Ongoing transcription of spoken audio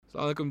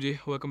Assalamu alaikum ji.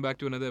 Welcome back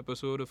to another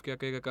episode of Kya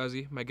Kahega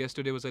Kazi. My guest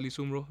today was Ali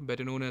Sumro,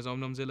 better known as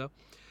Omnam Zilla.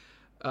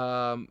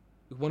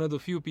 One of the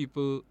few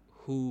people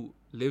who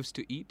lives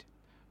to eat.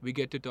 We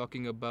get to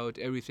talking about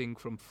everything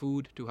from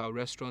food to how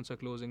restaurants are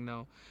closing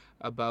now,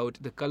 about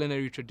the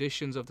culinary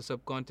traditions of the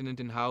subcontinent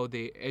and how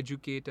they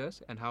educate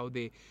us and how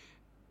they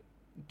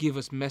give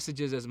us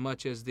messages as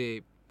much as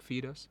they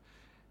feed us,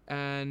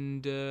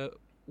 and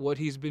what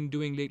he's been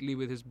doing lately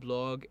with his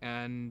blog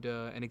and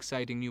an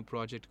exciting new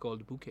project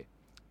called Bouquet.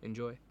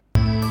 Enjoy.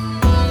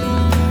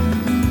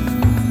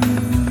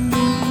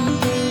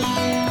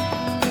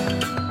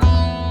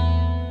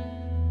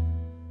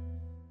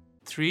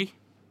 Three,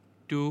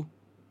 two,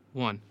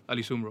 one.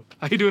 Ali Sumro.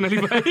 How you doing, Ali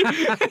bhai?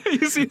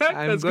 You see that?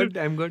 I'm That's good.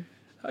 I'm good.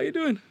 How you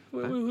doing?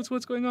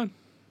 What's going on?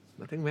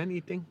 Nothing, man.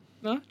 Eating.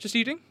 Huh? Just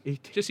eating?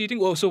 Eat. Just eating?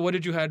 Oh, so what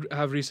did you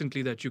have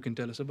recently that you can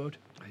tell us about?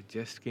 I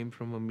just came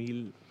from a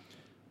meal.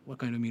 What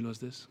kind of meal was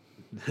this?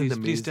 An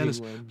Please tell us.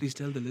 amazing one. Please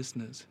tell the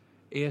listeners.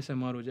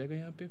 ASMR ho jayega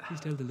yahan pe. Please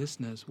tell the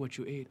listeners what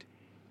you ate.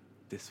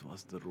 This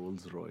was the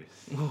Rolls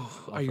Royce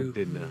Oh, of are a you?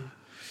 dinner.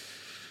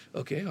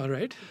 Okay, all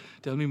right.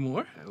 Tell me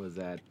more. I was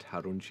at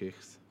Harun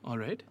Sheikh's. All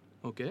right.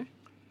 Okay.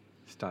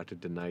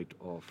 Started the night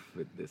off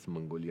with this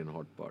Mongolian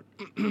hot pot.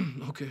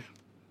 Okay.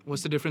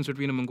 What's the difference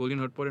between a Mongolian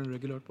hot pot and a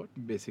regular hot pot?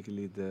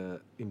 Basically,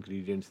 the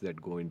ingredients that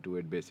go into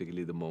it.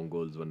 Basically, the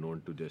Mongols were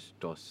known to just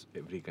toss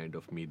every kind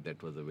of meat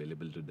that was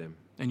available to them.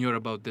 And you're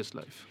about this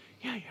life.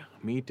 Yeah.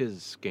 Meat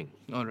is king.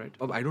 All right.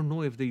 I don't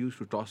know if they used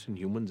to toss in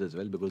humans as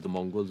well because the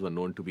Mongols were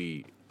known to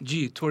be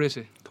जी थोड़े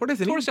से थोड़े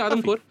से नहीं, थोड़े से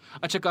आदमखोर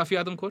अच्छा काफी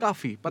आदमखोर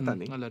काफी पता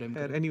नहीं अल्लाह रहम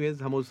खैर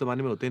एनीवेज हम उस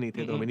जमाने में होते नहीं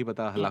थे तो हमें नहीं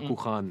पता हलाकू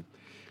खान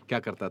क्या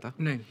करता था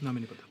नहीं ना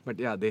मैंने पता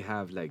but yeah they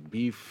have like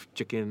beef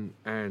chicken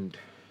and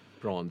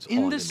prawns in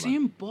all the one.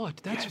 same pot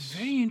that's Yes.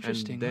 very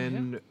interesting and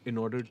then in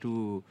order to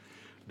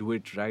do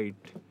it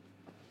right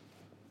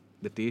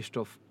the taste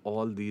of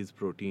all these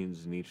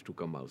proteins needs to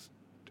come out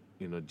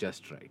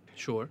just right.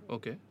 sure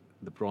okay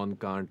The prawn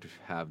can't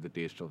have the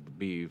taste of the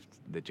beef,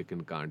 the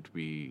chicken can't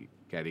be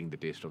carrying the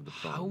tast of the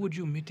prawn. how would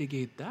you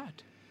mitigate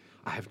that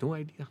I have no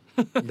idea.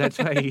 That's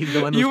why he's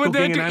the one who's You were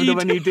there cooking to and I'm the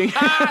eat. one eating.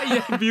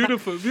 yeah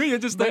beautiful you're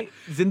just भाई,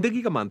 that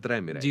जिंदगी का मंत्र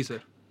है मेरा जी एक।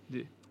 Sir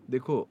जी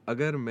देखो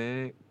अगर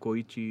मैं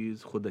कोई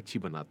चीज खुद अच्छी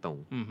बनाता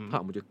हूँ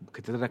हाँ मुझे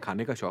जितना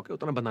खाने का शौक है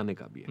उतना बनाने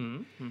का भी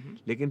है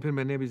लेकिन फिर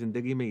मैंने अभी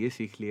जिंदगी में ये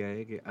सीख लिया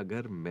है कि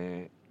अगर मैं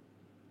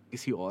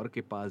किसी और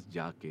के पास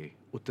जाके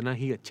उतना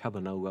ही अच्छा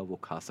बना हुआ वो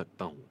खा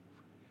सकता हूँ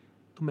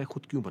तो मैं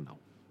खुद क्यों बनाऊँ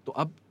तो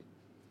अब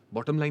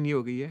बॉटम लाइन ये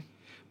हो गई है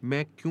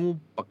मैं क्यों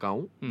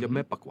पकाऊं जब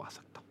मैं पकवा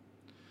सकता हूँ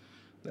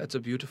That's a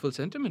beautiful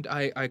sentiment.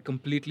 I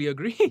completely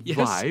agree. Yes.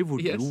 Why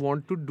would yes. you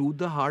want to do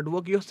the hard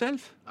work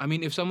yourself? I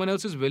mean, if someone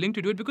else is willing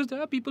to do it, because there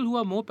are people who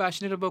are more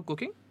passionate about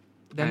cooking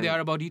than they And-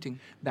 are about eating.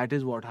 That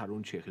is what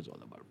Harun Sheikh is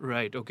all about.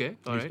 Right. Okay.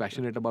 All He's right.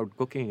 passionate about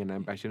cooking and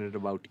I'm passionate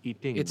about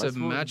eating. It's a बस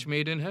वो- match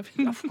made in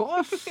heaven. Of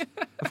course.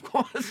 Of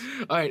course.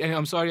 All right. And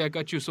I'm sorry I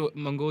cut you. So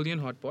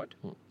Mongolian hot pot,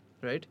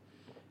 right?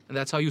 And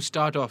that's how you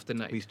start off the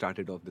night. We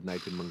started off the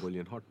night in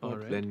Mongolian hot pot.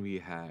 Alright. Then we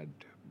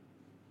had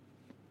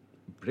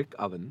brick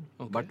oven,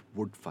 Okay. but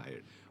wood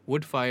fired.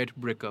 Wood-fired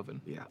brick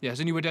oven. Yeah. Yes,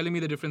 and you were telling me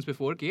the difference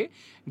before कि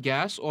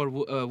gas और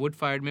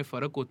wood-fired में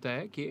फर्क होता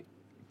है कि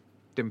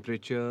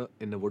Temperature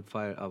in a wood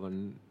fire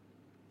oven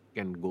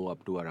can go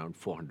up to around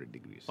 400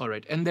 degrees. all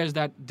right, and there's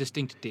that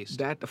distinct taste.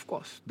 That, of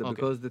course, Okay.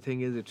 because the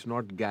thing is, it's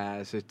not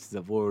gas, it's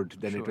the wood.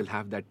 Then Sure. it will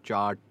have that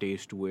charred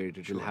taste to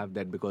it. It will Sure. have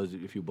that because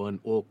if you burn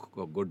oak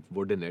or good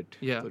wood in it,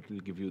 Yeah. so it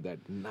will give you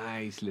that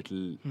nice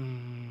little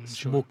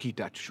Sure. smoky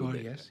touch Sure. to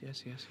it.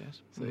 Yes.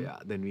 So yeah,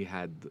 then we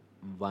had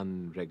one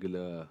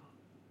regular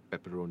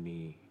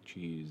pepperoni,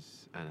 cheese,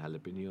 and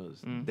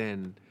jalapenos.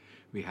 Then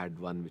we had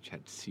one which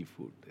had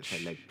seafood. It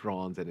had like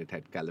prawns and it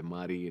had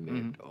calamari in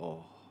it. Oh,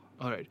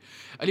 All right,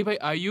 Ali bhai,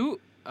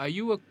 are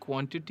you a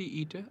quantity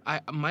eater?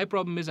 My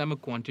problem is I'm a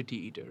quantity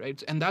eater,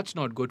 right? And that's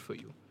not good for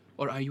you.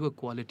 Or are you a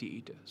quality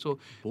eater? So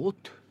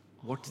both.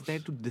 What's there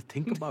to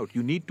think about?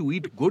 You need to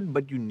eat good,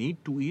 but you need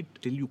to eat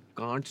till you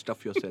can't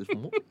stuff yourself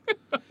more.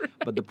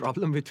 But the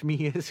problem with me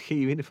is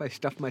even if I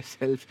stuff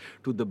myself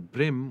to the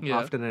brim Yeah.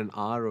 after an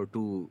hour or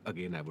two,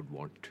 again I would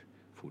want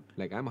food.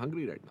 Like I'm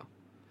hungry right now.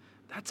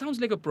 that sounds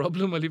like a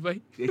problem, Ali bhai.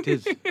 It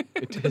is.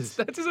 It is.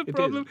 That is a It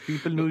problem.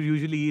 People who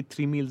usually eat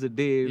 3 meals a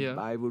day.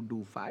 Yeah. I would do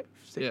 5,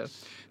 6. Yeah.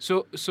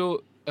 So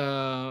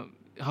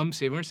हम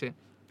saver से,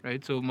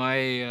 right? So my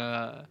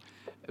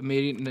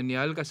मेरी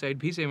ननियाल का side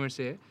भी saver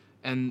से है.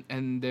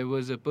 And there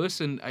was a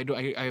person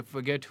I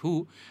forget who,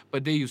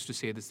 but they used to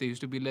say this. They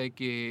used to be like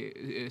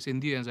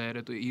Sindhi है ज़ाहिर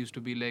है तो used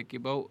to be like कि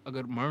बाऊ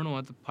अगर मरण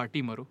हुआ तो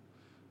फाटी मरो,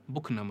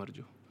 भूख ना मर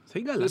जो.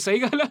 सही गल है. सही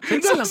गाला.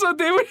 So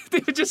they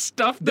would just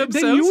stuff They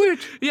themselves. knew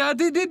it. Yeah,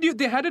 they did.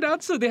 They had an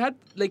answer. They had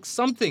like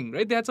something,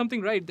 right? They had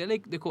something right. They're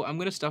like, "Dekho, I'm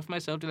gonna stuff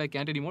myself till I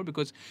can't anymore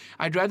because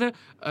I'd rather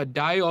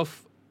die of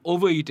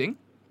overeating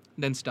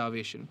than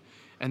starvation,"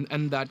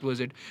 and that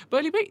was it.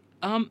 But Ali bhai,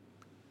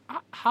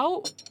 how?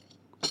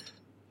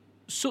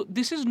 So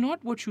this is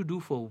not what you do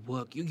for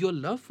work. Your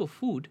love for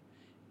food.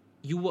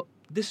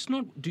 This is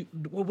not.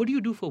 What do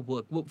you do for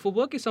work? For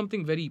work is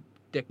something very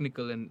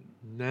technical and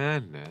Nah.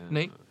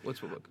 nahi? What's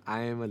for work?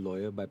 I am a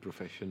lawyer by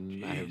profession.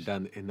 Jeez. I have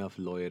done enough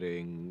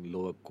lawyering,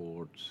 lower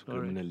courts, All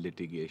right. criminal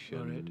litigation,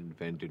 All right.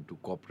 went into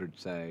corporate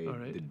side, All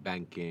right. did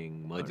banking,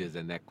 mergers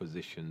and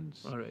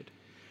acquisitions. All right.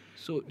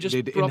 So just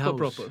Did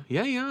proper.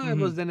 Yeah. I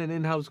was then an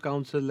in-house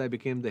counsel. I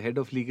became the head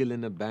of legal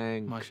in a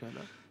bank.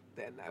 Mashallah.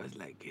 Then I was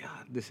like,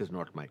 yeah, this is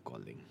not my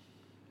calling.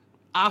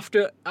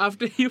 After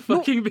you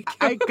fucking became...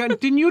 I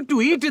continued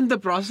to eat in the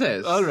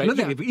process. All right,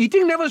 Nothing. yeah.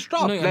 Eating never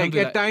stopped. No, yeah, like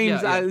at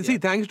times, see,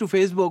 thanks to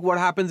Facebook, what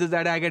happens is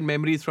that I get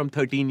memories from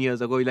 13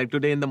 years ago. Like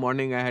today in the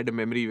morning, I had a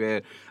memory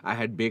where I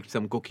had baked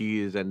some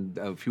cookies, and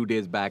a few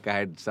days back, I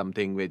had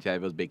something which I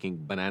was baking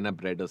banana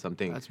bread or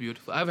something. That's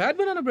beautiful. I've had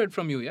banana bread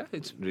from you, yeah.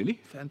 It's really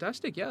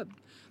fantastic, yeah.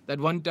 That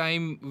one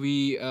time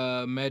we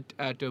met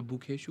at a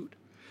bouquet shoot.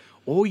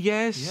 Oh,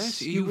 yes.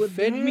 Yes, you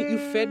fed me. You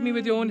fed me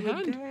with your own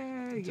hand.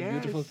 It's a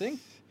beautiful thing.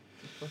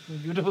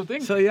 Beautiful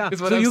thing. So yeah,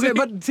 so you get,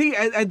 but see,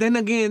 and then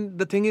again,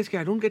 the thing is,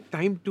 I don't get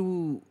time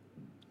to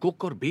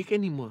cook or bake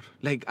anymore.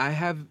 Like I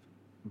have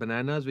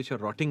bananas which are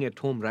rotting at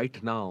home right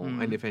now,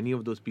 and if any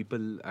of those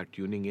people are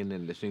tuning in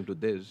and listening to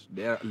this,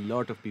 there are a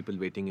lot of people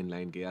waiting in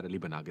line. Ke yaar Ali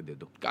bana ke de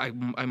do.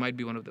 I might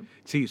be one of them.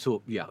 See,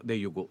 so yeah, there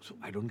you go. So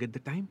I don't get the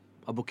time.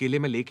 अब वो केले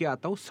में लेके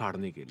आता हूँ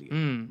साड़ने के लिए.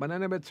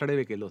 बनाना bread सड़े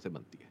हुए केलों से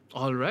बनती है.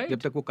 All right. जब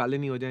तक वो काले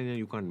नहीं हो जाए,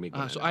 you can't make.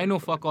 So I know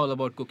fuck all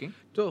about cooking.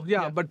 So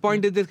yeah, but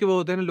point is this कि वो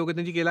होते हैं ना, लोग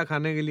कहते हैं जी केला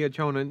खाने के लिए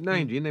अच्छा होना.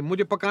 नहीं जी नहीं,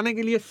 मुझे पकाने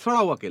के लिए सड़ा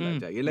हुआ केला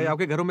चाहिए. like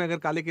आपके घरों में अगर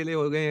काले केले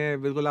हो गए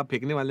हैं, बिल्कुल आप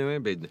फेंकने वाले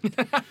में भेज दें.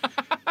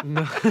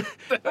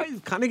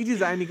 खाने की चीज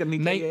जाया नहीं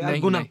करनी चाहिए यार.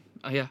 गुनाह.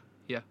 Yeah.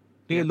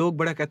 ये लोग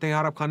बड़ा कहते हैं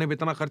यार आप खाने पे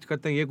इतना खर्च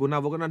करते हैं, ये गुनाह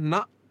वो गुनाह.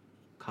 ना,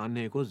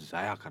 खाने को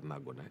जाया करना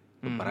गुनाह है.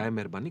 तो बराए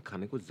मेहरबानी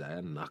खाने को जाया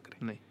ना करें.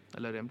 नहीं,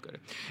 Allah Raham करे.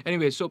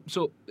 Anyway, so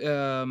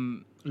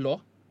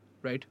law,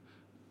 right?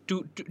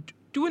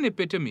 To an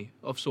epitome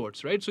of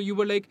sorts, right? So you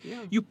were like,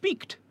 you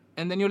peaked,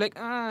 and then you're like,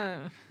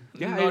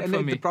 not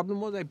for me. The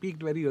problem was I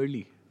peaked very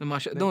early.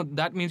 No,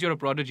 that means you're a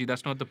prodigy.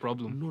 That's not the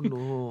problem.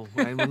 No.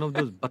 I'm one of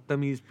those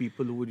बदतमीज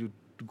people who would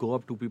go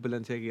up to people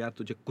and say कि यार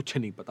तुझे कुछ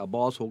नहीं पता,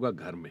 boss होगा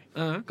घर में,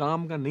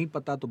 काम का नहीं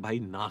पता तो भाई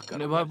ना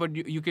कर. But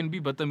you can be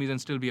बदतमीज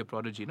and still be a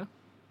prodigy, na?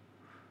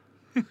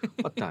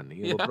 पता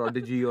नहीं वो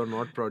prodigy or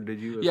not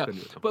prodigy. Yeah,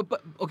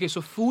 but okay,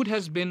 so food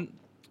has been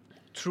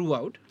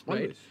throughout, right?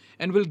 Always.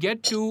 And we'll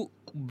get to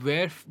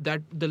where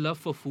the love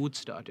for food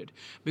started,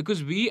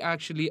 because we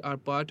actually are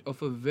part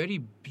of a very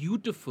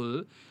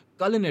beautiful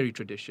culinary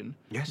tradition.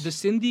 Yes. The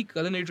Sindhi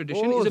culinary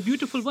tradition is a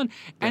beautiful one,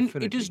 and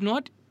it is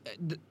not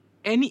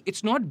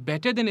it's not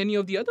better than any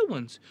of the other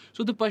ones.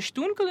 So the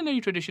Pashtun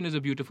culinary tradition is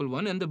a beautiful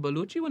one, and the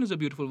Balochi one is a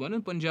beautiful one,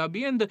 and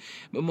Punjabi and the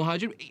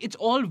Muhajir, it's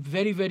all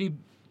very, very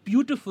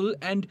beautiful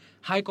and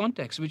high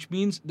context, which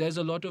means there's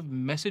a lot of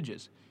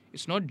messages.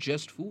 It's not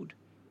just food.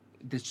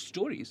 There's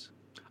stories.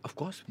 Of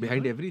course,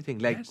 behind everything.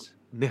 Like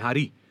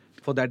Nihari,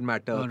 for that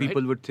matter.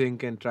 People would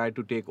think and try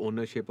to take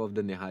ownership of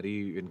the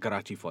Nihari in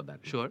Karachi for that.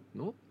 Sure.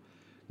 No.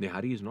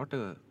 Nihari is not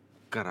a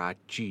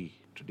Karachi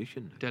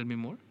tradition. Tell me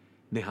more.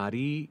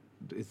 Nihari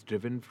is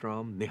driven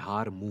from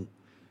Nihar Muh.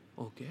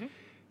 Okay.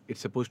 It's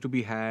supposed to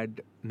be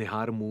had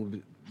Nihar Muh.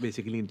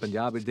 Basically in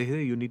Punjab, they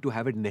say you need to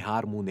have it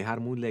Nihar Muh. Nihar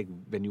Muh, like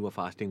when you were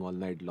fasting all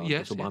night long.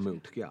 Yes, सुबह में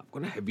उठ के आपको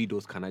ना heavy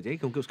dose खाना चाहिए,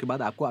 क्योंकि उसके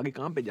बाद आपको आगे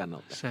काम पे जाना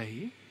होता है.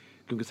 सही.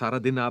 क्योंकि सारा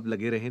दिन आप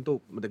लगे रहें तो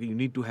मतलब you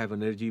need to have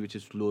energy which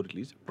is slow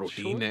release.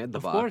 Protein है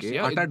दबा के.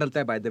 आटा डलता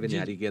है by the way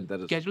निहारी के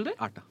अंदर. क्या डलता है?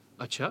 आटा.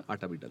 अच्छा.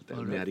 आटा भी डलता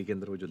है. निहारी के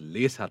अंदर वो जो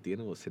लेस आती है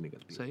ना, वो उससे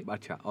निकलती है.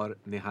 अच्छा. और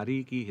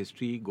निहारी की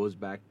history goes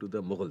back to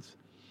the Mughals.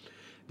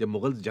 जब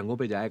मुगल्स जंगों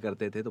पे जाया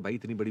करते थे तो भाई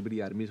इतनी बड़ी बड़ी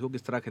आर्मीज को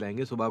किस तरह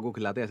खिलाएंगे, सुबह को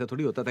खिलाते. ऐसा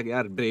थोड़ी होता था कि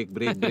यार ब्रेक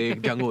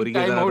जंग हो रही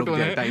है, जरा रुक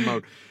जाए, टाइम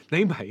आउट.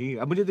 नहीं भाई,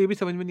 अब मुझे तो ये भी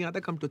समझ में नहीं आता,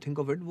 come to think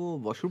of it, वो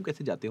वॉशरूम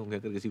कैसे जाते होंगे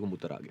अगर किसी को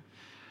मूत्र आ गया.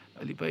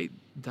 Ali bhai,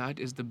 that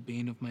is the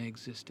bane of my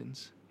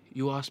existence.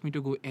 You ask me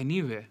to go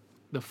anywhere,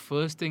 the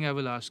first thing I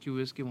will ask you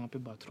is कि वहाँ पे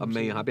बाथरूम. अब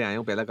मैं यहाँ पे आया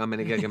हूँ, पहला काम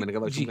मैंने क्या किया, मैंने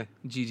कहा बाथरूम है.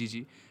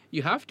 जी.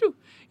 You have to.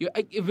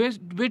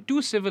 We're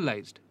too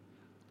civilized.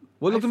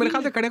 वो लोग तो मेरे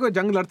ख्याल से खड़े को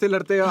जंग लड़ते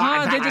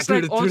they just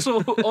like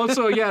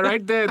also yeah,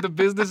 right there the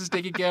business is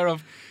taken care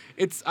of.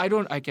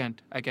 I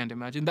can't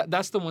imagine.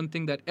 That's the one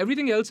thing that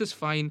everything else is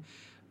fine.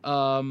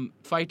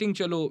 Fighting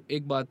चलो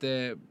एक बात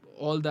है,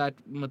 all that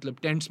मतलब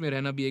टेंट्स में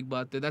रहना भी एक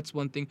बात है, that's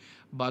one thing.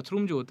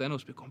 बाथरूम जो होता है ना,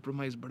 उस पे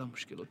कॉम्प्रोमाइज बड़ा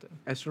मुश्किल होता है.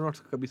 एस्ट्रोनॉट्स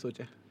का कभी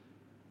सोचा है?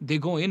 They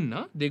go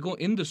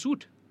in the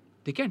suit.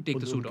 They can't take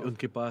the suit off.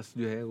 उनके पास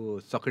जो है वो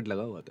सॉकेट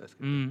लगा हुआ था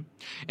इसके.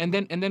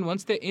 And then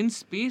once they're in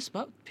space,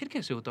 फिर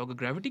कैसे होता होगा?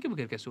 ग्रेविटी के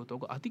बगैर कैसे होता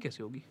होगा? आती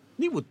कैसे होगी?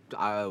 नहीं, वो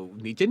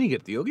नीचे नहीं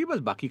गिरती होगी, बस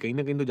बाकी कहीं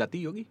ना कहीं तो जाती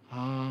ही होगी.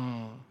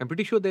 हाँ. I'm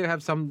pretty sure they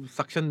have some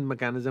suction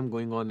mechanism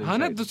going on inside. हाँ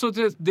ना, so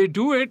they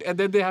do it and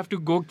then they have to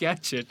go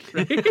catch it,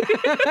 right?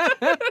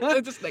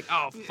 They're just like,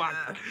 oh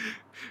fuck.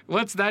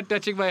 What's that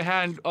touching my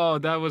hand? Oh,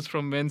 that was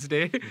from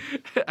Wednesday.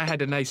 I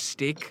had a nice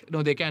steak.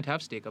 No, they can't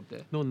have steak up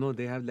there. No,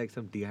 they have like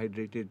some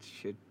dehydrated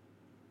shit.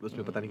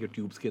 उसमें पता नहीं क्या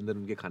tubes के अंदर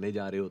उनके खाने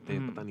जा रहे होते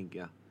हैं, पता नहीं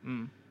क्या.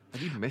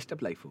 अजीब मेस्ड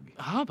अप लाइफ होगी.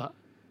 हाँ बा,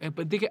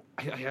 but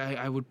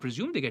I would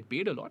presume they get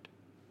paid a lot.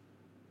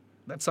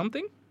 That's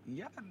something.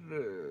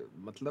 यार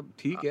मतलब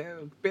ठीक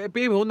है,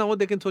 पे हो ना हो,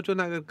 लेकिन सोचो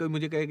ना, अगर कोई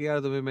मुझे कहे कि यार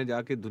तुम्हें मैं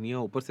जाके दुनिया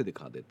ऊपर से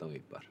दिखा देता हूँ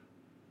एक बार,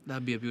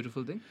 that'd be a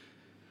beautiful thing.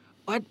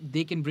 But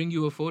they can bring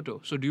you a photo.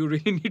 So do you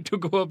really need to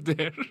go up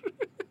there?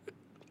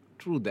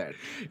 True that,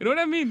 You know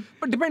what I mean?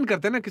 पर डिपेंड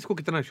करता है ना किसको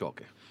कितना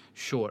शौक है.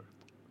 Sure.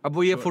 अब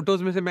वो ये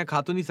फोटोज में से मैं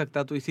खा तो नहीं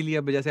सकता, तो इसीलिए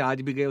अब जैसे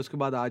आज भी गए, उसके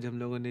बाद आज हम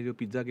लोगों ने जो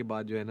पिज्जा के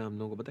बाद जो है ना, हम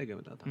लोगों को पता है क्या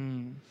मिला था?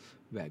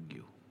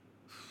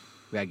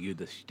 Wagyu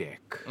the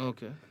steak.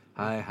 Okay.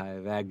 Hi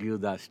Wagyu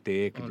the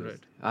steak.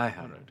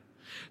 Alright.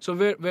 So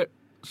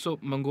so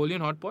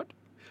Mongolian hot pot?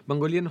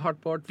 Mongolian hot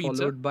pot Pizza?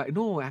 followed by,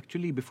 no,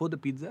 actually before the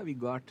pizza we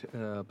got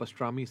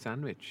pastrami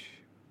sandwich,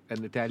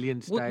 an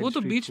Italian style. वो तो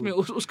street बीच food. में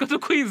उसका तो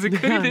कोई जिक्र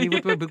ही नहीं, नहीं वो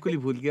है. तो मैं बिल्कुल ही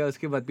भूल गया.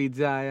 उसके बाद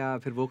पिज्जा आया,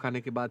 फिर वो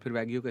खाने के बाद फिर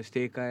वैग्यू का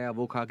स्टेक आया.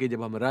 वो खा के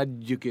जब हम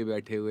रज के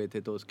बैठे हुए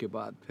थे, तो उसके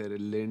बाद फिर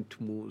लिंट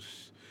मूस,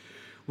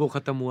 वो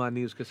ख़त्म हुआ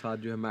नहीं, उसके साथ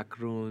जो है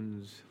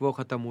मैक्रोन्स, वो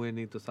ख़त्म हुए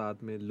नहीं, तो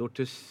साथ में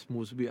लोटस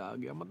मूस भी आ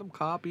गया. मतलब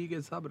खा पी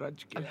के सब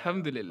रज के.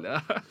 अल्हम्दुलिल्लाह.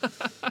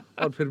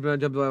 और फिर मैं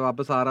जब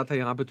वापस आ रहा था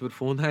यहाँ पे, तो फिर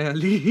फोन आया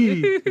अली.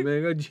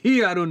 मैं कहा जी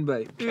अरुण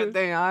भाई, कहते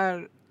हैं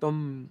यार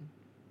तुम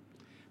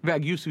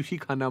वैग्यू सुशी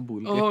खाना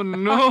भूल गए. Oh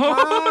no,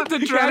 the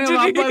tragedy.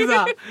 वापस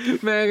आ.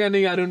 मैं कहा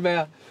नहीं अरुण भाई,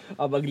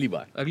 अब अगली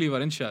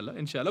बार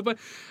inshallah.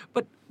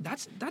 But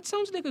that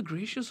sounds like a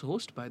gracious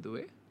host, by the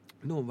way.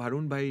 No,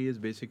 Varun Bhai is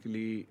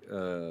basically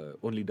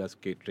only does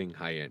catering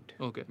high end.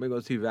 Okay.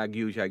 Because see,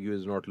 Wagyu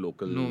is not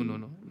local.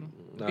 No.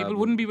 People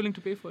wouldn't be willing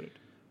to pay for it.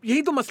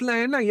 यही तो मसला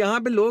है ना. यहाँ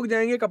पे लोग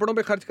जाएंगे, कपड़ों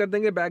पे खर्च कर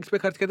देंगे, बैग्स पे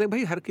खर्च कर देंगे.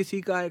 भाई हर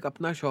किसी का एक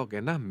अपना शौक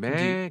है ना.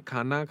 मैं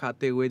खाना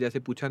खाते हुए जैसे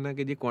पूछा ना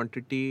कि जी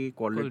क्वांटिटी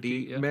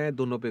क्वालिटी, मैं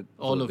दोनों पे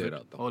All of दे it. रहा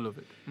था. All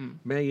of it.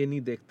 मैं ये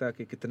नहीं देखता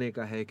कि कितने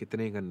का है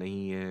कितने का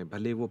नहीं है.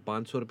 भले वो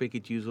 500 रुपए की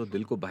चीज हो,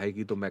 दिल को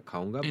भाएगी तो मैं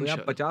खाऊंगा. भैया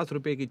 50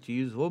 रुपए की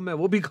चीज हो, मैं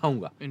वो भी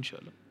खाऊंगा.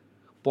 Inshallah.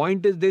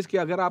 पॉइंट इज दिस कि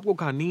अगर आपको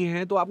खानी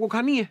है तो आपको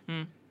खानी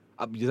है.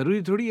 अब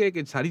जरूरी थोड़ी है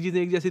कि सारी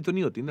चीजें एक जैसी तो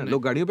नहीं होती ना.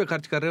 लोग गाड़ियों पे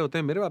खर्च कर रहे होते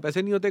हैं, मेरे पास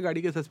पैसे नहीं होते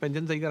गाड़ी के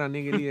सस्पेंशन सही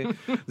कराने के लिए.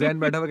 जैन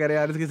बैठा हुआ कह रहा है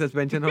यार इसकी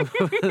सस्पेंशन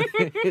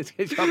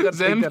इसके शॉकर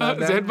सही करा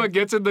दे. Zen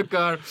gets in the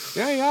car.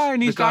 Yeah,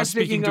 and he starts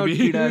taking out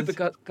feeders.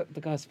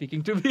 The car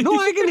speaking to me. No,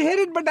 I can hear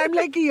it, but I'm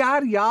like कि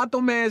यार या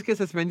तो मैं इसके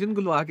सस्पेंशन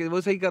खुलवा के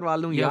वो सही करवा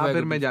लूं, या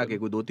फिर मैं जाके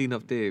कोई 2-3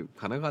 हफ्ते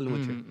खाना खा लूं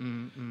अच्छे.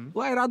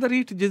 वो I rather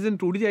eat जिस दिन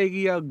टूट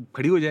जाएगी या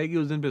खड़ी हो जाएगी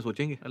उस दिन पे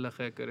सोचेंगे. Allah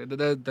khair करे.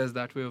 There's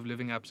that way of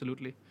living,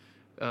 absolutely.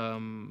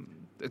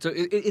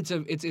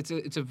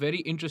 It's a very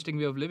interesting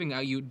way of living.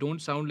 You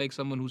don't sound like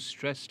someone who's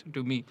stressed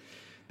to me.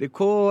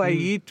 देखो, I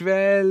eat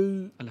well.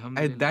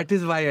 Alhamdulillah. That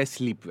is why I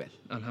sleep well.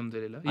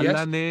 Alhamdulillah.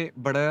 अल्लाह ने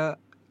बड़ा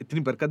इतनी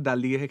बरकत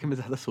डाल दी है कि मैं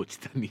ज्यादा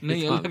सोचता नहीं.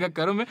 अल्लाह का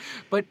करम है.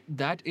 But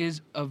that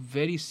is a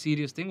very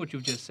serious thing what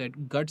you've just said.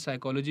 Gut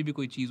psychology भी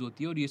कोई चीज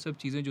होती है, और ये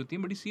सब चीजें जो होती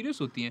हैं बड़ी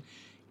serious होती हैं.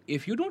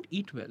 If you don't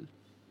eat well,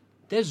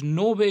 there's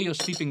no way you're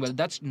sleeping well.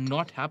 That's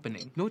not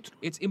happening. No,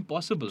 it's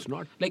impossible. It's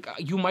not. Like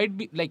you might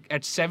be like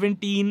at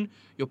 17,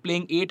 you're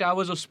playing 8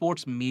 hours of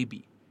sports, maybe.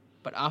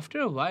 But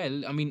after a while,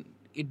 I mean,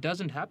 it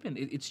doesn't happen.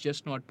 It's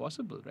just not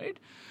possible,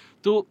 right?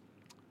 So,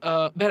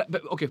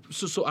 but okay.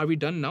 So are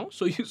we done now?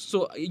 So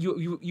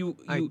you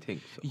I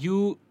think so.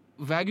 You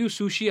Wagyu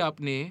sushi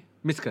आपने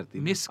miss करती.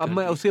 अब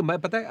मैं उसे मैं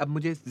पता है, अब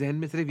मुझे जहन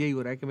में सिर्फ यही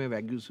हो रहा है कि मैं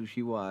वैग्यू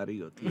सुशी वो आ रही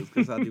होती है,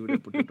 उसके साथ he would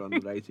put it on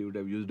the rice, he would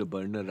have used a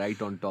burner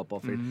right on top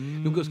of it,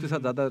 क्योंकि उसके साथ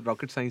ज्यादा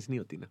रॉकेट साइंस नहीं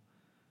होती ना.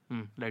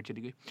 लाइट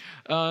चली गई.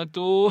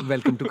 तो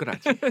welcome to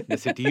Karachi, the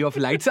city of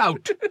lights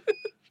out.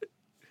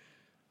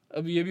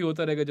 अब ये भी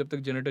होता रहेगा जब तक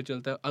जनरेटर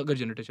चलता है, अगर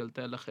जनरेटर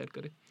चलता है, अल्लाह खैर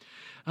करे.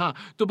 हाँ,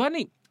 तो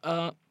भाई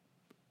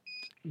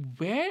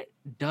where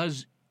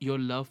does your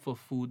love for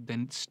food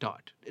then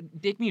start?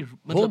 Take me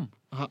home.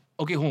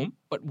 Okay, home.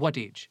 But what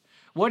age?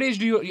 What age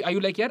are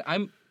you like? यार,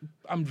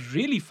 I'm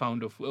really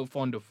fond of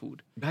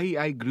food. भाई,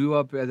 I grew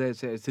up as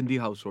a Sindhi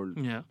household.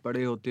 Yeah.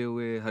 बड़े होते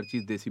हुए हर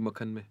चीज देसी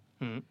मक्खन में,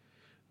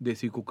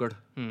 देसी कुकड़.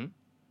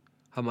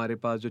 हमारे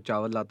पास जो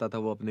चावल आता था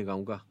वो अपने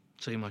गांव का.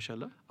 सही,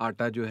 माशाल्लाह.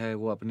 आटा जो है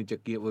वो अपनी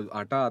चक्की, वो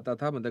आटा आता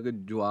था, मतलब कि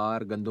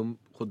ज्वार गंदम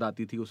खुद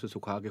आती थी, उसे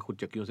सुखा के खुद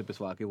चक्कियों से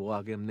पिसवा के वो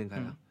आके हमने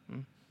खाया.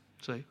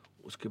 सही.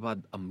 उसके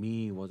बाद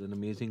अम्मी वाज एन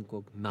अमेजिंग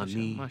कुक.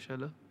 नानी,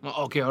 माशाल्लाह.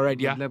 Okay,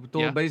 alright. या मतलब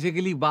तो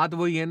बेसिकली बात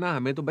वही है ना,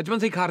 हमें तो बचपन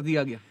से ही खार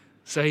दिया गया.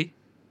 सही.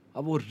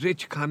 अब वो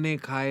रिच खाने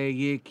खाए,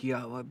 ये किया,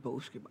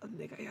 उसके बाद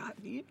देखा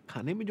यार ये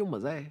खाने में जो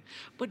मजा है.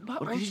 बट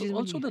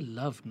also the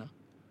love ना.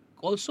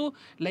 Also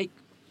like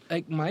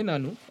my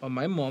nanu or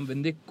my mom,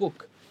 when they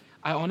cook,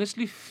 I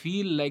honestly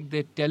feel like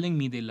they're telling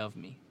me they love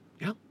me.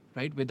 Yeah.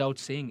 Right, without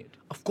saying it.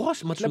 Of course,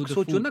 मतलब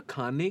सोचो ना,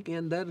 खाने के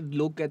अंदर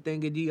लोग कहते हैं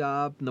कि जी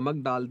आप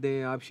नमक डाल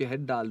दें, आप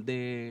शहद डाल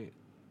दें,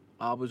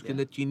 आप उसके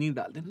अंदर चीनी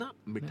डाल दें ना,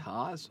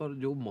 मिठास और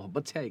जो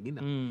मोहब्बत से आएगी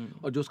ना,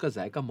 और जो उसका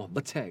जायका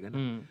मोहब्बत से आएगा ना.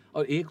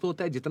 और एक तो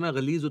होता है जितना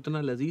गलीज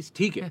उतना लजीज,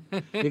 ठीक है,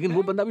 लेकिन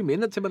वो बंदा भी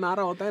मेहनत से बना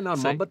रहा होता है ना,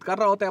 मोहब्बत कर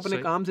रहा होता है अपने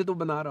काम से, तो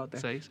बना रहा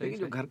होता है. लेकिन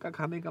जो घर का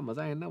खाने का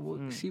मजा है ना, वो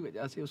इसी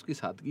वजह से उसकी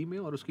सादगी में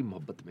और उसकी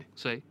मोहब्बत में.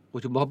 सही.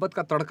 वो जो मोहब्बत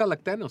का तड़का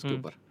लगता है ना उसके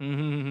ऊपर,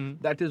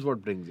 that is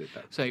what brings it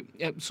out. सही.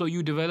 So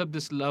you develop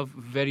this love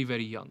very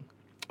very young.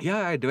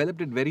 Yeah, I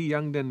developed it very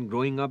young. Then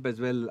growing up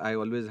as well, I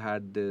always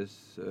had this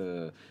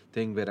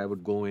thing where I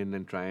would go in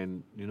and try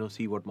and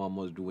see what mom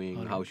was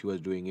doing, how she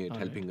was doing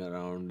it, helping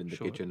around in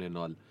the kitchen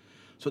and all.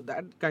 So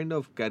that kind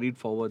of carried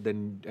forward.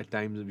 Then at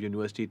times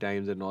university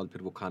times and all,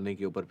 फिर वो खाने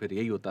के ऊपर फिर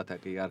यही होता था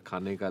कि यार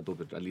खाने का तो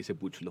फिर अली से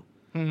पूछ लो.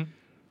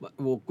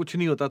 वो कुछ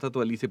नहीं होता था तो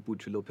अली से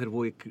पूछ लो. फिर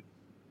वो एक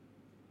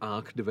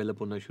आंख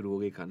डेवलप होना शुरू हो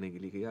गई खाने के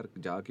लिए कि यार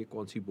जाके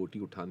कौन सी बोटी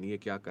उठानी है,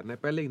 क्या करना है.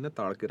 पहले ही ना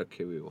ताड़ के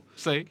रखे हुए हो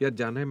यार,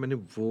 जाना है मैंने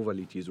वो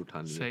वाली चीज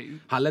उठानी है.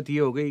 हालत ये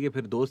हो गई कि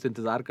फिर दोस्त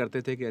इंतजार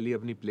करते थे कि अली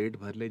अपनी प्लेट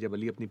भर ले. जब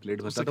अली अपनी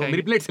प्लेट भरता था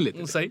मेरी प्लेट से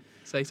लेते.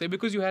 सही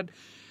because you had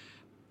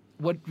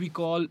what we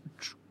call,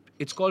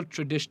 it's called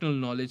traditional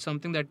knowledge,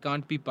 something that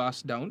can't be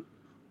passed down,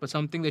 but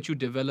something that you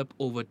develop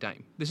over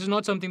time. This is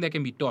not something that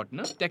can be taught,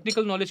 na?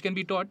 Technical knowledge can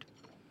be taught,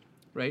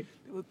 right?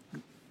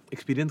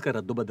 Experience का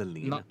रद्दो बदल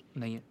नहीं है ना.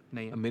 नहीं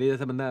है. मेरे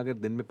जैसा बंदा अगर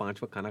दिन में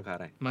 5 वक्त खाना खा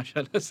रहा है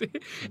माशाल्लाह से,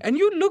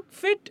 and you look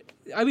fit.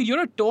 I mean,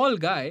 you're a tall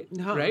guy,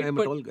 right?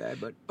 I'm a tall guy,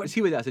 but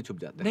इसी वजह से छुप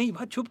जाता है. नहीं,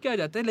 बात छुप क्या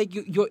जाता है?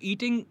 Like you're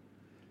eating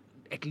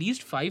at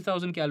least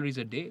 5,000 calories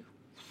a day.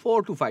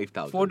 4 to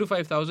 5,000. 4 to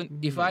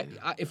 5,000. If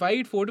I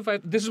eat 4 to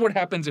 5, this is what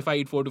happens if I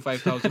eat 4 to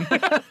 5,000.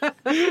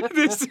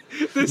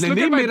 this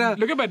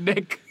look at my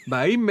neck.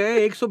 भाई मैं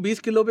 120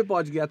 किलो पे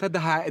पहुंच गया था.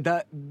 The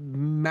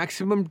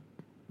maximum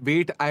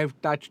weight I've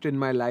touched in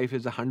my life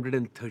is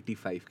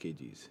 135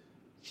 kgs.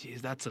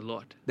 Jeez, that's a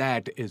lot.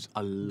 That is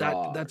a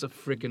lot. That's a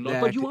freaking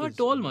lot. But you are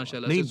tall,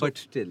 mashallah. No,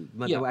 but still,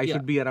 I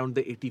should be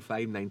around the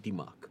 85-90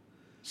 mark.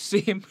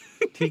 Same.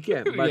 ठीक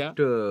है,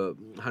 but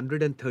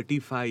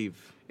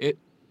 135.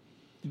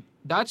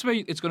 That's where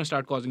it's going to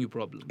start causing you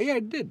problems. Yeah,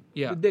 it did.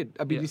 Yeah. It did.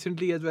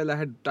 Recently as well, I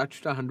had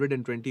touched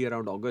 120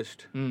 around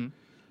August.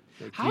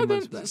 Like how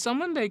then,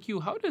 someone like you,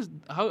 how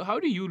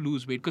do you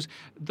lose weight? Because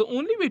the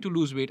only way to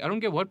lose weight, I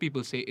don't care what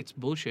people say, it's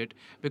bullshit.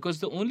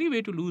 Because the only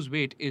way to lose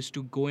weight is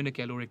to go in a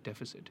caloric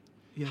deficit.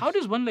 Yes. How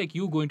does one like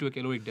you go into a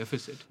caloric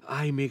deficit?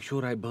 I make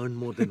sure I burn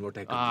more than what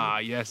I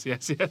consume.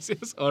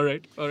 Yes. All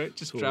right.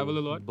 Just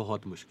travel a lot.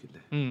 बहुत मुश्किल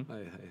है.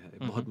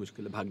 बहुत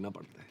मुश्किल है, भागना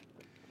पड़ता है.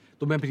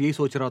 तो मैं फिर यही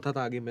सोच रहा था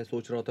आगे मैं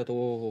सोच रहा था तो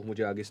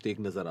मुझे आगे स्टेक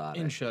नजर आ रहा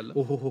है. इंशाल्लाह.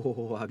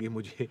 ओहो आगे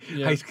मुझे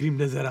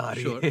आइसक्रीम नजर आ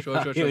रही है.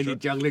 Sure.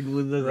 चॉकलेट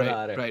मूस नजर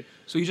आ रहा है. Right.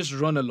 So you just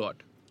run a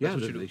lot. Yeah,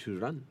 you should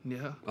run.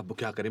 Yeah. अब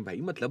क्या करें भाई,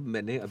 मतलब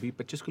मैंने अभी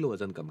 25 किलो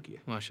वजन कम किया.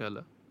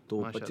 माशाल्लाह.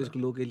 तो 25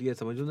 किलो के लिए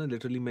समझो ना,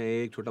 लिटरली मैं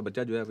एक छोटा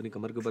बच्चा जो है अपनी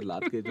कमर के ऊपर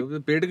लाद के जो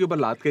पेट के ऊपर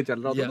लाद के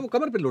चल रहा था तो वो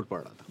कमर पे लोड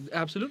पड़ रहा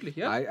था. Absolutely.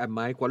 Yeah.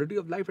 My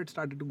quality of life had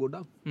started to go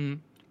down.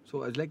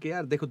 So I was like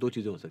यार देखो दो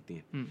चीजें हो सकती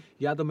हैं.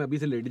 या तो मैं अभी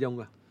से लेट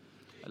जाऊंगा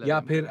या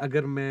फिर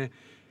अगर मैं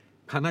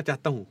खाना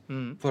चाहता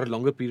हूँ for a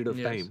longer period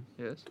of time,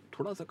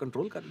 थोड़ा सा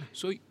कंट्रोल कर ले.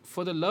 So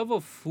for the love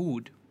of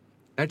food,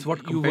 that's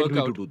what compelled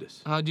me to do this.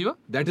 Jiva?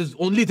 That is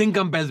only thing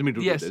compels me to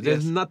do this.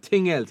 There's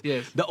nothing else.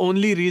 Yes. The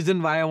only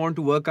reason why I want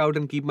to work out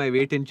and keep my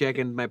weight in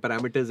check and my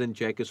parameters in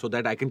check is so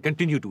that I can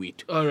continue to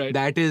eat. All right.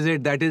 That is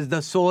it. That is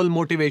the sole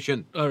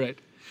motivation. All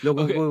right.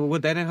 लोगों को वो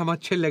कह रहे हैं हम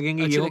अच्छे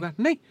लगेंगे, ये होगा.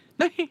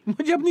 नहीं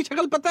मुझे अपनी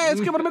शक्ल पता है,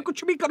 इसके ऊपर मैं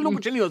कुछ भी कर लूं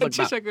कुछ नहीं हो सकता.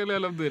 अच्छी शक्ल है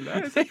अल्हम्दुलिल्लाह.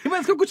 मैं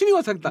इसको कुछ नहीं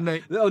हो सकता.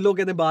 लोग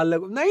कहते हैं बाल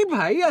लगो. नहीं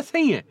भाई ऐसा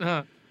ही है.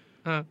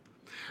 हाँ.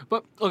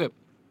 But okay,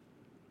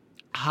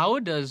 how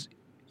does,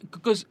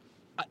 because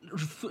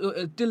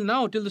till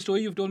the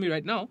story you've told me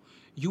right now,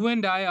 you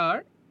and I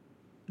are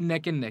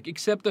neck and neck,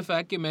 except the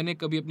fact कि मैंने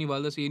कभी अपनी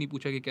वालदा से ये नहीं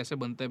पूछा कि कैसे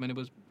बनता है, मैंने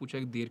बस पूछा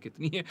कि देर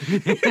कितनी है.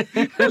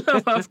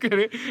 अल्लाह माफ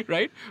करे,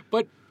 right?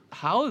 But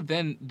how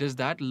then does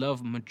that love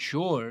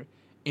mature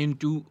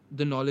into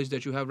the knowledge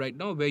that you have right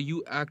now, where you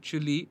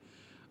actually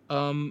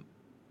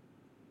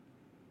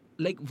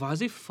like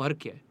वाज़े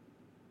फ़र्क है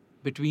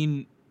between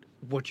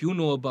what you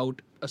know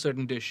about a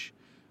certain dish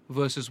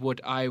versus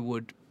what I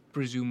would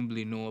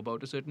presumably know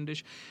about a certain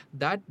dish?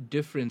 That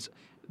difference,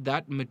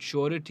 that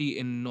maturity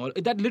in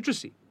knowledge, that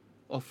literacy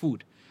of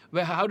food,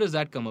 where how does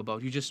that come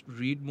about? You just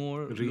read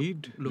more,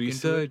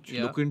 research,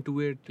 look into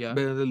it.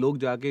 लोग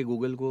जाके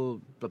Google को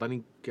पता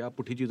नहीं क्या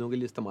पुठी चीजों के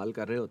लिए इस्तेमाल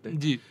कर रहे होते हैं.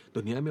 जी.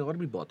 दुनिया में और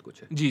भी बहुत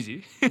कुछ है.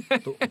 जी.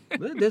 तो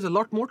there's a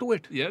lot more to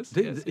it. Yes.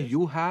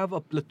 You have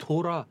a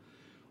plethora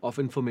of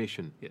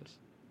information. Yes.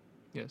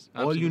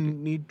 Absolutely. All you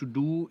need to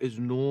do is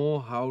know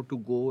how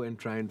to go and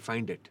try and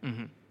find it.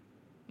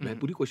 मैं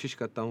पूरी कोशिश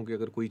करता हूँ कि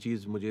अगर कोई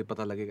चीज़ मुझे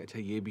पता लगेगा अच्छा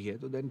ये भी है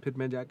तो देन फिर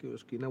मैं जाके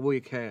उसकी ना वो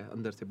एक है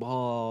अंदर से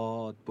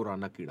बहुत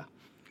पुराना कीड़ा.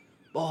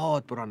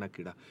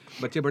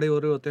 बच्चे बड़े हो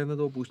रहे होते हैं ना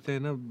तो वो पूछते हैं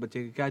ना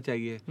बच्चे क्या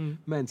चाहिए.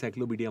 मैं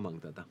एनसाइक्लोपीडिया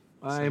मांगता था.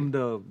 I am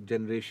the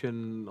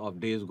generation of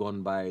days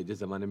gone by जिस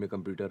जमाने में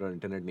कंप्यूटर और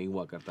इंटरनेट नहीं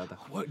हुआ करता था.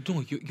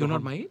 No, you're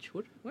not my age.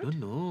 What?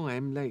 No,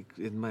 I'm like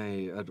in my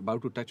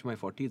about to touch my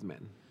 40s,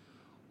 man.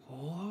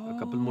 A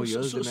couple more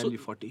years and I'll be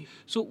 40.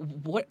 So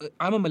what?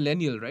 I'm a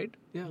millennial, right?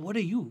 Yeah. What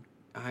are you?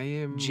 I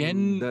am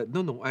Gen.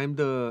 I'm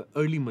the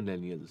early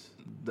millennials,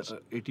 the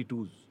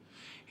 82s.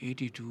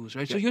 82s,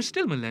 right? Yeah. So you're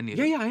still millennial.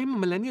 Yeah, I am a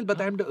millennial,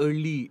 but I'm the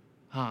early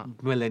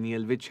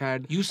millennial, which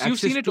had you've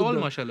seen it all,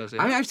 mashallah.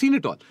 I've seen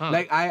it all.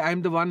 Like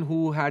I'm the one who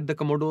had the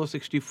Commodore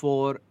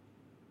 64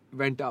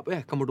 went up.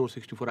 Yeah, Commodore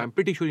 64. I'm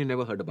pretty sure you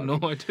never heard about it.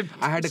 No, I didn't.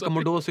 I had a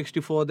Commodore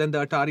 64, then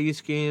the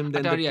Ataris came,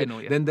 then Atari, I know,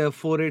 yeah. then the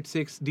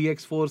 486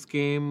 DX4s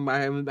came.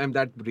 I'm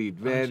that breed,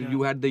 where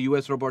you had the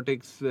US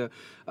robotics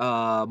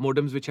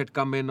modems which had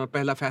come in, और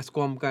पहला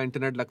Fastcom का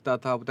internet लगता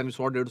था, पता नहीं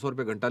 100-150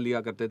 रुपए घंटा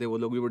लिया करते थे वो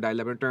लोग भी, वो डायल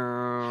अप में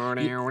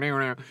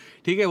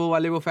ठीक है, वो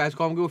वाले वो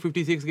Fastcom के वो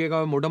 56K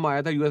का मोडम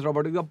आया था US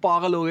रोबोटिक्स का,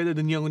 पागल हो गए थे,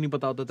 दुनिया को नहीं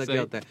पता होता था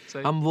क्या होता है.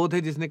 हम वो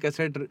थे जिसने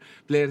कैसेट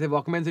प्लेयर थे,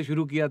 वॉकमैन से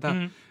शुरू किया था.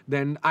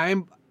 Then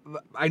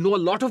I know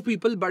a lot of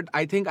people, but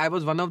I think I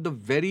was one of the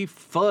very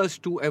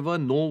first to ever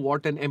know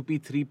what an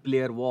MP3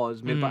 player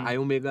was. मेरे पास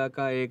iOmega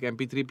का एक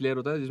MP3 player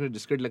होता था जिसमें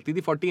डिस्केट लगती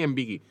थी 40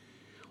 MB की.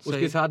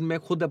 उसके साथ मैं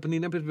खुद अपनी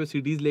ना फिर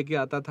सीडीज लेके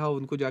आता था,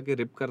 उनको जाके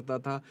रिप करता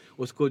था,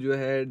 उसको जो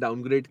है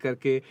डाउनग्रेड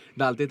करके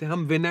डालते थे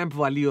हम. विनैम्प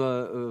वाली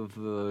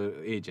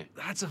एज है.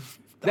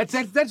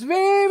 That's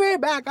way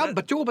back. आप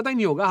बच्चों को पता ही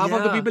नहीं होगा. Half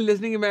of the people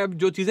listening, मैं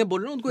जो चीजें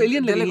बोल रहा हूँ उनको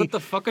एलियन लगेगी. What the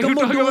fuck are you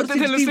talking about?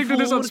 They're listening to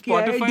this on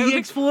Spotify.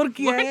 DX4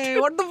 क्या है?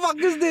 What the fuck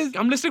is this?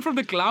 I'm listening from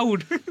the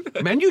cloud.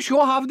 Man, you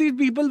show half these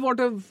people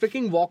what a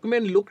freaking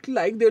Walkman looked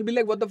like, they'll be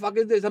like, what the fuck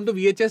is this? हम तो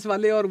VHS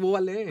वाले और वो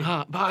वाले.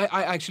 हाँ,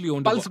 I actually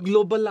owned Pulse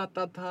Global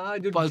आता था,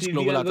 जो Pulse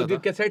Global आता था, जो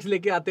कैसेट्स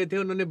लेके आते थे,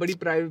 उन्होंने बड़ी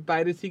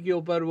पायरेसी के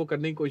ऊपर वो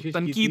करने की कोशिश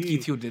तनकीद की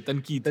थी उन्हें.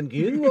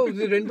 तनकीद वो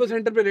रेनबो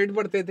सेंटर पे रेड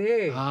पड़ते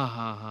थे.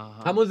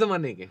 हाँ. हम उस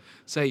जमाने के.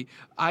 सही.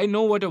 I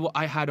know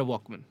I had a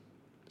Walkman.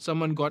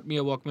 Someone got me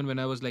a Walkman when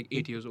I was like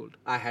 8 years old.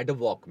 I had a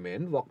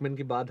Walkman. Walkman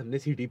के बाद हमने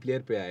CD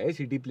player पे आए.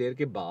 CD player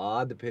के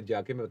बाद फिर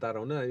जाके मैं बता रहा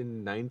हूँ ना, in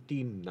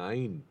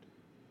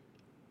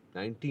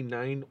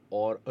 99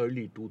 or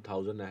early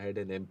 2000 I had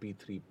an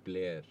MP3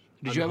 player.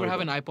 Did you ever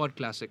have an iPod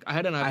Classic? I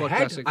had an iPod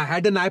Classic. I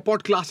had an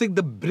iPod Classic.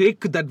 The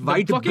brick, that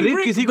white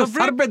brick, किसी को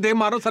सर पे दे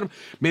मारो sir.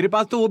 मेरे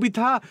पास तो वो भी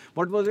था.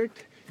 What was it?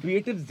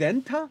 Creative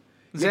Zen था.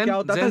 क्या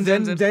होता था?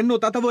 Zen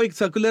होता था, वो एक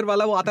सर्कुलर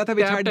वाला वो आता था,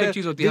 which had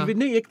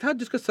नहीं, एक था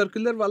जिसका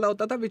सर्कुलर वाला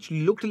होता था, which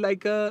looked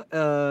like a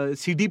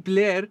CD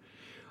player.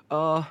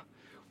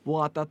 वो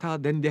आता था.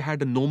 Then they had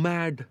a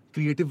Nomad.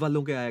 Creative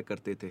वालों के आया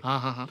करते थे.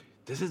 हाँ.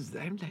 This is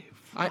Zen life.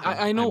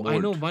 I know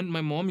one.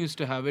 My mom used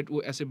to have it.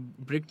 वो ऐसे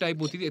brick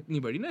type होती थी, इतनी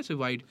बड़ी ना, ऐसे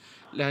wide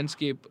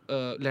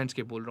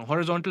landscape बोल रहा हूँ,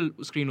 horizontal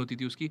screen होती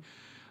थी उसकी.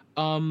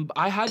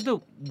 I had the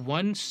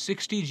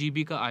 160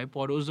 GB का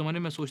iPod. उस जमाने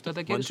में सोचता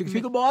था कि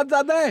 160 तो बहुत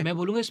ज्यादा है. मैं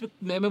बोलूँगा इसमें,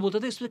 मैं बोलता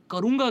था इसमें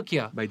करूँगा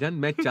क्या. भाईजान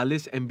मैं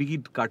 40 MB की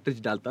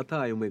कार्ट्रिज डालता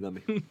था iOmega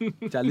में.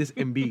 40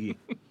 MB की.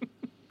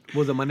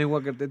 वो जमाने हुआ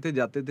करते थे,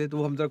 जाते थे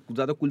तो हम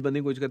ज्यादा कूल बनने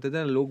की कोशिश करते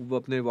थे. लोग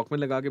अपने वॉकमैन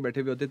लगा के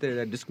बैठे हुए होते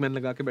थे, डिस्कमैन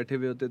लगा के बैठे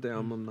हुए होते थे.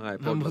 हम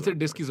बोलते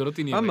डिस्क की जरूरत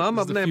ही नहीं है. हम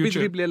अपना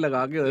MP3 प्लेयर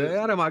लगा के,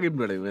 यार हम आगे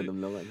बढ़े हुए हैं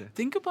तुम लोग.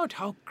 Think about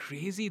how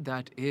crazy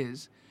that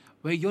is,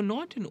 where you're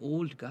not an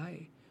old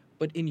guy,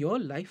 but in your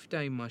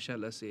lifetime,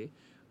 mashallah say,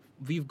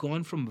 we've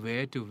gone from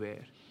where to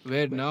where.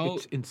 Where now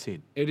it's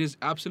insane. It is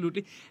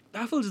absolutely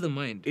baffles the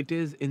mind. It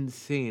is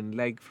insane.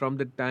 Like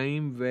from the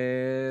time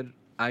where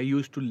I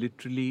used to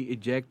literally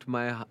eject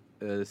my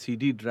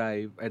CD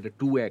drive at a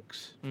 2x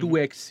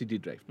CD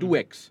drive.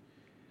 2x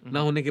ना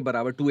होने के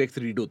बराबर 2x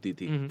read होती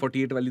थी.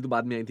 48 वाली तो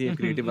बाद में आई थी,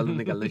 क्रिएटिव वालों ने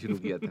निकालना शुरू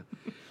किया था.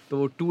 तो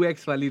वो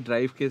 2x वाली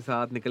ड्राइव के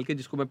साथ निकल के,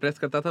 जिसको मैं प्रेस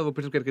करता था वो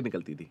प्रेस करके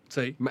निकलती थी.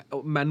 सही.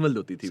 मैनुअल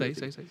होती थी.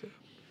 सही.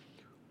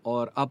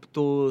 और अब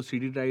तो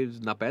CD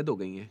ड्राइव्स नापैद हो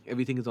गई हैं.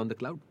 Everything is on the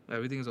cloud.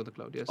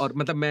 Yes. और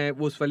मतलब मैं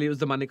वो उस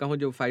जमाने का हूँ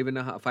जो 5 and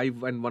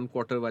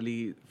 1/4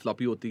 वाली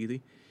फ्लॉपी होती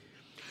थी.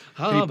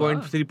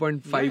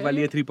 3.5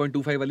 वाली,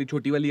 3.25 वाली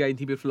छोटी वाली आई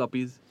थी फिर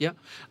floppies. Yeah,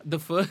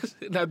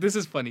 now this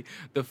is funny.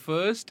 The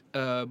first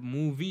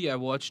movie I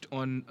watched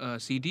on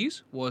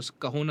CDs was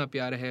Kaho Na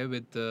Pyar Hai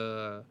with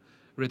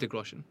Hrithik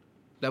Roshan.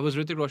 That was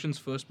Hrithik Roshan's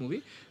first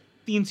movie.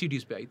 3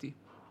 CDs पे आई थी.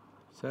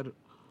 सर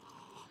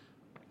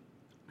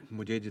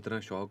मुझे जितना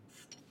शौक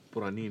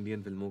पुरानी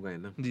इंडियन फिल्मों का है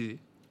ना, जी,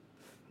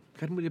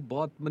 खैर मुझे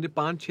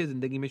 5-6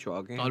 जिंदगी में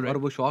शौक हैं. और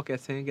वो शौक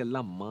ऐसे हैं कि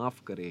अल्लाह माफ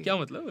करे. क्या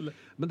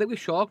मतलब कि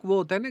शौक वो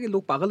होता है ना कि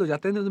लोग पागल हो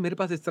जाते हैं. तो मेरे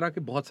पास इस तरह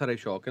के बहुत सारे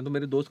शौक हैं. तो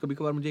मेरे दोस्त कभी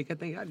कभार मुझे ये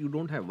कहते हैं, यार you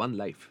don't have one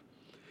life.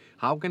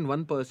 How can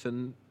one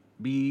person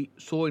be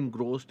so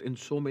engrossed in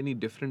so many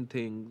different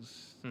things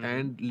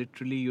and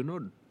literally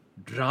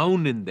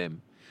drown in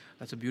them?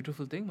 That's a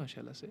beautiful thing,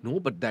 mashallah say. No,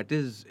 but that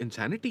is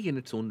insanity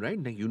in its own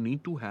right. Like, you need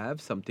to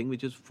have something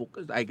which is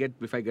focused.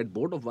 If I get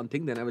bored of one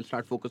thing, then I will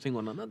start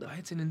focusing on another.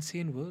 It's an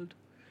insane world.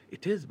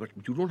 It is, but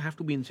you don't have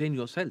to be insane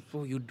yourself.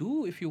 Oh, you do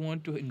if you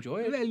want to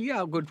enjoy it. Well,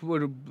 yeah, good.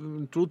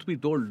 Truth be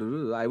told,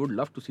 I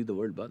would love to see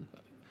the world burn.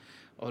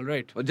 All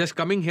right. Just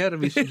coming here,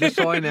 we just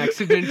saw an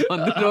accident on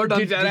the road.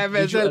 And I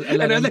was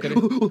like,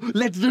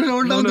 let's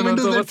roll down the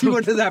windows, let's see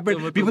what has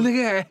happened. People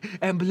like,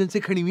 ambulance से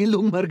खड़ी हुई है,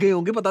 लोग मर गए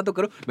होंगे, पता तो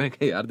करो. मैं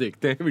कहा यार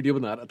देखते हैं, वीडियो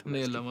बना रहा था.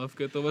 नहीं अल्लाह माफ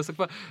कर. तो बस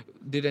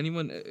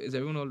is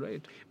everyone all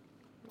right?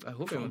 I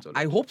hope everyone's all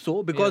right. I hope so,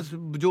 because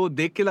जो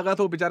देख के लगा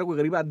था वो बेचारा कोई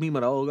गरीब आदमी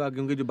मरा होगा,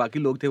 क्योंकि जो बाकी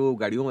लोग थे वो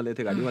गाड़ियों वाले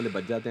थे. गाड़ियों वाले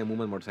बच जाते हैं,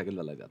 अमूमन मोटरसाइकिल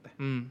वाला जाता है.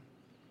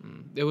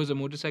 There was a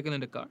motorcycle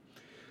and a car.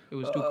 It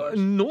was 2 cars.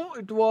 No,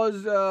 it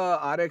was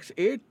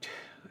RX-8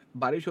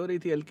 बारिश हो रही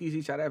थी हल्की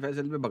सी, शारा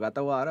फैसल पे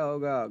भगाता हुआ आ रहा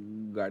होगा,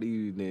 गाड़ी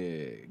ने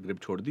ग्रिप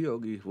छोड़ दी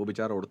होगी, वो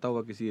बेचारा उड़ता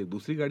हुआ किसी एक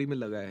दूसरी गाड़ी में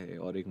लगा है,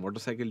 और एक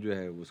मोटरसाइकिल जो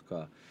है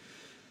उसका,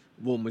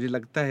 वो मुझे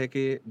लगता है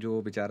कि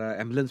जो बेचारा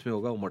एम्बुलेंस में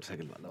होगा वो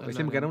मोटरसाइकिल वाला होगा।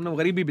 इसलिए मैं कह रहा हूँ ना,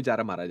 गरीब भी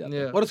बेचारा मारा जाता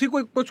है और उसकी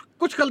कोई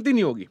कुछ गलती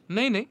नहीं होगी।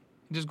 नहीं,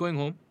 just going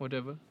home,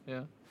 whatever,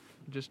 yeah,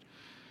 just,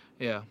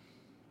 yeah.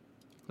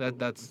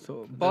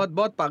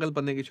 बहुत पागल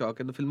बनने की शौक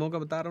है। तो फिल्मों का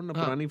बता रहा हूँ ना,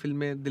 पुरानी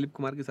फिल्में दिलीप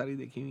कुमार की सारी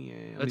देखी हुई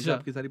हैं, अमिताभ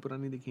साहब की सारी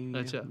पुरानी देखी हुई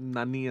हैं।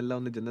 नानी अल्लाह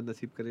उन्हें जन्नत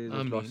नसीब करे,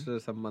 लॉस्ट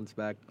सम मंथ्स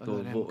बैक, तो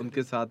वो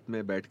उनके साथ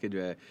में बैठ के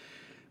जो है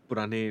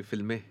पुराने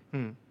फिल्में।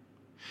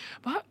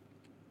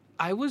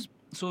 I was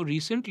so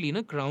recently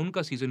ना क्राउन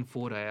का सीजन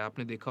 4 आया,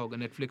 आपने देखा होगा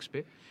नेटफ्लिक्स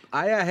पे।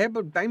 आया है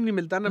पर टाइम नहीं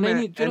मिलता ना, मैं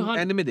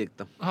एनिमे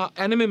देखता हूँ। हाँ,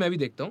 एनिमे मैं भी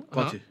देखता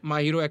हूँ।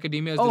 My Hero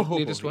Academia is the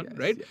latest one,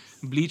 right?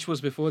 Bleach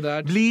was before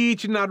that.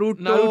 Bleach,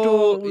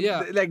 Naruto,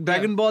 yeah, like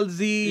Dragon Ball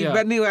Z.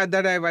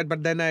 Yeah.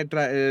 But then I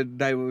try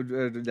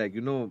like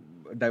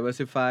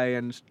diversify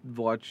and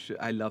watch.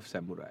 I love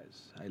samurais.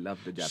 I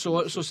love the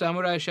Japanese. So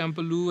Samurai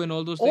Champloo and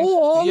all those things. Oh,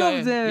 all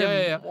of them.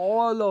 Yeah.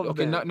 All of them.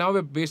 Okay, now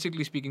we're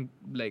basically speaking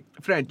like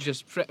French,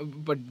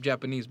 but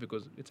Japanese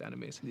because it's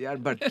animes. Yeah,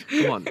 but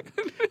come on.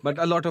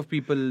 But a lot of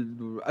people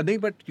नहीं,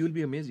 but you'll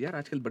be amazed यार,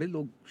 आजकल बड़े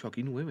लोग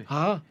शौकीन हुए हैं।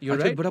 हाँ, you're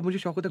right. बड़ा मुझे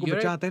शौक होता है, कोई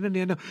बच्चा आता है ना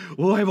नया ना,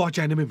 oh I watch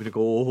anime, मेरे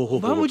को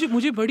वाह,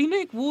 मुझे बड़ी ना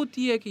एक वो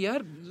होती है कि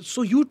यार,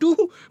 so you too,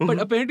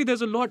 but apparently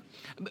there's a lot.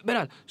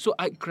 But so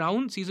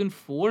Crown season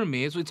 4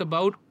 में, so it's about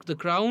the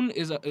Crown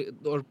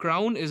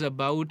is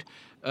about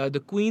the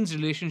Queen's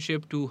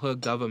relationship to her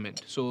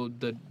government. So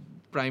the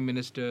Prime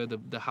Minister,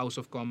 the House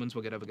of Commons,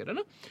 वगैरह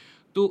ना.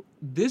 तो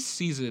this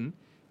season,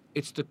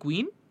 it's the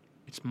Queen,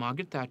 it's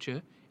Margaret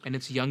Thatcher, and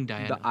it's young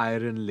Diana. The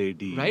Iron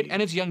Lady. Right?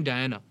 And it's young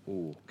Diana.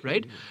 Okay.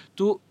 Right?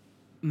 So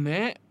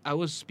I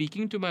was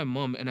speaking to my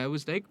mom and I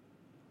was like,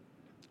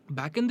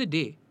 back in the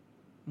day,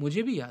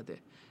 मुझे भी याद है,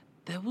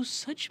 there was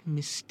such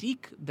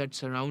mystique that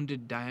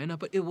surrounded Diana,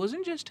 but it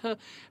wasn't just her.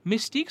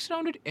 Mystique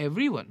surrounded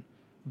everyone.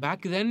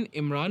 Back then,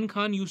 Imran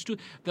Khan used to,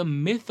 the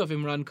myth of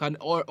Imran Khan,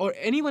 or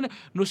anyone,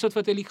 Nusrat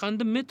Fateh Ali Khan,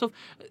 the myth of,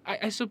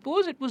 I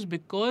suppose it was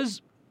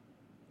because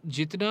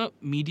jitna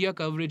media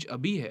coverage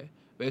abhi hai,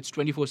 where it's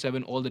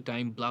 24/7 all the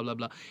time, blah, blah,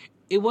 blah.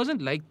 It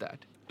wasn't like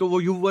that. So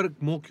you were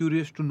more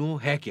curious to know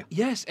hai kya?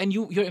 Yes, and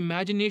your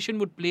imagination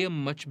would play a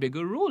much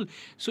bigger role.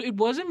 So it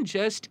wasn't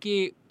just ke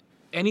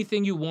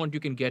anything you want, you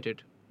can get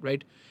it,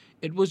 right?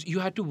 It was, you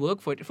had to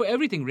work for it. For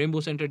everything, Rainbow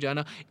Center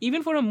जाना,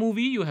 even for a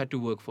movie, you had to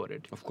work for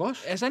it. Of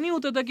course. ऐसा नहीं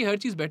होता था कि हर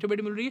चीज़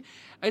बैठे-बैठे मिल रही है.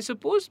 I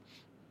suppose.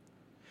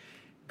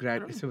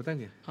 इसमें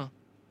बताएंगे? हाँ.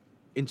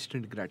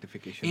 Instant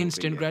gratification.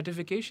 Instant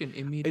gratification,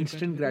 immediate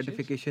Instant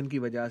gratification की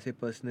वजह से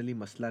personally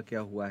मसला क्या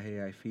हुआ है?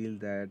 I feel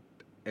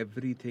that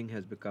everything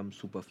has become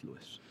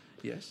superfluous.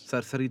 Yes.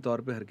 सरसरी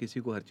तौर पे हर किसी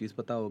को हर चीज़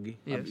पता होगी.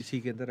 Yes. अब इसी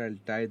के अंदर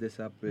I'll tie this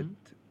up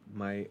with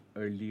my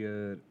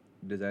earlier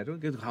desire.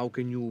 How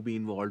can you be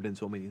involved in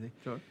so many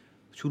things? Sure.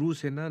 शुरू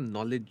से ना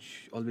knowledge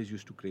always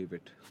used to crave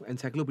it.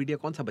 Encyclopedia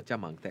कौन सा बच्चा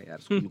मांगता है यार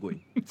स्कूल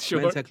गोइंग?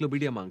 Sure. मैं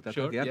encyclopedia मांगता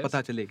था कि यार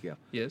पता चले क्या?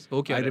 Yes.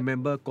 Okay. I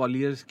remember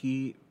Collier's की,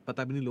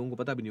 पता भी नहीं, लोगों को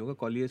पता भी नहीं होगा,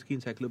 Collier's की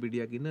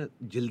encyclopedia की ना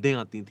जिल्दें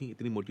आती थी,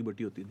 इतनी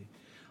मोटी-मोटी होती थी.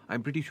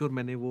 I'm pretty sure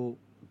मैंने वो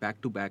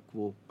back to back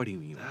वो पढ़ी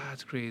हुई है.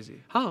 That's crazy.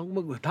 हाँ,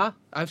 था.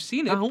 I've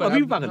seen it. हाँ,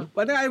 अभी भी पागल.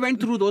 But I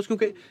went through those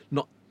क्योंकि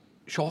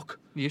शौक.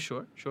 Yeah,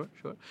 sure.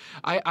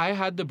 I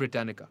had the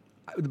Britannica.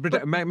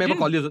 मैं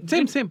Collier's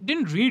same.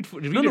 Didn't read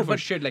it for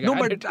shit like. No,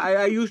 but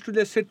I used to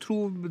just sit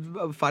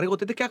through. फारिग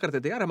होते थे, क्या करते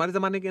थे यार, हमारे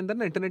जमाने के अंदर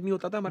ना इंटरनेट नहीं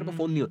होता था, हमारे पास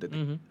फोन नहीं होते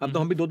थे. अब तो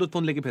हम भी दो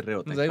फोन लेके फिर रहे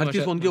होते हैं, हर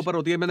चीज फोन के ऊपर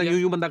होती है, मैं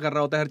यूं बंदा कर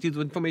रहा होता है, हर चीज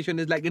इन्फॉर्मेशन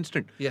इज लाइक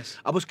इंस्टेंट.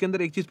 अब उसके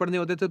अंदर एक चीज पढ़ने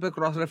होते थे तो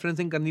क्रॉस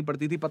रेफरेंसिंग करनी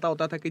पड़ती थी, पता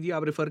होता था कि जी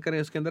आप रेफर करें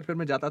उसके अंदर, फिर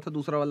मैं जाता था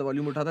दूसरा वाला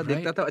वॉल्यूम उठाता,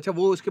 देखता था, अच्छा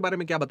वो उसके बारे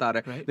में क्या बता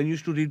रहा है, then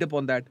used to read up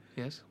on that.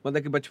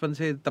 मतलब कि बचपन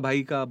से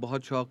तबाही का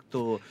बहुत शौक.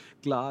 तो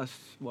क्लास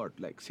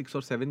लाइक 6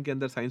 और 7 के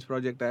अंदर साइंस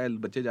प्रोजेक्ट आया,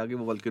 बच्चे जाके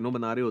वो वोल्केनो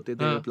बना रहे होते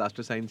थे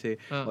प्लास्टर साइन से,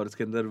 और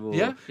उसके अंदर वो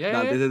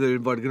डालते थे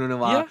तो वोल्केनो ने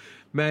वहाँ,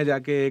 मैं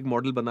जाके एक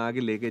मॉडल बना के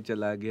लेके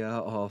चला गया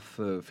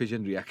of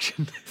fission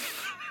reaction.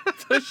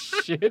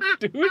 Shit,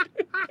 dude.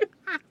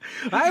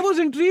 I was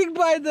intrigued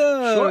by the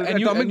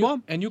atomic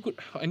bomb, and you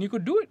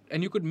could do it,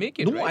 and you could make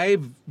it. No, right?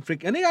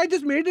 I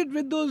just made it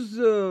with those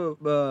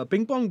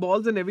ping pong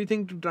balls and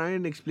everything to try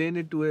and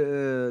explain it to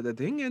the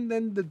thing, and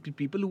then the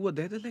people who were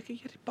there, they're like,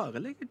 यार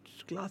पागल है,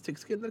 class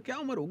 6 के अंदर क्या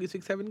उम्र होगी,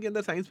 6-7 के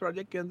अंदर साइंस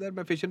प्रोजेक्ट के अंदर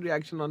मैं fission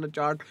reaction on a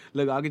chart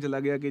लगा के चला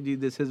गया कि जी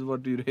दिस इज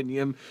व्हाट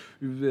यूरेनियम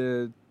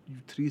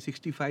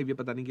 365, ये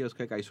पता नहीं क्या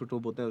उसका एक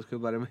आइसोटोप होता है, उसके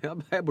बारे में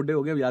अब है बुढ़े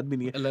हो गए, अब याद भी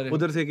नहीं है.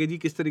 उधर से कि जी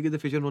किस तरीके से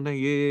फिशन होना है,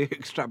 ये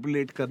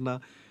एक्सट्रापोलेट करना.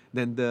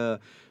 Then the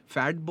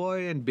fat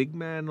boy and big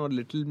man और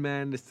लिटिल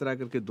मैन, इस तरह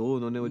करके दो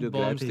उन्होंने वो जो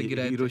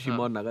हिरोशिमा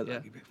और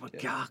नागासाकी पे,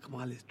 क्या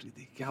कमाल हिस्ट्री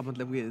थी, क्या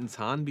मतलब ये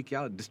इंसान भी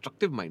क्या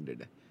डिस्ट्रक्टिव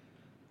माइंडेड है.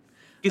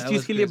 किस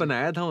चीज के लिए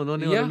बनाया था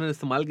उन्होंने और उन्होंने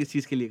इस्तेमाल किस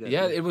चीज के लिए किया?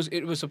 Yeah,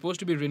 it was supposed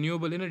to be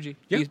renewable energy.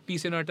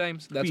 Peace in our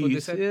times. That's what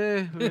they said.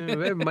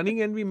 Where money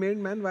can be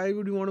made, man. Why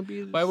would you want a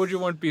piece? Why would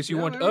you want peace? You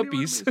want a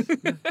piece.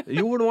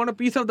 You would want a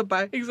piece of the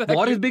pie. Exactly.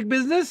 War is big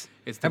business.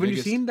 Haven't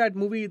you seen that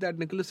movie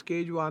that Nicolas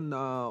Cage won?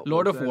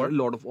 Lord of War.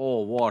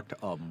 What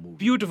a movie.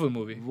 Beautiful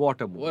movie.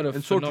 What a movie. What a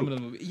and phenomenal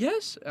movie.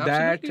 Yes,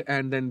 absolutely. That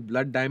and then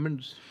Blood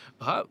Diamonds.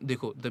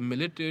 देखो, the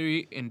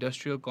military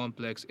industrial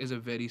complex is a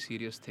very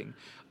serious thing.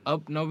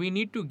 Now we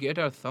need to get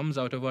our thumbs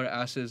out of our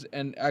asses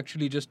and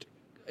actually just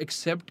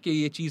accept कि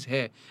ये चीज़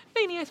है.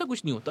 नहीं ऐसा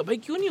कुछ नहीं होता भाई.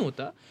 क्यों नहीं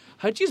होता?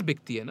 हर चीज़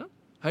बिकती है ना.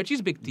 हर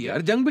चीज़ बिकती है.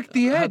 यार जंग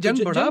बिकती है.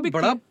 जंग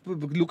बड़ा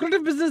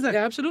lucrative business है.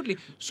 Yeah, absolutely.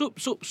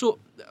 So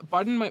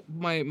pardon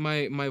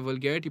my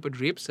vulgarity,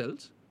 but rape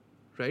sells,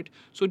 right?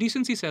 So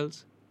decency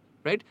sells,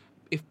 right?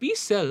 If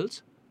peace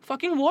sells,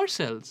 fucking war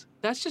sells.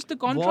 That's just the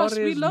contrast.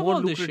 We love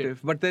all this shit.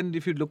 But then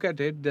if you look at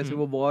it, there's a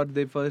war,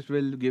 they first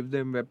will give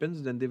them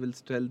weapons, then they will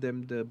sell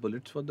them the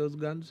bullets for those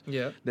guns.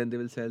 Yeah. Then they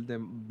will sell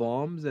them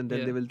bombs, and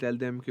then they will tell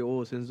them,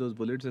 oh, since those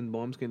bullets and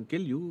bombs can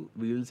kill you,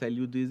 we will sell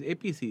you these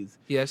APCs.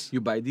 Yes.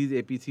 You buy these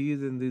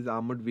APCs and these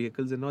armored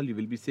vehicles and all, you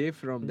will be safe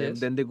from them. Yes.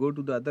 Then they go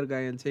to the other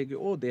guy and say,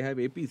 oh, they have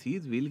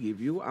APCs, we'll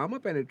give you armor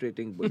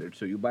penetrating bullets.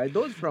 So you buy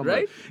those from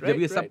us. Jab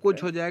ye sab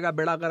kuch ho jayega,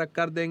 beda karak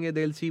kar denge,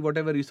 they'll see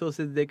whatever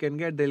resources they can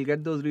get, they'll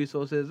get those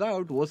resources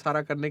out. वो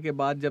सारा करने के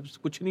बाद जब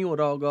कुछ नहीं हो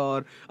रहा होगा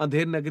और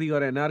अंधेर नगरी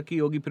और एनआरकी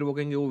होगी, फिर वो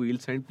कहेंगे वो will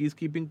send peace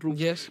keeping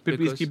troops. फिर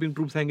पीस कीपिंग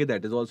ट्रूप्स आएंगे,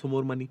 that is also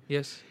more money.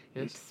 Yes.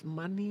 It's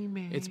money,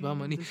 man. It's about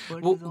money. This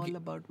world is all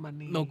about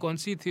money. No, कौन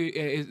सी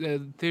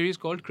theory is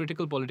called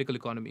critical political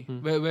economy,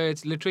 where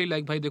it's literally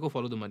like, भाई देखो,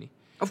 follow the money.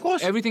 Of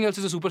course. Everything else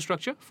is a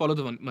superstructure. Follow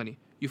the money.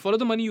 You follow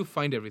the money, you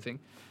find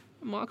everything.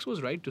 Marx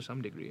was right to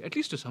some degree, at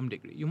least to some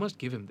degree. You must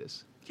give him this.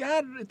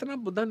 यार इतने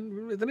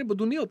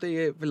बुद्धू नहीं होते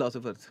ये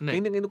philosophers.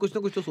 कहीं ना कहीं कुछ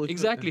ना कुछ तो सोचते.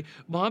 Exactly.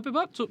 वहाँ पे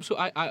बात. So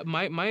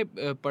my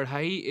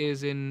पढ़ाई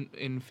is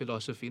in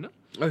philosophy ना.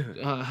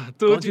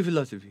 कौन सी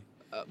philosophy?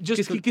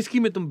 किसकी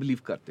में तुम बिलीव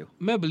करते हो?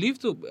 मैं बिलीव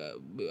तो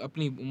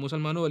अपनी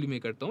मुसलमानों वाली में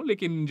करता हूँ,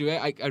 लेकिन जो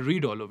है I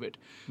read all of it.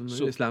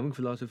 So Islamic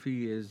philosophy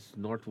is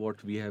not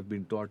what we have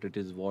been taught. It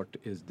is what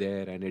is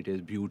there, and it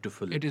is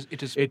beautiful. It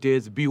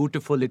is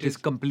beautiful. It is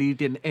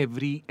complete in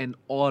every and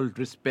all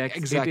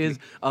respects. Exactly. It is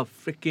a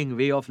freaking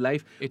way of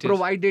life,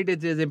 provided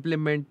it is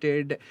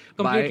implemented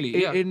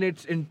completely in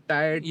its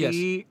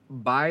entirety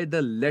by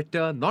the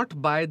letter, not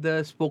by the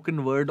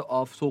spoken word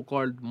of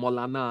so-called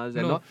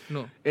Maulanas.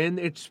 No. In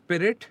its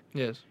spirit.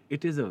 Yes.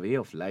 It is a way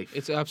of life.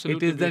 It's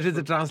absolutely that is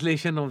the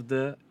translation of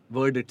the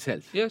word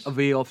itself. Yes. A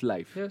way of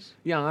life. Yes.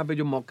 यहाँ पे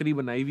जो मौकरी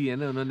बनाई हुई है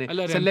ना उन्होंने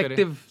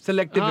selective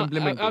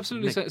implementation.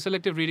 Absolutely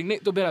selective reading. नहीं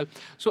तो बहरहाल.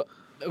 So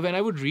when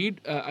I would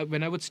read,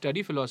 when I would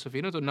study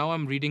philosophy, so now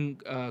I'm reading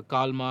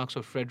Karl Marx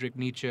or Friedrich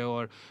Nietzsche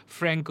or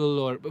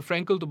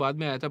Frankl तो बाद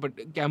में आया था,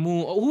 but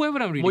Camus or whoever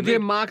I'm reading. मुझे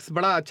marks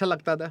बड़ा अच्छा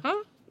लगता था.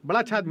 हाँ? बड़ा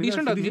अच्छा आदमी है,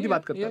 सीधी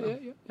बात करता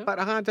है. पर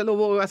हाँ चलो,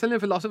 वो असल में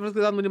फिलोसोफर्स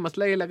के साथ मुझे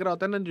मसला ये लग रहा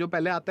होता है ना, जो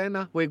पहले आता है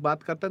ना वो एक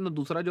बात करता है ना,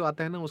 दूसरा जो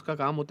आता है ना उसका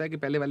काम होता है कि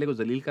पहले वाले को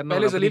जलील करना.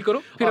 पहले जलील करो,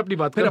 फिर अपनी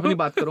बात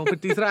करो. फिर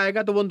तीसरा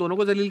आएगा तो वो दोनों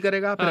को जलील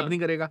करेगा, फिर अपनी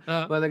करेगा.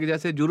 मतलब कि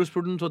जैसे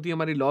जूरिस्प्रूडेंस होती है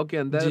हमारी लॉ के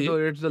अंदर, तो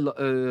it's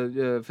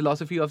the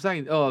philosophy of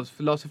science,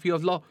 philosophy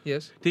of law.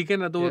 ठीक है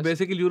ना, तो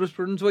बेसिकली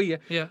जूरिस्प्रूडेंस वही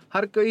है.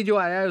 हर कोई जो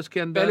आया है उसके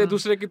अंदर पहले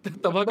दूसरे की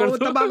तबाह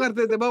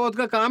करते थे,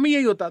 उसका काम ही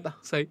यही होता था.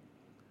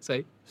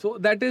 सही. So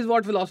that is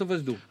what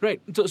philosophers do.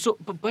 Right. So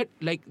but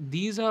like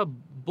these are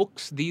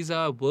books, these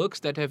are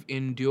works that have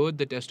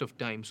endured the test of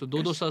time. So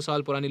 200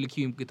 साल पुरानी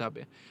लिखी हुई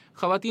किताबें.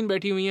 ख़वातीन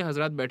बैठी हुई हैं,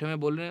 हजरात बैठे हुए हैं,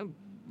 बोल रहे हैं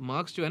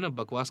मार्क्स जो है ना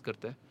बकवास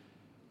करता है.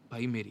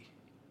 भाई मेरी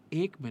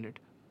 1 मिनट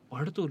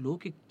पढ़ तो लो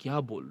कि क्या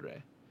बोल रहा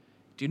है.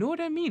 Do you know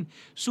what I mean?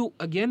 So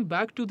again,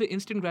 back to the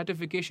instant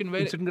gratification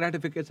where... Instant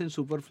gratification,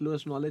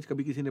 superfluous knowledge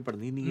कभी किसी ने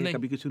पढ़नी नहीं है,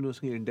 कभी किसी ने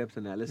उसकी in-depth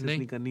analysis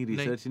नहीं करनी,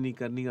 research नहीं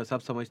करनी, और सब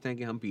समझते हैं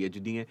कि हम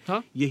PhD हैं.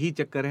 हाँ? यही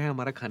चक्कर है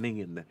हमारा खाने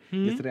के अंदर.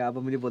 जिस तरह आप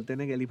मुझे बोलते हैं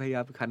ना कि अली भाई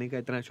आप खाने का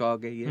इतना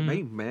शौक है, ये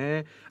भाई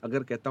मैं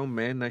अगर कहता हूँ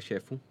मैं ना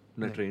शेफ हूँ,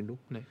 ना ट्रेंड हूँ,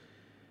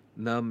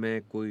 ना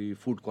मैं कोई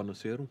फूड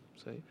कॉनोसियर हूँ,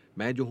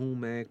 मैं जो हूँ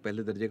मैं एक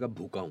पहले दर्जे का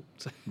भूखा हूँ.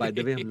 बाय द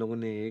वे हम लोगों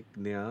ने एक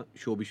नया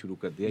शो भी शुरू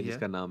कर दिया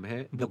जिसका नाम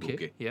है द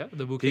भूखे.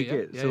 ठीक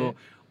है. सो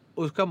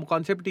उसका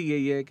कॉन्सेप्ट ही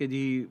यही है कि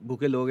जी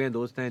भूखे लोग हैं,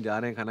 दोस्त हैं, जा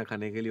रहे हैं खाना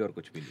खाने के लिए और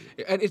कुछ भी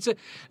नहीं. And it's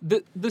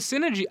the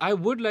synergy. I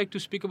would like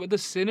to speak about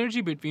the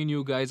synergy between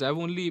you guys.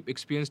 I've only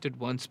experienced it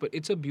once, but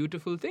it's a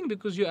beautiful thing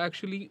because you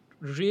actually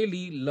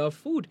really love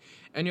food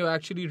and you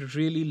actually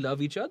really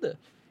love each other.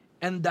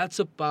 And that's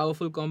a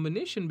powerful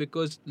combination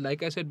because,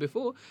 like I said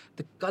before,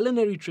 the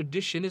culinary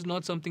tradition is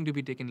not something to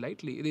be taken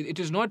lightly. It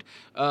is not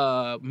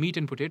meat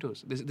and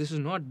potatoes. This is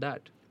not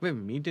that. Wait,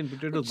 meat and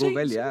potatoes go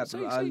well, यार.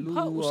 आलू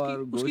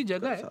और उसकी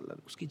जगह है.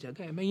 उसकी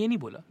जगह है. मैंने ये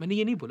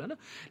नहीं बोला ना.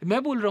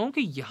 मैं बोल रहा हूँ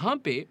कि यहाँ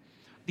पे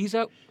these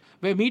are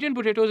where meat and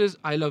potatoes is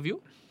I love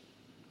you.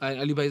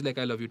 Ali bhai is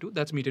like I love you too.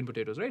 That's meat and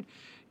potatoes, right?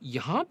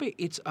 यहाँ पे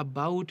it's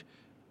about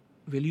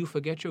will you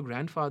forget your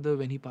grandfather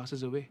when he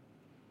passes away?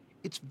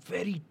 It's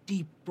very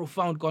deep,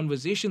 profound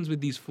conversations with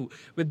these food,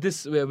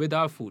 with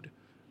our food,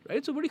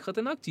 right? So बड़ी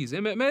खतरनाक चीज़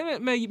है.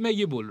 मैं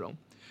ये बोल रहा हूँ.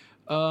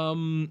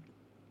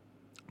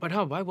 But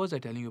how? Why was I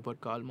telling you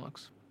about Karl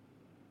Marx?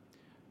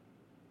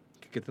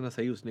 कितना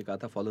सही उसने कहा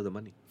था, follow the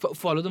money.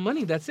 Follow the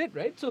money. That's it,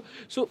 right?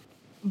 So,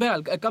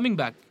 Behal, coming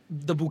back,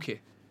 the bouquet.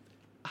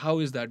 How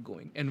is that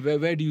going? And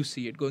where do you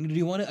see it going? Do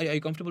you want? Are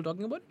you comfortable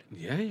talking about it?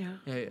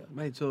 Yeah.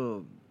 Right.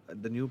 So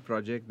the new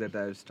project that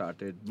I've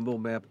started, वो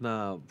मैं अपना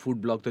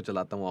food blog तो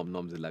चलाता हूँ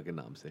OmNomZilla के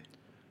नाम से.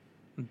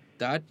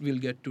 That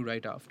we'll get to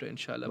right after,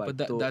 inshallah.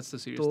 But that's the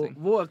serious thing.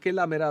 तो वो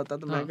अकेला मेरा होता,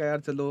 तो मैं कहा यार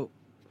चलो,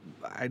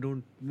 I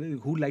don't.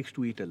 Who likes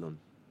to eat alone?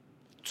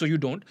 So you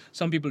don't.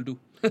 Some people do.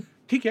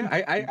 ठीक है,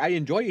 I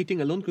enjoy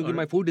eating alone क्योंकि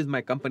my food is my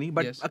company.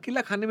 But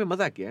अकेला खाने में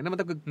मजा क्या है ना,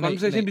 मतलब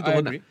conversation भी तो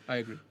होना. I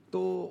agree.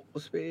 तो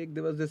उसपे एक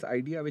there was this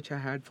idea which I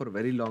had for a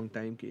very long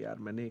time कि यार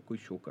मैंने कोई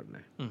शो करना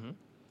है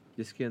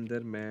जिसके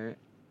अंदर मैं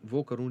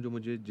वो करूं जो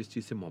मुझे जिस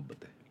चीज़ से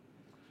मोहब्बत है,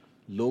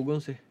 लोगों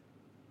से,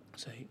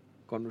 सही,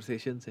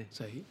 कॉन्वर्सेशन से,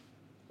 सही,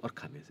 और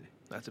खाने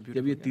से.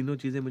 जब ये तीनों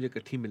चीज़ें मुझे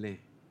इकट्ठी मिलें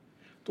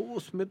तो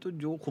उसमें तो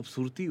जो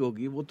खूबसूरती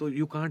होगी वो तो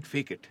you can't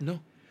fake it. No.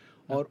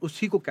 और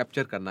उसी को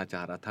कैप्चर करना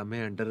चाह रहा था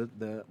मैं अंडर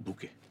द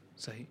भूखे.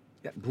 सही.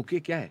 यार भूखे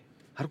क्या है?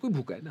 हर कोई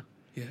भूखा है ना.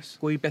 Yes.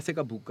 कोई पैसे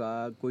का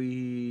भूखा,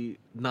 कोई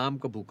नाम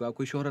का भूखा,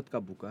 कोई शोहरत का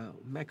भूखा,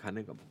 मैं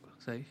खाने का भूखा.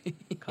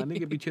 सही. खाने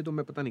के पीछे तो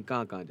मैं पता नहीं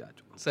कहाँ जा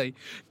चुका हूँ. सही.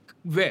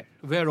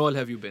 Where all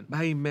have you been?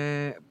 भाई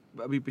मैं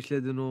अभी पिछले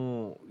दिनों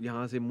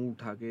यहाँ से मुंह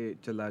उठा के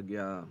चला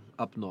गया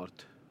अप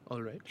नॉर्थ.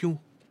 All right. क्यों?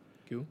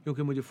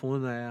 क्योंकि मुझे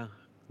फ़ोन आया,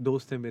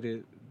 दोस्त है मेरे,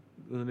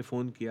 उन्होंने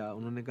फ़ोन किया,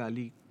 उन्होंने कहा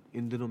अली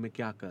इन दिनों में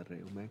क्या कर रहे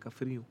हो? मैं कहा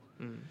फ्री हूँ.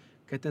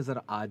 कहते हैं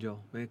ज़रा आ जाओ.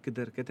 मैं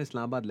किधर? कहते हैं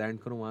इस्लामाबाद लैंड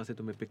करो, वहाँ से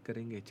तुम्हें पिक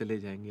करेंगे, चले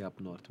जाएंगे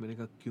अप नॉर्थ. मैंने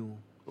कहा क्यों?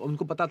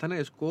 उनको पता था ना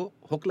इसको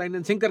हुक लाइन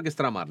एंड सिंकर किस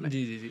तरह मारना है.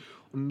 जी.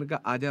 उन्होंने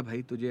कहा आजा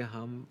भाई, तुझे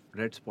हम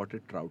रेड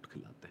स्पॉटेड ट्राउट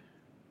खिलाते हैं.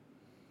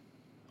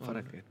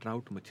 फ़र्क है,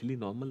 ट्राउट मछली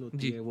नॉर्मल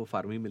होती है, वो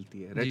फार्मी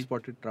मिलती है. रेड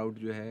स्पॉटेड ट्राउट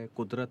जो है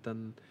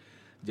कुदरतन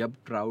जब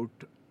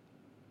ट्राउट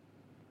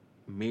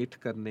मेट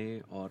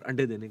करने और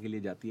अंडे देने के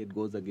लिए जाती है, it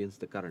goes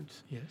against the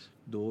currents.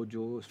 दो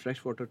जो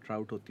फ्रेश वाटर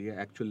ट्राउट होती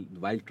है, एक्चुअल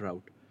वाइल्ड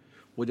ट्राउट,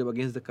 वो जब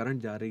अगेंस्ट द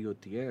करंट जा रही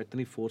होती है,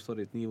 इतनी फोर्स और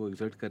इतनी वो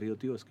एक्सर्ट कर रही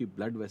होती है, उसकी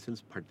ब्लड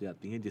वेसल्स फट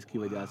जाती हैं, जिसकी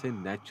वजह से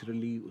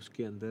नेचुरली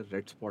उसके अंदर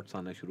रेड स्पॉट्स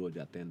आना शुरू हो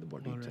जाते हैं इन द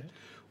बॉडी से.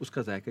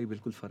 उसका जायका ही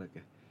बिल्कुल फ़र्क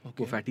है.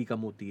 वो फैटी कम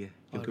होती है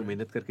क्योंकि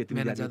मेहनत करके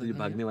इतनी ज़्यादा, जो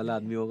भागने वाला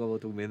आदमी होगा वो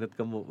तो मेहनत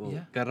कम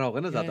कर रहा होगा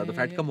ना ज़्यादा, तो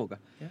फैट कम होगा.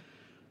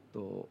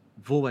 तो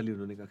वो वाली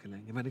उन्होंने कहा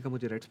खिलाएंगे. मैंने कहा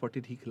मुझे रेड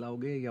स्पॉटेड ही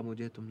खिलाओगे या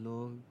मुझे तुम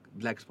लोग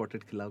ब्लैक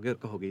स्पॉटेड खिलाओगे? और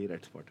कहोगे ये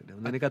रेड स्पॉटेड है.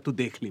 उन्होंने कहा तू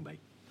देख ली भाई,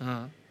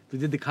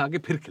 तुझे दिखा के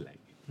फिर खिलाएंगे.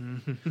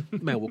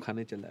 मैं वो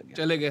खाने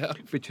चले गया.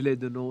 पिछले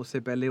दिनों, उससे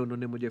पहले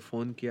उन्होंने मुझे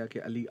फ़ोन किया कि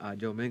अली आ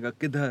जाओ. मैंने कहा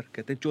किधर?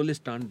 कहते हैं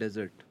चोलिस्तान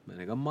डेजर्ट.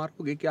 मैंने कहा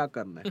मारोगे, क्या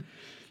करना है?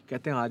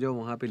 कहते हैं आ जाओ,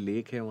 वहाँ पे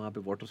लेक है, वहाँ पे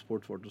वाटर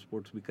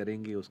स्पोर्ट्स भी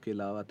करेंगे, उसके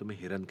अलावा तुम्हें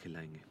हिरन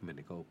खिलाएंगे.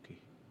 मैंने कहा ओके.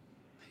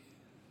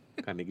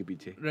 खाने के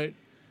पीछे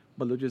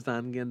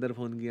बलूचिस्तान के अंदर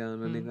फ़ोन किया,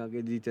 उन्होंने कहा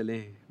कि जी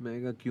चलें.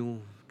 मैंने कहा क्यों?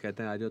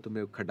 कहते हैं आ जाओ,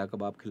 तुम्हें खड्डा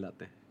कबाब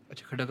खिलाते हैं.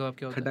 अच्छा, खड्डा कबाब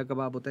क्या होता है? खड्डा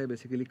कबाब होता है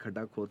बेसिकली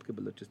खड्डा खोद के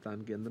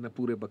बलूचिस्तान के अंदर ना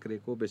पूरे बकरे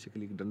को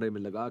बेसिकली डंडे में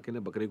लगा के ना,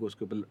 बकरे को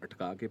उसके ऊपर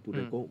अटका के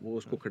पूरे को, वो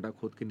उसको खड्डा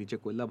खोद के नीचे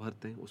कोयला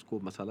भरते हैं, उसको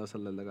मसाला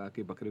वसाला लगा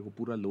के बकरे को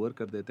पूरा लोअर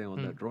कर देते हैं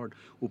ऑन दैट रॉड.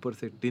 ऊपर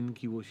से टिन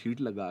की वो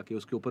शीट लगा के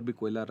उसके ऊपर भी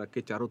कोयला रख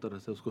के चारों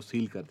तरफ से उसको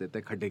सील कर देते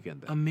हैं खड्डे के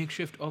अंदर.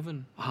 Makeshift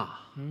oven.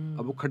 हाँ.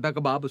 अब वो खड्डा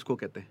कबाब उसको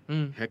कहते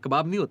हैं. है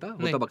कबाब नहीं होता,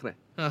 होता बकरा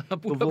है.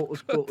 तो वो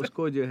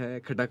उसको जो है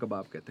खड्डा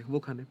कबाब कहते हैं. वो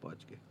खाने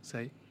पहुंच गए.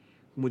 सही.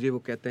 मुझे वो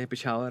कहते हैं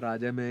पेशावर आ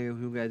जाए. मैं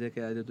यूँ कह जाए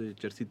कि आ जाए तो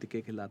चरसी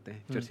टिक्के खिलाते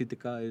हैं. Charsi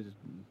tikka is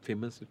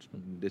famous.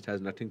 This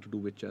has nothing to do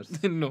with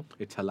charas. No,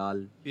 it's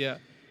halal. Yeah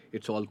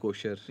it's all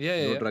kosher.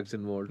 No drugs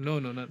involved. No.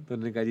 तो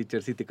उन्होंने कहा जी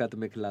चरसी टिक्का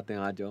तुम्हें खिलाते हैं,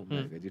 आ जाओ.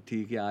 मैंने कहा जी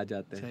ठीक है, आ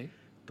जाते हैं.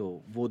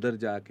 तो वो उधर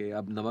जाके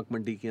अब नमक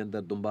मंडी के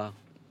अंदर दुम्बा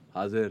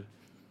हाजिर,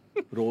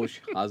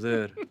 रोश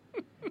हाजिर.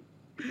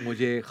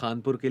 मुझे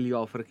खानपुर के लिए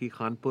ऑफ़र की.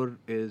 Khanpur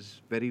is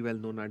very well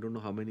known. I don't know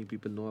how many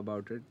people know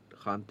about it.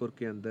 Khanpur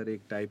के अंदर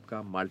एक टाइप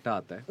का माल्टा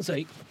आता है,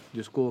 सही,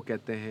 जिसको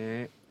कहते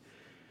हैं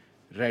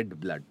रेड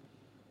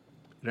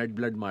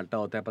ब्लड माल्टा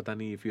होता है. पता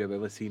नहीं if you have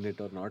ever seen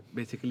it और नॉट.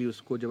 बेसिकली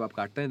उसको जब आप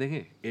काटते हैं,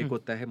 देखें, एक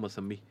होता है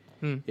मौसम्बी,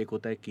 एक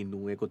होता है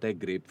कीनू, एक होता है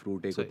ग्रेप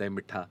फ्रूट, एक होता है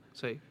मिठा.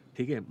 सही.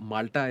 ठीक है.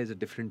 Malta is a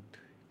different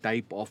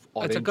type of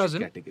orange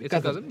category.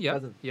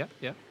 या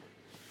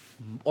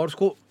और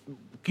उसको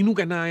कीनू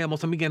कहना या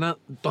मौसमी कहना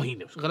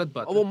तौहीन है, गलत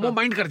बात. वो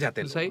माइंड कर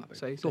जाते हैं.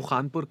 सही. तो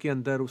खानपुर के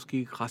अंदर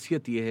उसकी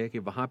खासियत ये है कि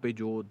वहाँ पे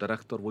जो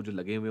दरख्त और वो जो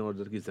लगे हुए हैं और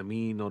उधर की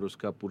ज़मीन और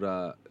उसका पूरा,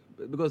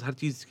 बिकॉज हर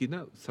चीज़ की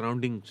ना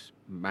सराउंडिंग्स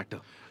मैटर.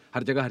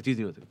 हर जगह हर चीज़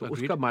नहीं होती. तो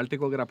उसका माल्टे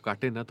को अगर आप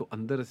काटे ना, तो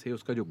अंदर से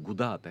उसका जो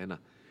गुदा आता है ना,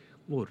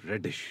 वो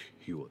रेडिश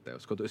ही होता है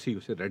उसका. तो इसी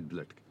उसे रेड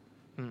ब्लड.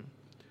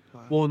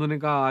 वो उन्होंने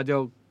कहा आ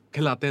जाओ,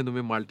 खिलाते हैं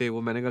तुम्हें माल्टे. वो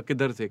मैंने कहा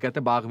किधर से? कहते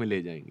बाग में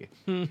ले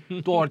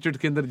जाएंगे. तो ऑर्चिड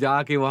के अंदर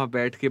जाके वहाँ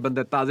बैठ के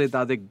बंदे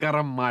ताजे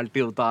गरम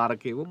माल्टे उतार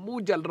के, वो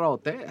मुंह जल रहा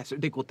होता है.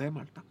 एसिडिक होता है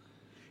Malta.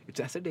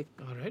 It's acidic.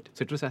 Alright.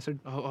 Citrus acid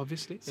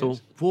obviously. So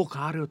वो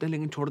खा रहे होते हैं,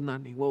 लेकिन छोड़ना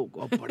नहीं. वो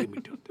बड़े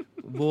मीठे होते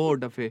हैं वो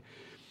डफे.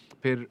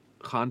 फिर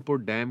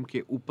खानपुर डैम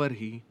के ऊपर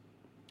ही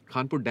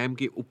खानपुर डैम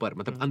के ऊपर,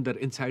 मतलब अंदर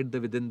inside the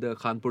within the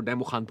Khanpur dam,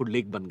 वो खानपुर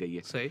लेक बन गई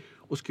है। सही।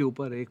 उसके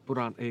ऊपर एक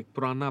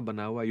पुराना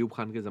बना हुआ, अयूब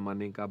खान के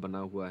ज़माने का बना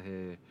हुआ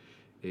है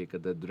एक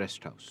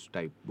रेस्ट हाउस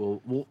टाइप।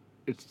 वो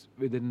it's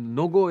within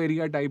no go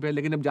area type है,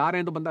 लेकिन अब जा रहे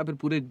हैं तो बंदा फिर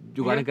पूरे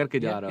जुगाड़े करके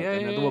जा रहा होता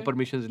है ना, तो वो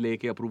परमिशंस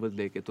लेके, अप्रूवल्स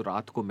लेके। तो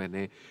रात को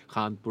मैंने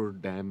खानपुर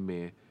डैम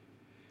में,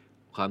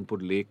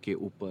 खानपुर लेक के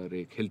ऊपर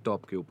एक हिल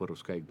टॉप के ऊपर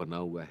उसका एक बना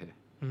हुआ है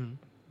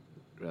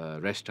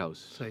रेस्ट हाउस,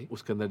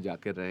 उसके अंदर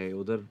जाकर रहे।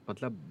 उधर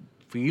मतलब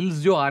फील्स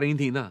जो आ रही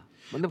थी ना,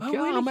 मतलब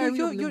क्या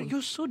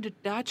you're so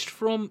detached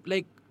from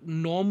like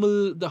normal,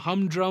 the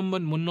humdrum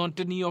and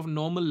monotony of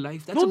normal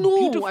life. That's a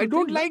beautiful I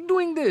don't thing. like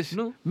doing this.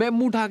 No. मैं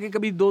मुंह उठा के,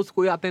 कभी दोस्त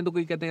कोई आते हैं तो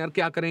कोई कहते हैं यार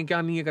क्या करें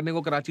क्या नहीं है करने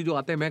को, कराची जो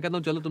आते हैं मैं कहता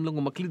हूँ चलो तुम लोगों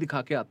को मकली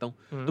दिखा के आता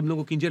हूँ, तुम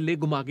लोगों को किंजर लेक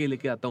घुमा के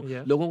लेके आता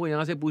हूँ। लोगों को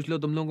यहाँ से पूछ लो,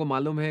 तुम लोगों को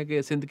मालूम है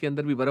कि सिंध के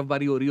अंदर भी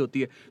बर्फबारी हो रही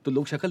होती है, तो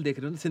लोग शक्ल देख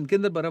रहे हैं सिंध के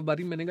अंदर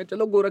बर्फबारी। मैंने कहा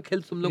चलो गोरख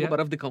हिल्स तुम लोगों को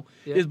बर्फ दिखाऊं।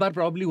 इस बार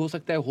प्रॉब्ली हो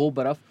सकता है हो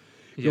बर्फ,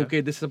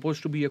 क्योंकि this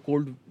supposed to be a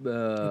cold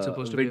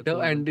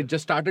winter and it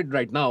just started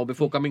right now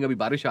before coming. अभी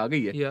बारिश आ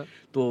गई है,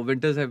 तो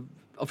winters have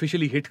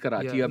officially hit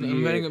Karachi. अभी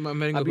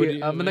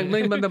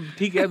मतलब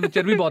ठीक है,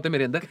 चर्बी बहुत है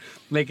मेरे अंदर,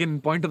 लेकिन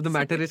point of the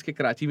matter is कि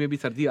कराची में भी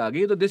सर्दी आ गई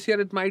है, तो this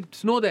year it might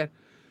snow there.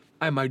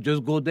 I might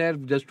just go there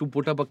just to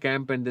put up a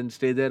camp and then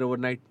stay there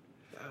overnight.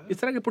 इस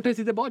तरह के पुट्ठे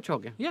सीधे बहुत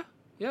शौक है।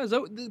 Yeah,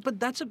 so, but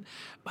that's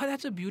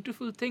a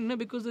beautiful thing, no?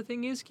 Because the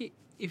thing is,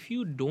 if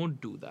you don't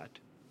do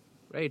that,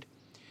 right?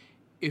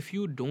 If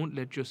you don't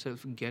let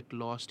yourself get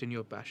lost in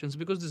your passions,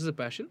 because this is a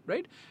passion,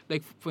 right?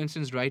 Like, for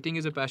instance, writing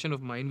is a passion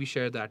of mine. We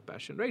share that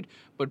passion, right?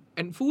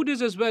 And food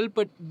is as well,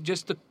 but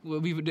just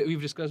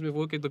we've discussed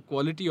before, okay, the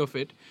quality of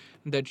it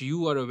that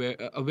you are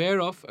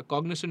aware of,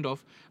 cognizant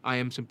of, I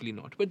am simply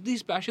not. But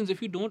these passions,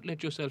 if you don't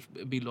let yourself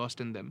be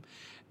lost in them,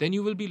 then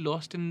you will be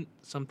lost in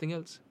something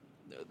else.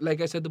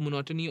 Like I said, the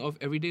monotony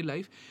of everyday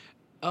life.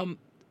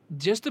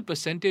 Just the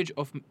percentage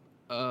of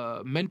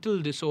mental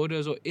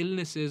disorders or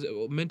illnesses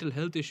or mental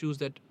health issues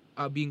that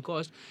are being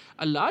caused,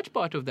 a large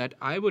part of that,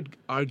 I would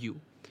argue,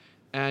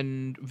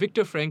 and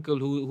Viktor Frankl,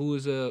 who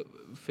is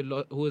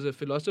a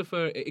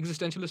philosopher,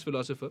 existentialist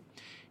philosopher,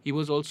 he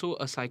was also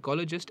a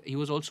psychologist, he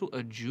was also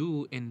a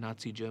Jew in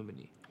Nazi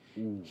Germany.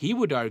 He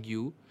would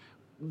argue,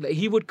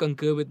 he would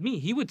concur with me,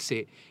 he would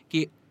say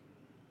कि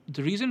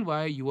the reason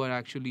why you are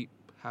actually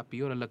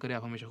happy, और अल्लाह करे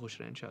आप हमेशा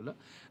खुश रहें इंशाल्लाह,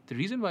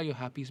 the reason why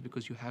you're happy is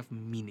because you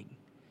have meaning.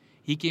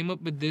 He came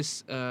up with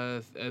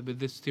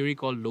this theory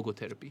called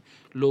logotherapy.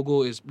 Logo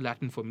is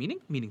Latin for meaning,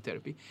 meaning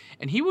therapy.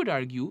 And he would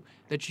argue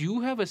that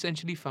you have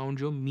essentially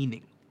found your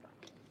meaning,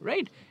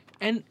 right?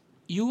 And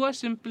you are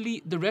simply,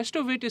 the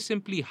rest of it is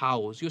simply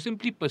hows. You're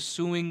simply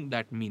pursuing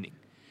that meaning.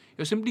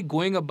 You're simply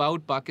going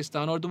about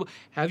Pakistan or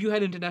have you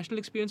had international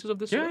experiences of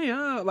this sort?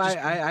 Yeah.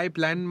 I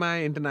plan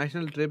my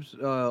international trips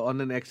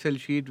on an Excel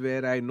sheet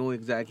where I know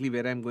exactly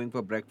where I'm going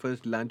for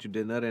breakfast, lunch,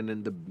 dinner, and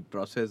in the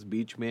process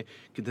बीच में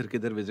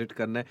किधर visit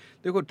करना है।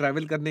 देखो,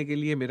 travel करने के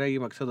लिए मेरा ये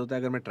मकसद होता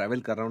है, अगर मैं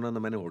ट्रैवल कर रहा हूँ ना, तो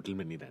मैंने होटल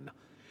में नहीं रहना।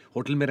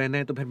 होटल में रहना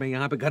है तो फिर मैं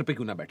यहाँ पे घर पे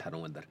क्यों ना बैठा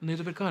रहूँ अंदर? नहीं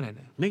तो फिर कहाँ रहना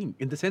है? नहीं,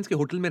 इन द सेंस कि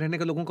होटल में रहने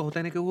का लोगों का होता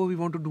है ना कि वो we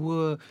want to do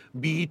a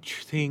beach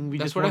thing, we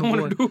just want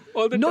to do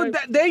all the time. No,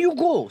 there you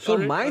go. So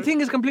my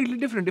thing is completely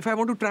different. If I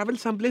want to travel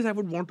some place, I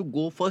would want to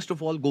go first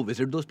of all go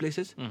visit those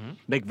places.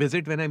 Like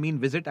visit, when I mean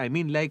visit, I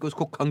mean like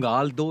उसको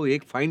खंगाल दो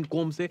एक fine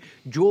कोम से,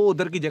 जो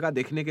उधर की जगह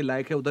देखने के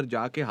लायक है उधर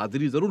जाके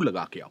हाजिरी जरूर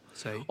लगा के आओ,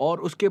 और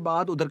उसके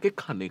बाद उधर के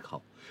खाने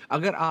खाओ।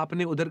 अगर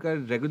आपने उधर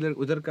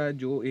का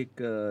जो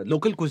एक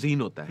लोकल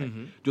कुजीन होता है,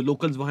 जो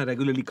लोकल्स वहाँ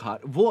रेगुलरली खा,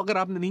 वो अगर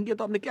आपने नहीं किया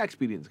तो आपने क्या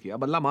एक्सपीरियंस किया?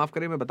 अब अल्लाह माफ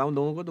करे, मैं बताऊं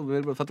लोगों को तो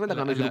मेरे पर फतवे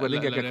लगाना शुरू कर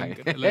देंगे क्या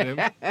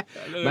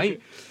खाएं। भाई,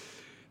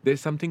 there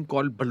is something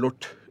called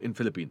balut in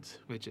Philippines,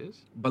 which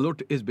is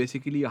balut is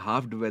basically a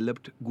half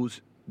developed goose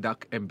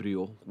duck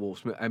embryo. वो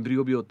उसमें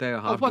embryo भी होता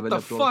है half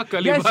developed. What the fuck?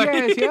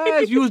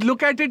 Yes. You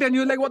look at it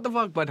and you're like, what the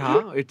fuck? But हाँ,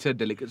 it's a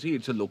delicacy,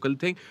 it's a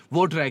local thing.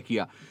 वो try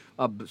किया।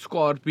 अब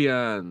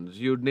scorpions,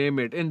 you name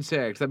it,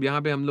 insects. अब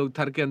यहाँ पे हम लोग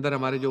थर के अंदर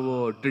हमारे जो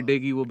वो टिड्डे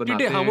की वो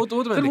बनाते हैं,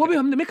 वो भी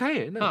हमने खाए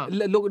हैं ना।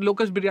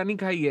 लोकस बिरयानी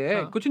खाई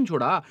है, कुछ नहीं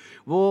छोड़ा।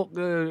 वो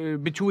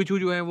बिच्छू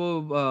जो है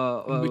वो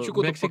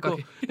मेक्सिको,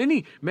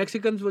 नहीं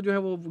मैक्सिकन्स, वो जो है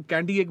वो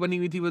कैंडी एक बनी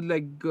हुई थी, वो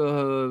like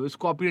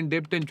scorpion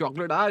dipped in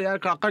chocolate. यार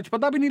कुछ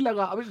पता भी नहीं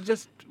लगा। अब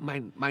just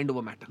mind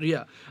over matter.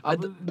 Yeah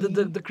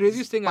the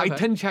craziest thing,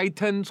 python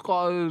शाइथन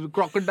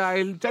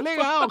क्रोकोडाइल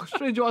चलेगा,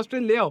 ऑस्ट्रिच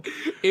ले आओ,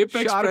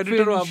 apex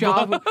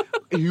predator.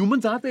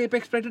 Humans are the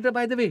apex predator,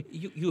 by the way.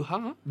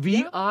 We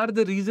yeah. are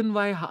the reason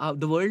why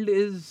the world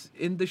is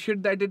in the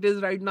shit that it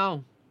is right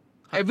now.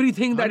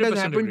 Everything that has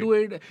happened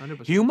agree. to it.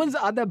 100%. Humans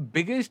are the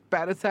biggest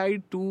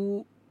parasite to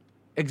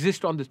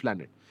exist on this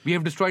planet. We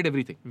have destroyed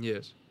everything.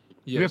 Yes.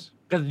 We have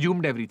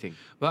consumed everything.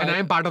 Well, and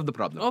I am part of the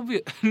problem.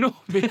 No,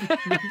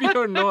 maybe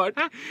or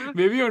not.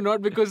 Maybe or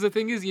not, because the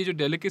thing is, ये जो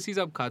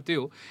delicacies आप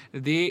खाते हो,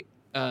 they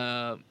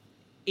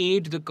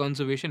aid the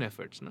conservation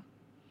efforts, ना?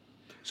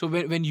 So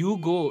when you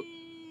go,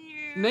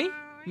 नहीं,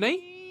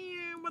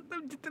 What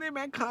मतलब जितने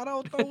मैं खा रहा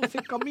होता हूँ उससे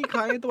कम ही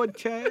खाएं तो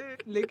अच्छा है,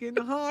 लेकिन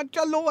हाँ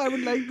चलो, I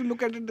would like to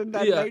look at it in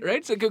that light.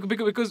 Right. So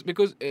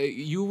because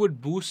you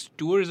would boost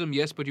tourism,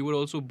 yes, but you would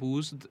also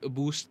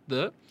boost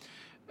the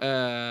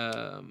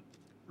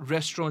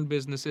restaurant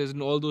businesses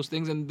and all those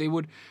things, and they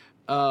would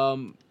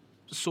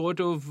sort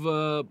of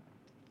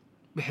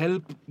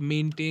help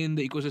maintain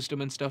the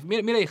ecosystem and stuff.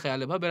 मेरा ये ख्याल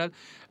है भाई. बहरहाल,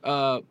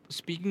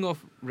 speaking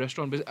of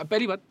restaurant business,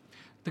 पहली बात,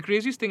 the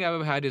craziest thing I've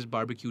ever had is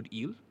barbecued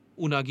eel,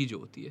 unagi जो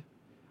होती है.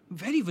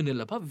 Very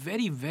vanilla, भाई,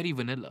 very very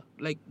vanilla.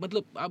 Like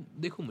मतलब आप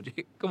देखो मुझे,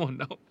 come on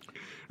now.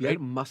 यार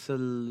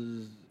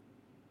mussels,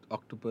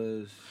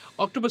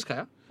 octopus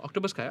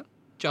खाया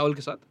चावल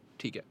के साथ,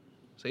 ठीक है,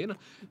 सही है ना?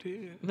 ठीक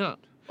है. हाँ,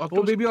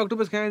 वो बेबी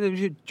ऑक्टोपस खाए थे,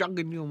 मुझे चक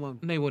इन योर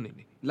माउथ. नहीं, वो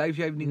नहीं. लाइव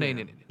शाइव नहीं.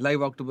 नहीं.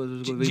 लाइव ऑक्टोपस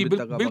उसको जी, बेबी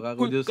तक पका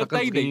को जो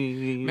कतई सकत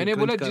नहीं. मैंने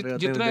बोला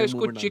जितना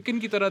इसको चिकन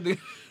की तरह दे,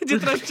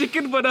 जितना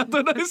चिकन बना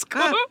दो ना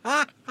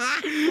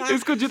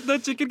इसको जितना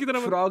चिकन की तरह.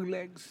 frog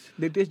legs,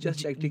 they taste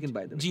just like chicken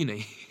by the way. जी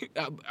नहीं.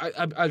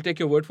 I'll take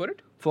your word for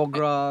it. Foie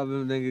gras,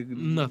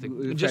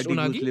 Nothing. Just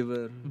unagi,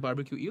 liver,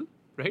 barbecue eel,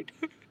 right?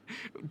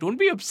 Don't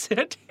be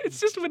upset. It's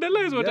just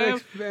vanilla is what I am.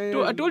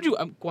 I told you,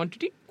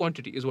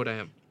 quantity is what I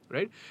am,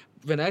 right?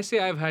 When I say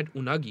I've had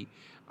unagi,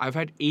 I've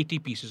had 80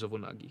 pieces of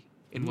unagi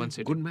in one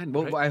sitting. Good man.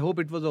 Right? I hope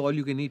it was all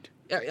you can eat.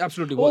 Yeah,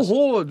 absolutely was.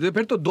 ओहो,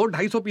 फिर तो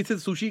 200-250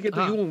 pieces sushi के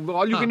तो यूं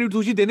all you can eat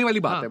sushi देने वाली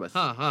बात है बस.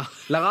 हाँ.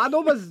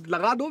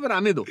 लगा दो फिर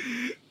आने दो.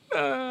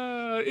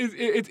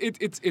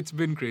 It's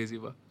been crazy,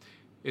 ba.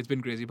 It's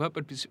been crazy,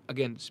 but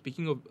again,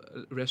 speaking of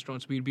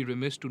restaurants, we'd be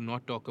remiss to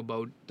not talk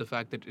about the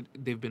fact that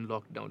they've been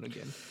locked down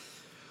again.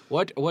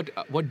 What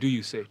do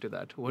you say to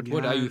that? What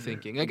are you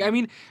thinking? Like, I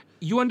mean,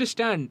 you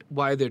understand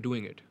why they're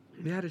doing it.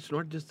 Yeah, it's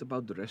not just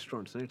about the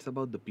restaurants, it's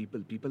about the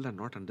people. People are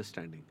not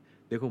understanding.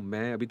 देखो,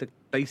 मैं अभी तक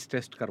 23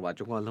 test करवा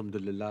चुका हूँ,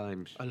 अल्हम्दुलिल्लाह.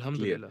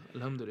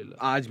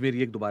 आज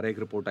मेरी दोबारा एक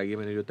रिपोर्ट आई है,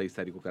 मैंने जो 23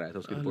 तारीख को कराया था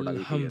उसकी रिपोर्ट आ गई.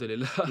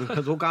 अल्हम्दुलिल्लाह.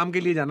 वो काम के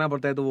लिए जाना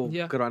पड़ता है तो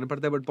वो करवाना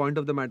पड़ता है, but point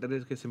of the matter है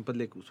कि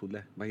सिंपल एक उसूल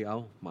है, भाई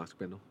आओ मास्क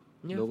पहनो,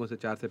 लोगों से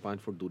 4 से 5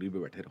 फुट दूरी पे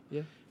बैठे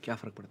रहो. क्या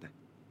फर्क पड़ता है?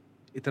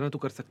 इतना तो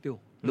कर सकते हो.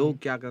 लोग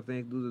क्या करते हैं,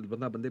 एक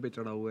दूसरे बंदे पे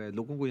चढ़ा हुआ है.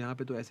 लोगों को यहाँ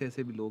पे तो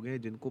ऐसे भी लोग हैं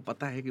जिनको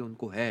पता है कि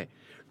उनको है,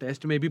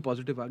 टेस्ट में भी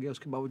पॉजिटिव आ गया,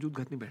 उसके बावजूद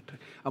घर नहीं बैठ रहे.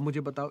 अब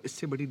मुझे बताओ,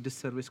 इससे बड़ी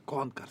डिससर्विस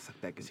कौन कर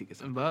सकता है किसी के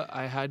साथ?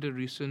 I had a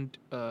recent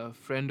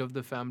friend of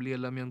the family,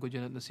 Allah मियां को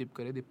जन्नत नसीब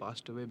करे, they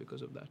passed away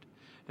because of that.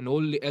 An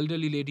old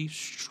elderly lady,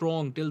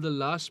 strong till the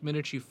last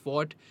minute, she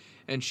fought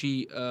and she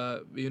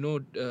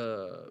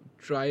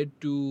tried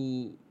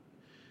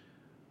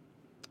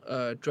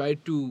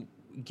to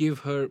give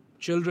her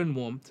children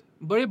warmth.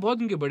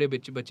 बहुत उनके बड़े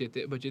बच्चे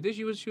थे.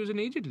 She was an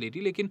aged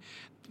lady, लेकिन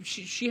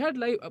she had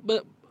life.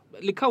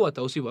 लिखा हुआ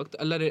था उसी वक्त,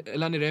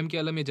 अल्लाह ने रहम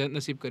किया, अल्लाह में जन्नत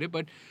नसीब करे.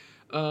 But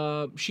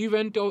she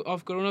went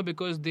off corona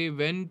because they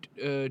went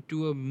to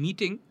a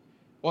meeting,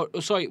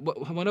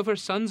 one of her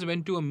sons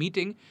went to a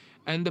meeting,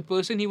 and the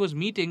person he was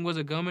meeting was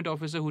a government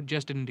officer who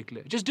just didn't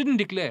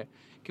declare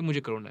कि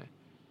मुझे corona है.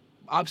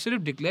 आप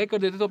सिर्फ declare कर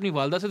देते तो अपनी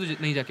वालदा से तो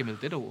नहीं जाके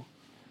मिलते ना वो.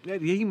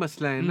 यार यही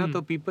मसला है ना.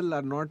 तो people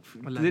are not,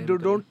 they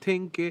don't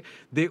think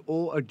they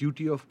owe a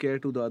duty of care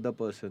to the other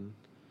person.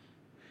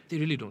 They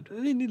really don't.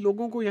 नहीं,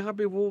 लोगों को यहाँ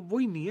पे वो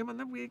ही नहीं है.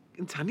 मतलब एक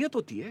इंसानियत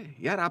होती है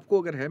यार.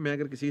 आपको अगर है, मैं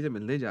अगर किसी से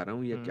मिलने जा रहा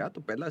हूँ या क्या,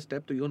 तो पहला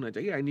स्टेप तो ये होना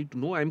चाहिए, I need to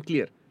know, I am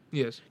clear.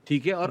 Yes,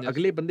 ठीक है. और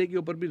अगले बंदे के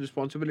ऊपर भी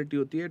रिस्पॉन्सिबिलिटी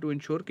होती है टू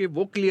इंश्योर कि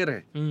वो क्लियर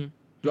है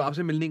जो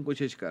आपसे मिलने की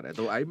कोशिश कर रहा है.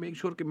 तो आई मेक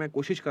श्योर कि मैं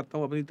कोशिश करता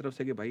हूँ अपनी तरफ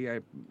से कि भाई I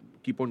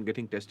keep on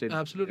getting tested.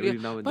 Absolutely.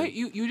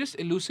 भाई you just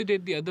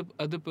elucidate the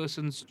other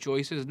person's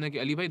choices ना, कि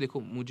अली भाई देखो,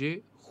 मुझे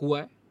हुआ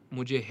है,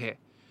 मुझे है.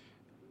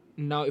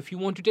 Now if you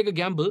want to take a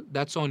gamble,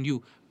 that's on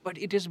you, but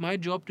it is my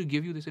job to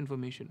give you this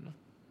information ना.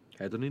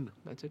 है तो नहीं ना.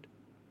 That's it.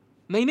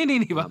 नहीं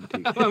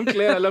I'm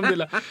clear,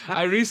 alhamdulillah.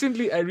 I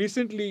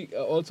recently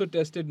also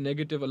tested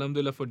negative,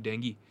 alhamdulillah, for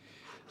dengue.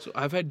 So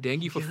I've had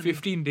dengue for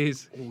 15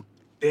 days. Oh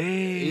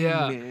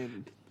damn,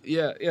 man.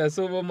 Yeah.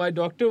 So my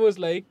doctor was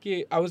like,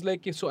 I was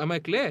like, so am I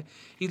clear?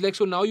 He's like,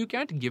 so now you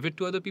can't give it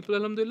to other people,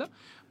 alhamdulillah,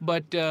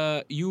 but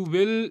you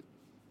will,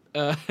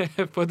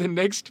 for the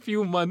next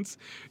few months,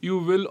 you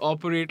will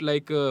operate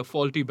like a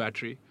faulty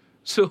battery.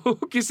 So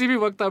किसी भी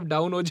वक्त आप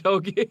down हो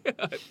जाओगे.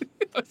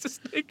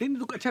 नहीं,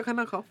 अच्छा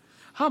खाना खाओ.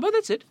 हाँ, but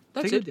that's it.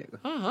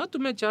 हाँ, तो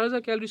मैं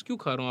 4000 कैलोरीज क्यों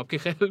खा रहा हूँ आपके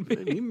ख्याल में?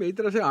 नहीं, मेरी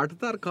तरफ से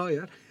 8000 खाओ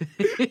यार.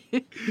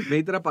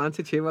 मेरी तरह 5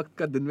 से 6 वक्त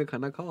का दिन में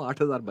खाना खाओ,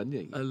 8000 बन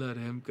जाएगी. अल्लाह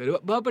रहम करे.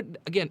 But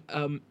again,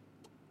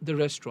 the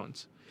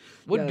restaurants,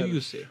 what do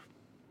you say?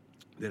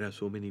 There are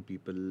so many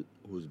people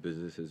whose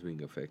business is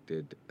being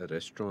affected. A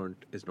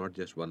restaurant is not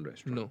just one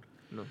restaurant.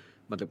 No.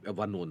 मतलब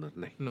one owner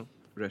नहीं. No.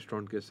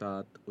 रेस्टोरेंट के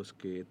साथ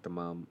उसके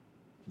तमाम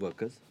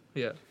वर्कर्स,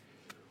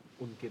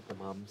 उनके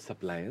तमाम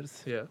suppliers,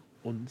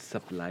 उन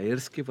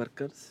suppliers के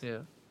workers.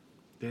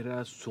 There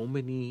are so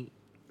many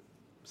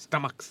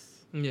stomachs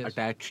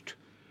attached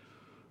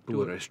to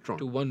a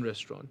restaurant, to one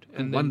restaurant,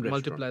 and then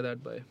multiply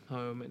that by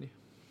however many.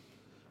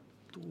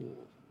 तो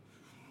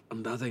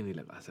अंदाजा ही नहीं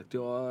लगा सकते.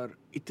 और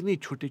इतनी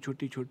छोटे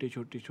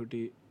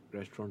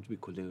रेस्टोरेंट्स भी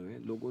खुले हुए हैं.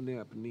 लोगों ने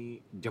अपनी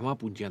जमा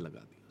पूंजियां लगा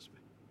दी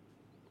उसमें.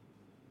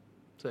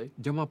 सही,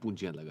 जमा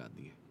पूंजियां लगा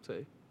दी है।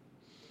 सही,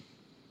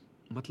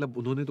 मतलब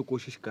उन्होंने तो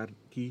कोशिश की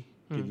कि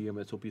जी हम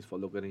एसओपीज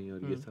फॉलो करें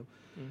और ये सब,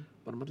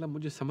 पर मतलब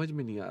मुझे समझ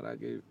में नहीं आ रहा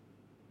कि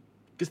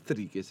किस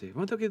तरीके से,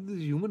 मतलब कि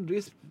ह्यूमन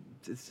रेस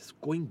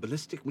गोइंग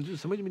बैलिस्टिक, मुझे तो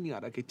समझ में नहीं आ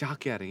रहा कि चाह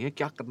क्या रहे हैं,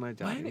 क्या करना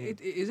चाह रहे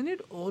हैं। Isn't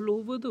it all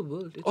over the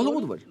world? It's All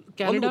over the world.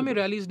 Canada में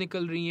रैलीज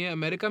निकल रही हैं,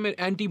 अमेरिका में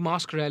एंटी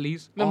मास्क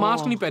रैलीज में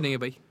मास्क नहीं पहनेंगे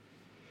भाई।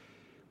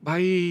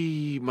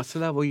 भाई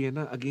मसला वही है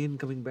ना, again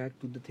coming back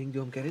to the thing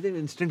जो हम कह रहे थे,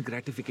 इंस्टेंट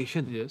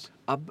ग्रेटिफिकेशन। Yes.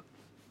 अब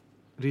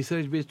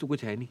रिसर्च बेस्ड तो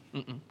कुछ है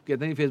नहीं,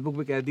 कहते हैं फेसबुक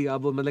पे कह दिया,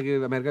 अब वो मतलब कि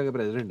अमेरिका का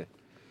प्रेसिडेंट है,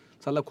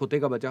 साला खोते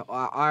का बच्चा,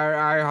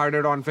 I heard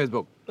it on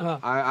Facebook,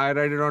 I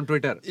read it on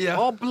Twitter, Yeah.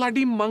 oh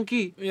bloody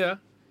monkey. Yeah.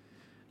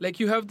 Like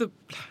you have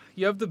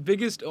the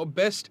biggest or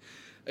best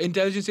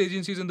intelligence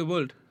agencies in the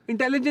world.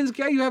 Intelligence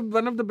क्या, you have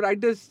one of the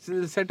brightest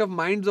set of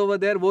minds over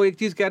there, वो एक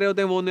चीज कह रहे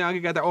होते हैं, वो उन्हें आगे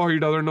कहता है oh he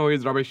doesn't know, he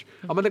is rubbish.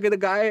 अब मतलब कि the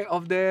guy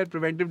of their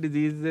preventive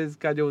diseases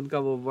का जो उनका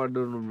वो what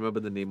don't remember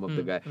the name of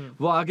the guy,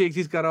 वो आगे एक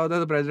चीज कर रहा होता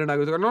है तो प्रेसिडेंट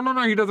आगे उसका no no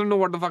no he doesn't know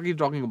what the fuck he is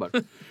talking about.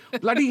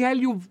 Bloody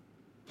hell, you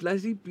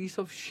bloody piece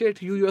of shit,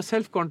 you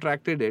yourself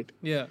contracted it.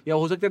 Yeah. या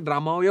हो सकता है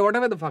ड्रामा हो या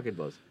whatever the fuck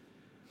it was.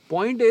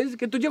 Point is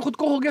कि तुझे खुद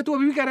को हो गया, तू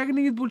अभी भी कह रहा है कि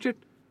नहीं ये bullshit.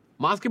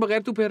 मास्क के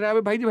बगैर तू फिर रहा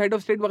है भाई, जब हेड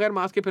ऑफ स्टेट बगैर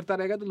मास्क के फिरता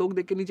रहेगा तो लोग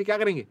देख के नीचे क्या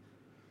करेंगे?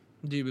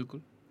 जी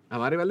बिल्कुल।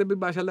 हमारे वाले भी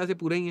माशाल्लाह से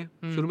पूरे ही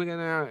हैं। शुरू में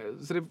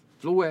कहना सिर्फ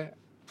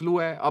फ्लू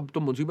है, अब तो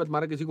मुसीबत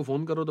मारा किसी को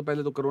फोन करो तो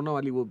पहले तो कोरोना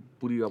वाली वो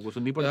पूरी आपको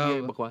सुननी पड़ती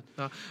है बकवास।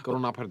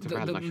 कोरोना फिर से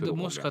फैलना शुरू हो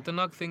गया। मोस्ट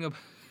खतरनाक थिंग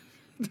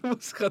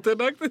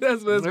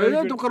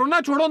तो कोरोना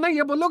छोड़ो ना,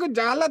 ये बोलो कि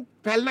जहालत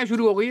फैलना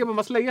शुरू हो गई है,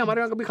 मसला ये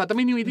हमारे यहाँ कभी खत्म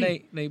ही नहीं हुई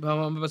थी। नहीं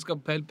हम बस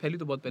कब फैली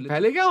तो बहुत पहले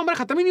पहले क्या हमारे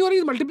खत्म ही नहीं हो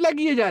रही, मल्टीप्लाई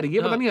की जा रही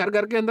है, पता नहीं हर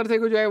घर के अंदर से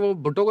जो है वो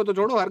भुट्टो को तो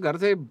छोड़ो, हर घर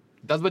से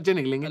 10 बच्चे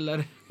निकलेंगे,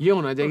 ये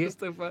होना चाहिए।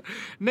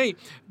 नहीं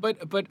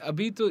बट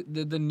अभी तो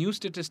द न्यू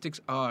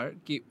स्टैटिस्टिक्स आर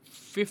कि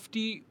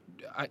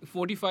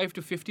 45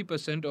 to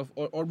 50% of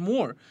or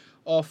more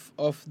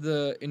of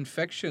the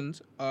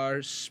infections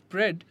are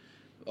spread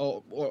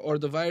or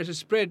the virus is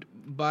spread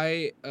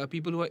by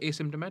people who are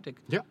asymptomatic.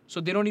 Yeah.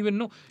 So they don't even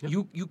know.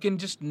 Yeah. You can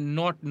just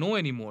not know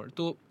anymore.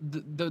 So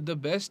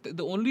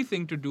the only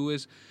thing to do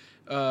is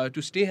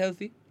to stay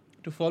healthy,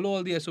 to follow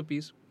all the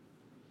SOPs,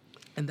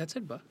 and that's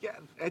it, ba. Yeah,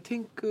 I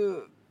think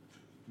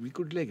we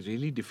could like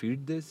really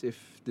defeat this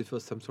if this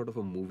was some sort of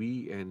a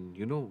movie.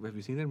 And you know,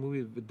 have you seen that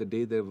movie with the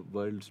day the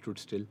world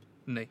stood still?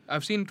 No,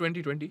 I've seen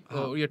 2020.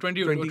 Oh yeah,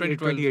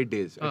 28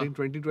 days. I think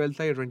 2012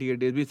 था या 28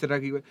 days भी इस तरह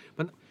की,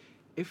 मतलब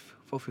if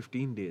for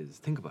 15 days,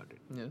 think about it.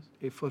 Yes.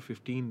 If for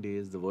 15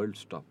 days the world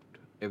stopped,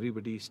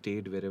 everybody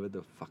stayed wherever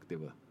the fuck they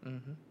were,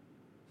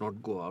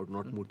 not go out,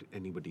 not meet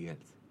anybody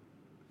else,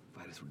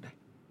 virus would die.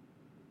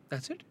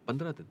 That's it.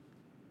 15 दिन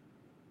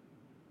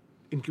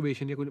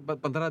incubation या कोई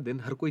 15 दिन,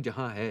 हर कोई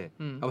जहाँ है,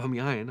 अब हम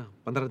यहाँ है ना,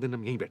 15 दिन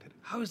हम यहीं बैठे रहे।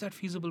 How is that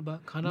feasible, ba?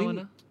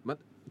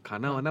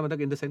 खाना वाना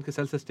मतलब इन द सेंस के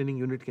सेल्फ सस्टेनिंग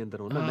यूनिट के अंदर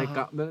हो ना,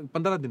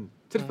 15 दिन,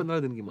 सिर्फ 15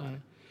 दिन की मार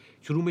है।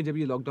 शुरू में जब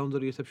ये लॉकडाउन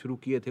और ये सब शुरू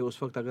किए थे,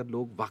 उस वक्त अगर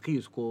लोग वाकई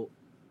इसको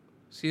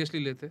सीरियसली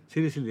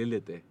ले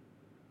लेते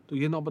तो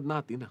ये नौबत ना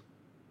आती ना।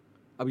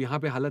 अब यहाँ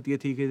पे हालत ये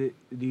थी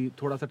कि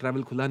थोड़ा सा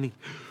ट्रैवल खुला नहीं,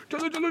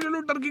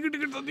 चलो टर्की की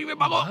टिकट सदी में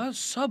भागो।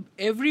 सब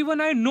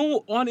everyone I know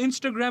on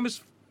Instagram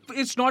is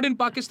it's not in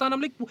Pakistan.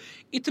 I'm like,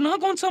 इतना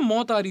कौन सा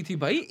मौत आ रही थी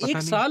भाई, एक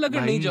साल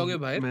अगर नहीं जाओगे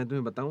भाई। मैं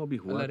तुम्हें बताऊं अभी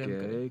हुआ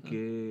क्या है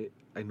कि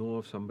I know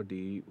of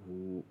somebody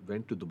who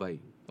went to Dubai.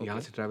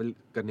 यहाँ से ट्रैवल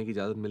करने की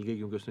इजाज़त मिल गई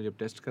क्योंकि उसने जब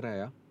टेस्ट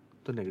कराया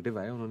तो नेगेटिव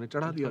आया, उन्होंने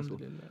चढ़ा दिया उसको।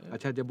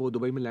 अच्छा, जब वो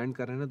दुबई में लैंड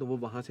कर रहे हैं ना, तो वो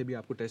वहाँ से भी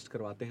आपको टेस्ट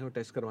करवाते हैं और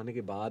टेस्ट करवाने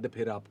के बाद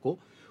फिर आपको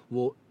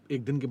वो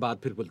एक दिन के बाद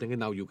फिर बोलते हैं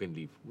नाउ यू कैन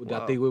लीव। वो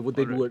जाते हुए वो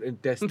they do a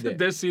test there.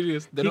 They're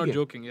serious. They're not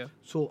joking, yeah.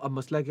 सो अब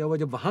मसला क्या हुआ,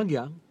 जब वहाँ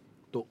गया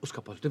तो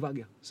उसका पॉजिटिव आ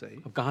गया। सही।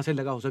 अब कहाँ से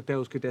लगा, हो सकता है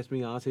उसके टेस्ट में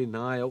यहाँ से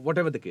ना आया,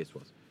 व्हाटएवर द केस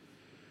वाज।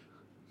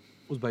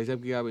 उस भाई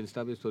साहब की आप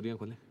इंस्टा पे स्टोरियाँ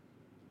खोलें,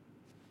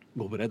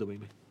 घूम रहा है दुबई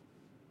में,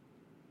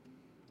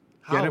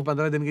 यार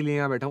 15 दिन के लिए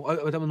यहाँ बैठा हूँ।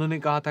 मतलब उन्होंने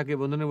कहा था कि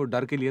उन्होंने वो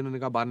डर के लिए उन्होंने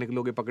कहा बाहर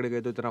निकलोगे पकड़े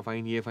गए तो इतना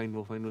फाइन, ये फाइन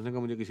वो फाइन। उसने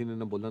कहा मुझे किसी ने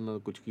ना बोला ना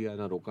कुछ किया,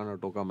 ना रोका ना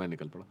टोका, मैं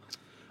निकल पड़ा।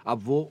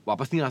 अब वो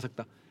वापस नहीं आ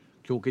सकता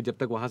क्योंकि जब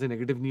तक वहाँ से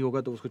नेगेटिव नहीं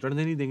होगा तो उसको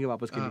चढ़ने नहीं देंगे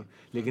वापस के लिए।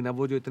 लेकिन अब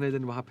वो जो इतने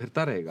दिन वहाँ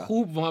फिरता रहेगा,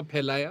 खूब वहाँ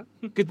फैलाया,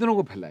 कितनों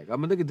को फैलाएगा।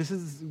 मतलब कि this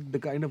is the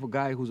kind of a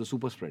guy who is a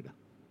super spreader.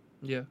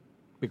 yeah,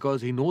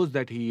 because he knows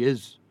that he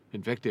is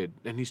infected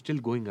and he still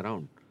going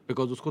around.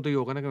 Because उसको तो ये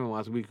होगा ना कि मैं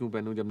मास्क भी क्यों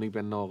पहनूं जब नहीं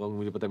पहनना होगा,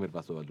 मुझे पता है मेरे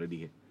पास तो ऑलरेडी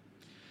है।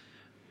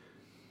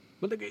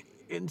 मतलब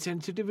कि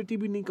इनसेंसिटिविटी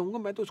भी नहीं कहूँगा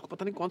मैं, तो उसको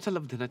पता नहीं कौन सा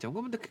लफ्ज देना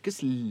चाहूँगा। मतलब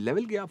किस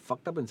लेवल के आप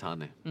फक्ड अप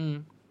इंसान हैं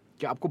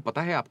कि आपको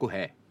पता है आपको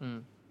है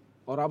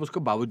और आप उसके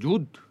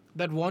बावजूद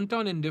that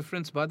wanton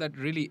indifference, but that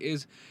really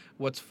is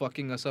what's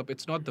fucking us up.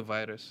 It's not the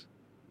virus.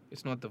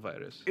 It's not the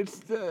virus. It's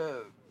the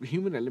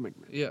human element,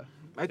 man. Yeah.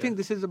 I think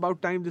this is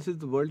about time. This is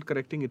the world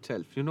correcting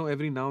itself. You know,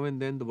 every now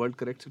and then the world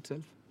corrects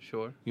itself.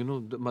 Sure. You know,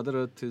 the Mother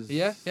Earth is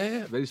yeah.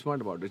 very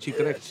smart about it. She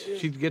corrects.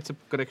 She gets a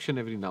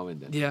correction every now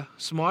and then. Yeah,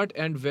 smart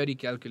and very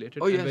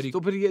calculated. Oh and yes. very...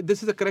 So, but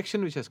this is a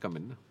correction which has come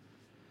in.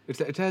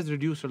 It has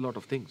reduced a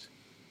lot of things.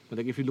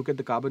 But like if you look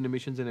at the carbon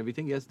emissions and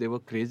everything, yes, they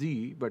were crazy,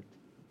 but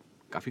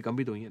काफी कम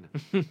भी तो ही है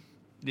ना।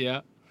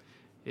 Yeah.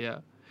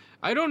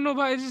 I don't know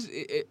why.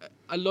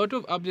 A lot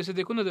of आप जैसे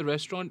देखो ना, the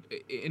restaurant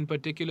in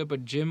particular,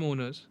 but gym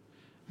owners,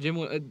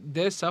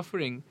 they're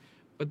suffering,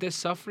 but they're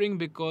suffering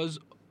because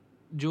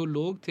जो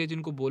लोग थे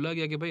जिनको बोला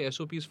गया कि भाई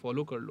SOPs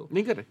फॉलो कर लो,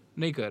 नहीं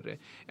कर रहे.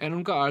 एंड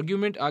उनका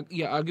आर्ग्यूमेंट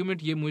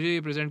ये मुझे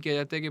प्रेजेंट किया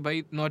जाता है कि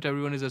भाई not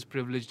everyone is as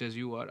privileged as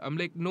you are. I'm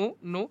like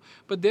no,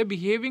 but they're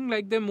behaving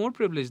like they're more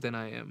privileged than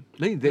I am.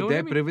 नहीं,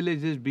 their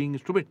privilege is being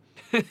stupid.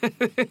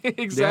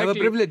 Exactly. They have a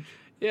privilege.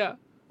 Yeah.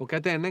 वो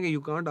कहते हैं ना कि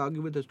you can't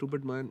argue with a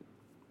stupid man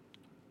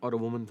or a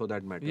woman for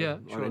that matter,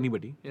 or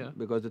anybody,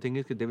 because the thing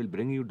is that they will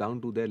bring you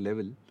down to their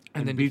level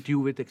and then beat you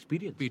with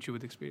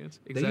experience.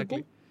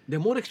 Exactly.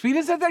 They're more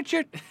experienced at that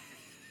shit.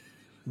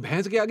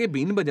 भैंस के आगे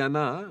been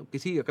बजाना,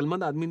 किसी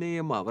अकलमंद आदमी ने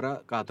ये मुहावरा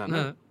कहा था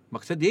ना,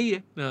 मकसद यही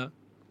है.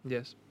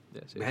 Yes.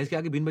 भैंस के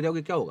आगे बीन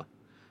बजाओगे क्या होगा?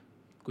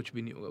 कुछ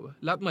भी नहीं होगा.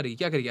 लात मारेगी,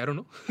 क्या करेगी? I don't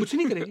know. कुछ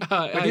नहीं करेगी.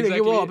 बैठी रहेगी,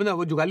 वो अपना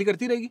वो जुगाली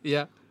करती रहेगी.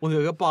 वो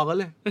कहेगा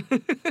पागल है.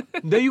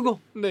 There you go.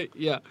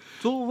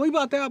 So वही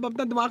बात है, आप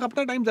अपना दिमाग,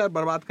 अपना टाइम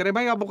बर्बाद करें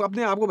भाई. आप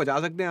अपने आप को बचा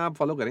सकते हैं, आप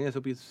फॉलो करें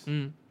SOPs.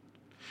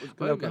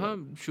 हाँ,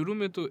 शुरू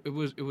में तो it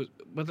was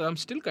मतलब I'm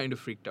still kind of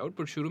freaked out,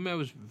 but शुरू में I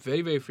was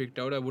very very freaked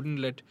out. I wouldn't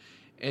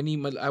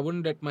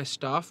let my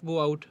staff go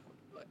out.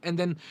 And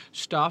then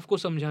staff को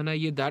समझाना,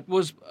 ये that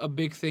was a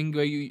big thing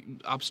where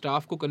आप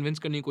staff को convince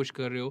करने की कोशिश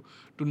कर रहे हो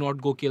to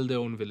not go kill their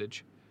own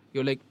village.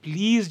 You're like,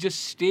 please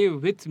just stay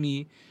with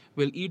me.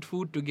 We'll eat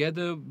food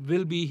together.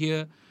 We'll be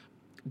here.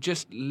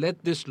 Just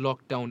let this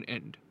lockdown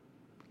end.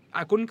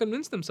 I couldn't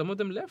convince them. Some of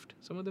them left.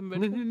 Some of them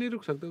went. नहीं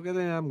रुक सकते. वो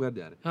कहते हैं हम घर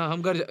जा रहे हैं. हाँ,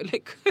 हम घर जा.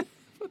 Like,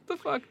 what the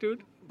fuck,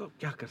 dude?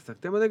 क्या कर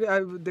सकते हैं?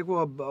 मतलब देखो,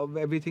 अब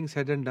everything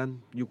said and done,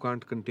 you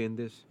can't contain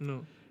this.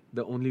 No.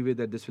 The only way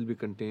that this will be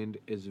contained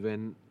is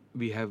when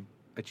we have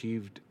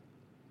achieved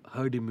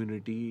herd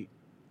immunity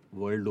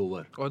world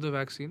over. Or the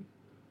vaccine?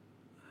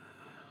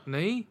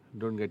 नहीं.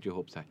 Don't get your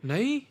hopes high.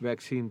 नहीं.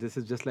 Vaccine, this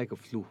is just like a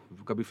flu.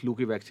 कभी flu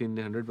की vaccine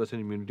ने 100%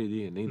 immunity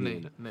दी है?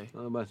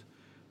 नहीं. बस.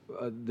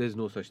 There's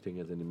no such thing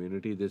as an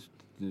immunity. This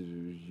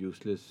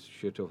useless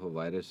shit of a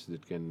virus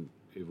that can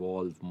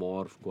evolve,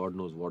 morph, God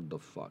knows what the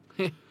fuck.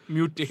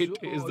 Mutate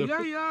is the...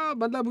 Yeah,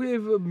 मतलब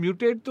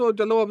mutate तो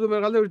चलो अब तो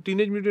मेरे ख्याल से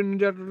teenage mutant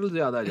ninja turtles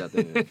ज़्यादा आ जाते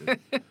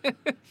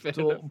हैं.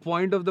 So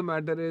point of the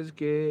matter is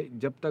कि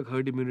जब तक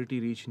herd immunity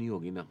reach नहीं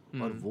होगी ना,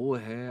 और वो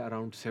है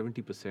around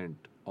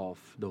 70% of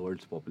the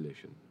world's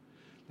population.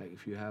 Like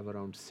if you have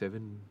around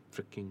 7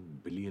 freaking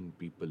billion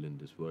people in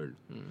this world,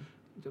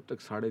 जब तक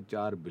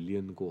 4.5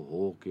 बिलियन को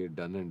हो के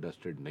done and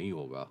dusted नहीं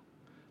होगा,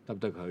 तब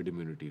तक herd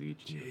immunity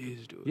reach नहीं.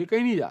 ये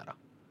कहीं नहीं जा रहा.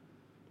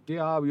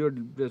 You're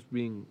just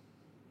being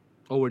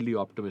overly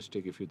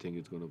optimistic if you think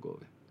it's going to go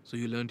away. So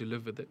you learn to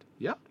live with it.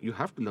 Yeah, you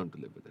have to learn to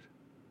live with it.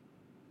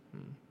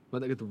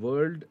 But like, the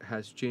world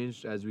has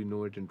changed as we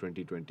know it in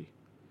 2020.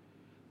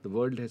 The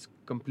world has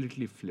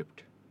completely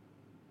flipped.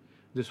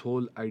 This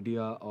whole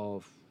idea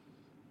of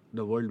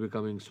the world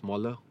becoming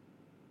smaller,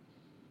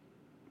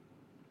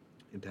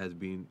 it has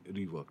been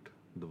reworked.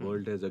 The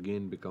world has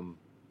again become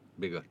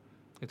bigger.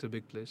 It's a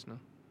big place now.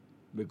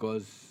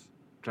 Because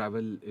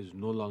travel is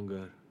no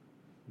longer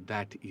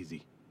that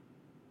easy.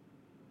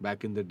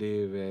 Back in the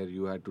day where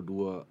you had to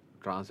do a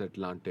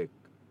transatlantic,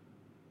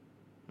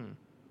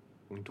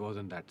 it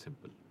wasn't that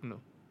simple.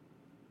 No.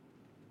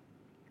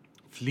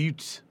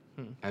 Fleets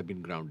have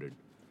been grounded.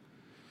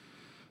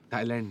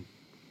 Thailand,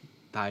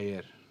 Thai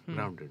Air,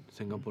 grounded.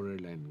 Singapore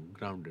Airline,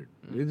 grounded.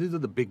 These are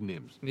the big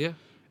names. Yeah.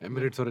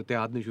 Emirates और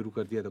इतिहाद ने शुरू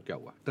कर दिया तो क्या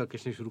हुआ?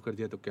 Turkish ने शुरू कर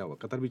दिया तो क्या हुआ?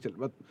 कतर भी चल,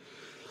 but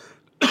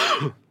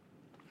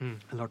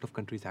a lot of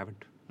countries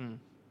haven't.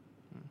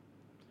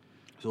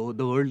 So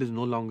the world is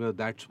no longer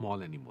that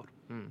small anymore.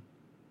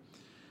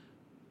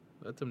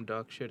 That's some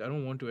dark shit. I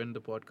don't want to end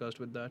the podcast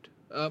with that.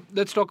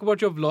 Let's talk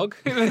about your vlog.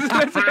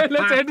 let's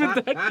end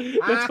with that.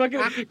 Let's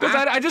fucking... Because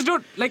I just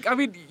don't... Like, I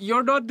mean,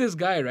 you're not this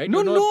guy, right?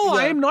 No,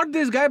 I am not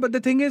this guy. But the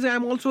thing is, I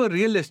am also a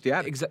realist,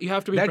 yeah. Exactly. You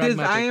have to be pragmatic.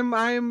 That is, I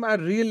am a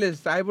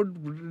realist. I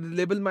would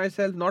label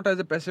myself not as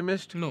a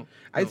pessimist. No.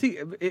 I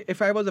think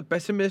if I was a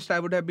pessimist, I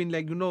would have been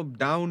like,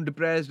 down,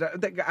 depressed.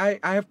 I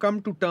have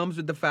come to terms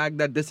with the fact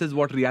that this is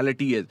what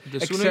reality is.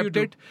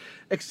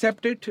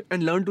 Accept it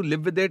and learn to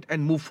live with it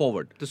and move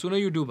forward. The sooner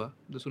you do,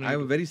 the sooner I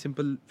have a very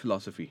simple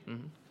philosophy.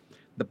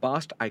 The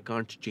past I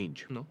can't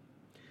change. No.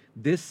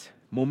 This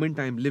moment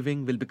I'm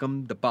living will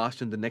become the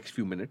past in the next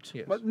few minutes.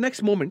 Yes. Well,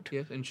 next moment.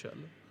 Yes, inshallah.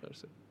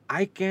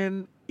 I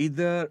can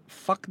either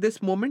fuck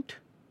this moment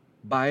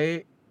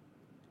by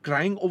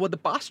crying over the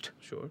past.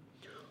 Sure.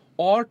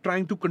 Or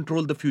trying to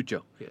control the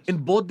future. Yes. In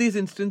both these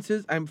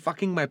instances, I'm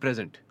fucking my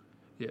present.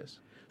 Yes.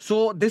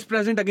 So this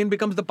present again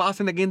becomes the past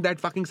and again that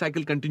fucking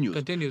cycle continues.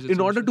 In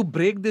order to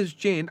break this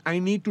chain, I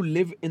need to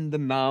live in the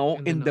now,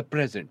 in the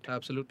present.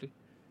 Absolutely.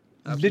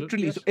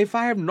 Literally. Yes. So if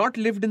I have not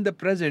lived in the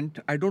present,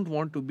 I don't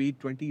want to be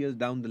 20 years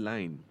down the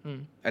line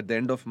at the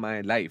end of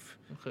my life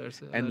खैर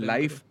से, and Allah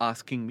life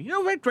asking me,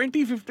 we're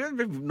 20,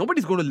 50,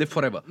 nobody's going to live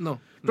forever. No.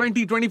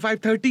 20, 25,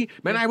 30.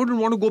 Man, I wouldn't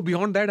want to go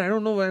beyond that. I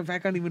don't know if I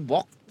can even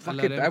walk. Fuck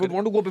Allah it. रहम I would करे.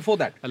 want to go before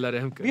that. अल्लाह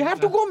रहम करे. We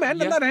have to go, man.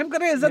 Yeah. Allah रहम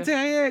करे. इज्जत से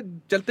आए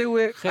हैं, चलते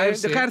हुए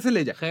खैर से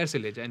ले जाए. खैर से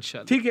ले जाए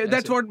इंशाल्लाह. ठीक है,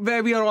 that's what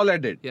where we are all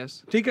headed.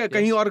 Yes. ठीक है,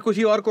 कहीं और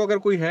किसी और को अगर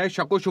कोई है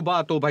शको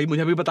शुबा तो भाई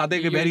मुझे भी बता दे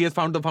कि where he has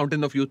found the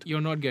fountain of youth.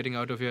 You're not getting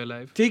out of your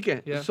life. ठीक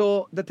है. Yeah. So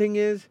the thing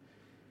is,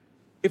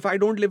 if I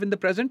don't live in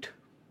the present,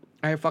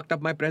 I have fucked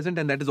up my present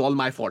and that is all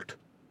my fault.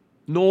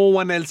 No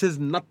one else's,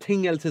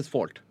 nothing else's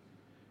fault.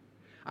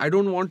 I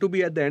don't want to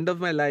be at the end of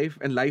my life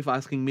and life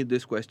asking me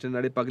this question,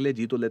 अरे पगले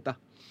जी तो लेता.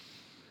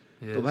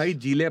 Yes. तो भाई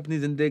जी ले अपनी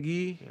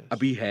जिंदगी.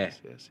 अभी है.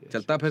 yes,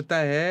 चलता फिरता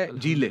है,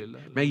 जी ले.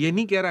 मैं ये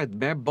नहीं कह रहा,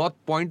 मैं बहुत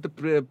पॉइंट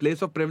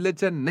प्लेस ऑफ प्रिविलेज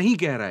से नहीं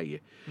कह रहा ये.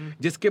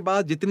 जिसके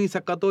पास जितनी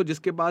सकत हो,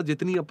 जिसके पास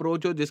जितनी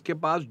अप्रोच हो, जिसके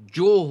पास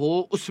जो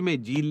हो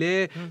उसमें जी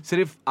ले.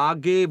 सिर्फ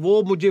आगे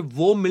वो मुझे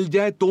वो मिल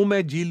जाए तो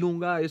मैं जी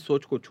लूंगा, इस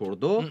सोच को छोड़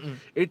दो.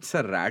 It's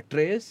a rat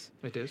race.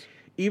 It is.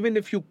 Even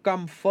if you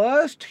come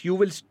first, you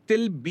will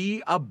still be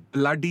a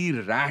bloody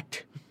rat.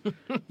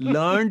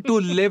 Learn to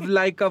live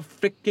like a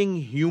freaking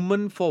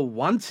human for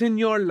once in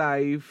your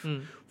life.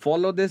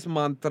 Follow this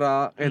mantra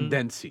and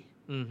then see.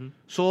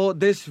 So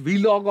this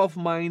vlog of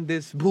mine,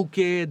 this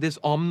bouquet, this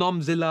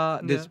Omnomzilla,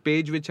 this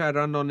page which I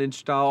run on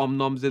Insta,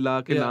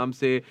 Omnomzilla के नाम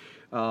से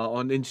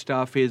on Insta,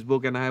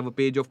 Facebook, and I have a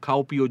page of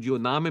खाओ पियो जियो.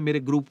 नाम है मेरे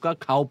group का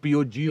खाओ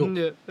पियो जियो.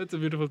 Yeah, that's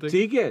a beautiful thing.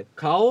 ठीक है,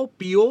 खाओ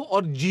पियो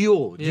और जियो.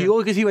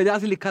 जियो किसी वजह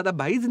से लिखा था,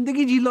 भाई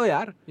जिंदगी जी लो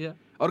यार. Yeah.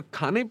 और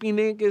खाने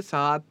पीने के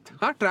साथ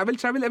हाँ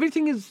travel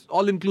everything is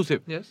all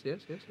inclusive. Yes.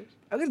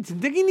 अगर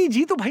जिंदगी नहीं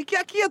जी तो भाई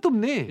क्या किया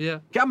तुमने?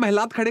 क्या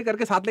महलात खड़े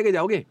करके साथ लेके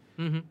जाओगे?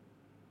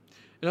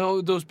 You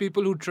know, those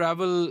people who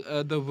travel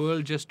the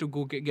world just to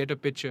go get a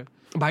picture.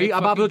 भाई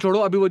अब आप तो छोड़ो,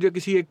 अभी वो जो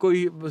किसी एक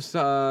कोई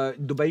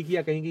दुबई की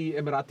या कहीं की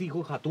इमराती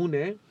को खातून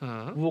है,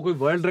 वो कोई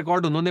वर्ल्ड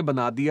रिकॉर्ड उन्होंने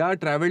बना दिया,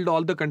 travelled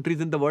all the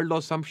countries in the world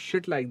और some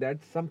shit like that,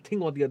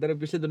 something और द अदर.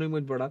 पिछले दिनों में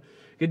मुझे पड़ा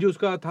कि जो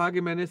उसका था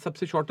कि मैंने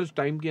सबसे शॉर्टेस्ट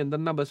टाइम के अंदर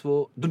ना बस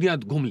वो दुनिया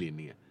घूम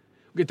लेनी है.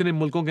 इतने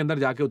मुल्कों के अंदर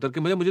जाके उतर के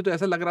मुझे तो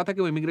ऐसा लग रहा था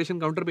कि वो इमिग्रेशन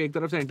काउंटर पे एक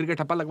तरफ से एंट्री का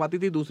ठप्पा लगवाती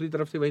थी, दूसरी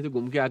तरफ से वहीं से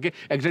घूम के आके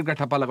एग्जिट का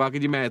ठप्पा लगवा के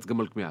जी मैं इस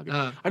मुल्क में आ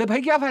गया. अरे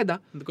भाई क्या फायदा?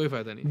 कोई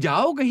फायदा नहीं.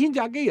 जाओ कहीं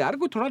जाके यार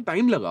कोई थोड़ा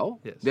टाइम लगाओ.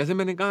 Yes. जैसे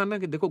मैंने कहा ना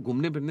कि देखो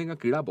घूमने फिरने का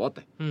कीड़ा बहुत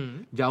है.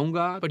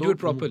 जाऊंगा But do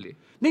it properly.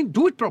 नहीं,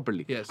 do it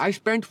properly. Yes. I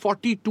spent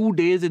 42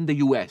 days in the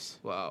US.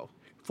 Wow.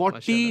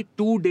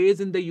 42 days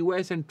in the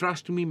US and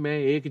trust me, मैं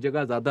एक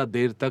जगह ज्यादा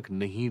देर तक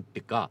नहीं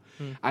टिका.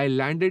 I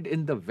landed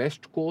in the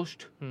West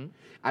Coast.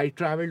 I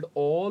traveled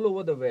all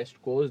over the West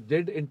Coast,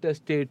 did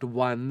Interstate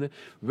 1,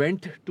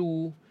 went to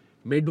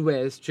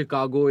Midwest,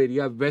 Chicago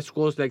area, West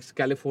Coast like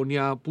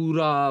California,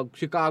 पूरा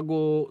Chicago,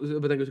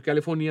 बताइए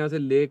California से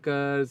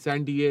लेकर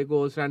San Diego,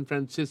 San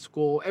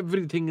Francisco,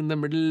 everything in the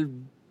middle,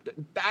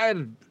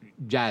 entire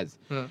jazz.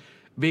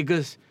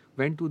 Vegas,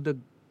 went to the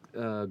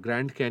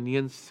grand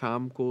canyon.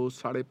 शाम को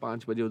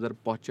 5:30 बजे उधर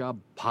पहुंचा,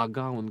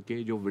 भागा उनके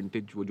जो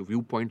विंटेज वो जो व्यू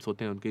पॉइंट्स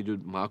होते हैं उनके जो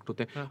मार्क्ड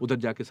होते हैं, उधर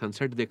जाके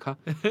सनसेट देखा.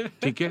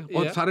 ठीक है.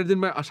 और सारे दिन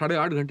मैं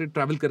 8.5 घंटे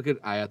ट्रैवल करके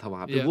आया था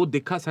वहां पे. वो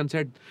देखा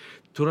सनसेट,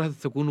 थोड़ा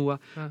सुकून हुआ.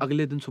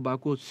 अगले दिन सुबह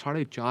को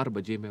 4:30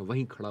 बजे मैं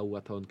वहीं खड़ा हुआ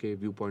था उनके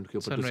व्यू पॉइंट के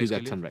ऊपर टू सी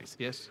दैट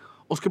सनराइज.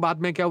 उसके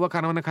बाद मैं क्या हुआ,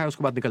 खाना वाना खाया,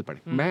 उसके बाद निकल पड़े.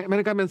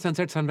 मैंने कहा मैं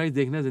सनसेट सनराइज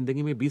देखना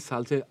जिंदगी में 20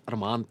 साल से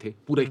अरमान थे,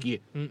 पूरे किए.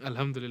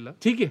 अल्हम्दुलिल्लाह.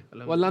 ठीक है,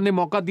 अल्लाह ने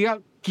मौका दिया,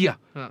 किया,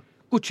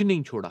 कुछ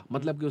नहीं छोड़ा.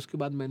 मतलब कि उसके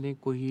बाद मैंने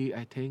कोई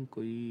आई थिंक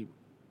कोई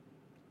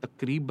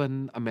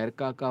तकरीबन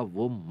अमेरिका का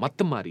वो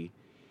मत मारी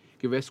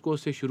कि वेस्ट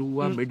कोस्ट से शुरू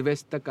हुआ, मिड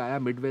वेस्ट तक आया,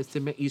 मिड वेस्ट से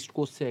मैं ईस्ट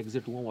कोस्ट से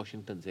एग्जिट हुआ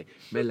वॉशिंगटन से.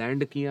 मैं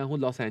लैंड किया हूँ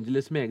लॉस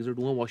एंजलिस में, एग्जिट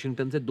हुआ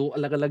वॉशिंगटन से. 2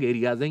 अलग अलग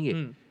एरियाज हैं ये.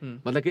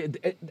 मतलब कि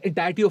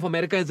entirety of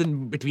America is in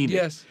between.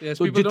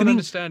 तो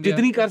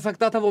जितनी कर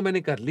सकता था वो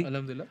मैंने कर ली.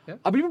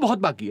 अभी भी बहुत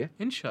बाकी है,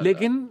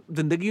 लेकिन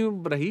जिंदगी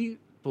रही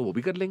तो वो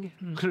भी कर लेंगे.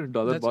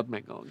 डॉलर बहुत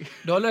महंगा हो गया.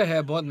 डॉलर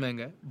है बहुत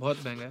महंगा है, बहुत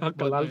महंगा है.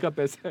 कलाल का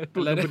पैसा है.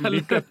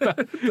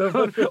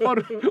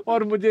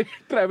 और मुझे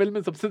ट्रैवल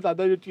में सबसे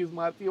ज्यादा जो चीज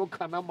मारती है वो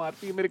खाना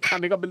मारती है. मेरे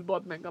खाने का बिल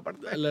बहुत महंगा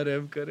पड़ता है. अल्लाह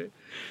रहम करे,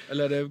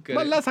 अल्लाह रहम करे.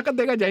 अल्लाह सकत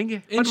देगा,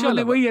 जाएंगे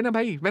इंशाल्लाह. वही है ना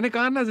भाई, मैंने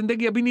कहा ना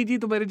जिंदगी अभी नहीं जी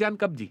तो मेरी जान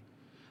कब जी.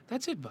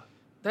 That's it,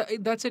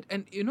 that's it.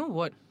 And you know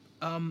what?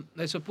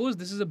 I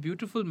suppose this is a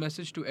beautiful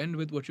message to end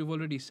with what you've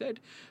already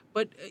said.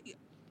 But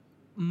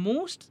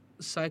most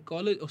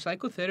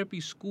psychotherapy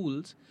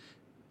schools,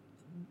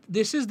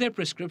 this is their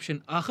prescription.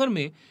 Akhir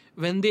mein,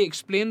 when they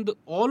explain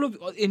all of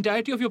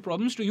entirety of your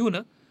problems to you,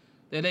 na,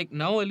 they're like,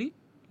 now Ali,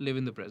 live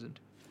in the present.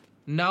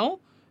 Now,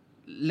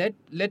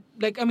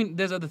 like I mean,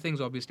 there's other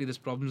things obviously,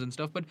 there's problems and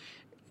stuff, but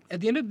at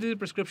the end of the day,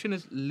 the prescription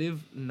is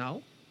live now,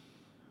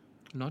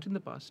 not in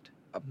the past,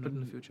 not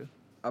in the future.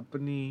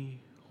 अपनी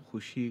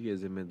खुशी के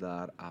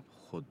जिम्मेदार आप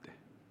खुद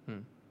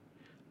हैं.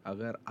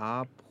 अगर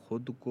आप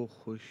खुद को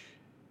खुश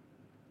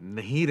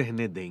नहीं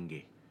रहने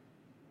देंगे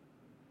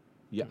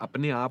या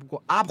अपने आप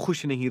को आप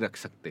खुश नहीं रख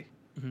सकते,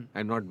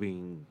 I am not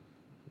being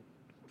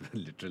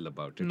literal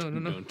about it. No.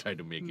 Don't try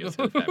to make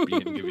yourself happy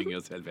and giving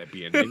yourself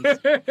happy endings.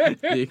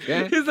 ठीक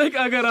है? It's like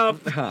अगर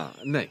आप हाँ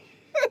नहीं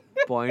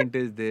point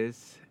is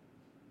this: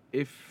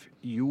 if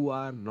you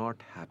are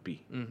not happy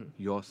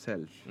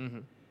yourself,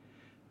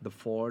 the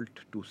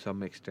fault to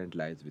some extent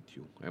lies with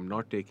you. I'm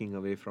not taking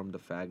away from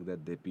the fact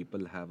that the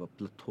people have a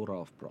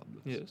plethora of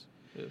problems. Yes.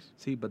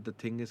 See, but the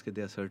thing is that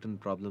there are certain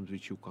problems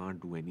which you can't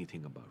do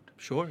anything about.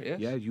 Sure, yes.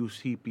 Yeah, you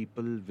see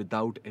people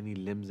without any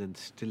limbs and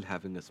still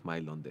having a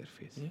smile on their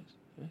face.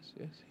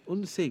 Yes.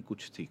 उनसे ही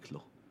कुछ सीख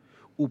लो.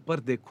 ऊपर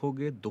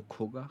देखोगे दुख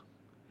होगा,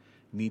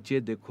 नीचे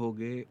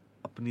देखोगे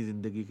अपनी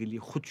जिंदगी के लिए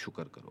खुद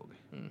शुक्र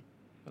करोगे.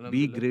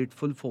 Be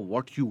grateful for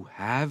what you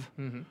have,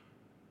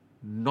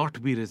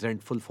 not be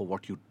resentful for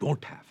what you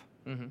don't have.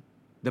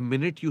 The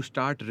minute you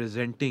start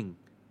resenting,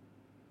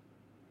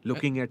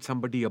 looking at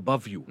somebody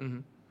above you,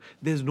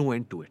 there's no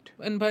end to it.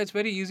 And it's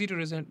very easy to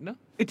resent, no?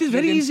 It is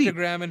very easy.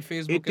 Instagram and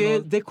Facebook It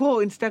is, देखो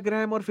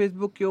Instagram और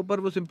Facebook के ऊपर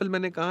वो simple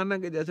मैंने कहा ना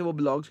कि जैसे वो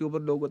ब्लॉग्स के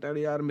ऊपर लोग होते हैं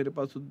यार मेरे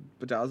पास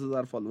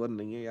 50,000 फॉलोअर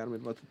नहीं है, यार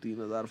मेरे पास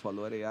 3,000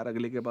 फॉलोअर है, यार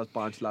अगले के पास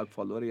 5 लाख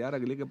फॉलोअर है, यार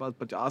अगले के पास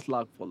 50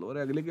 लाख फॉलोअर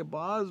है, अगले के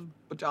पास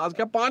 50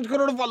 क्या 5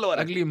 करोड़ फॉलोअर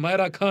है. अगली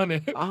मायरा खान है.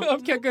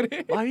 अब क्या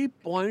करें? भाई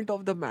point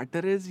of the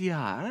matter is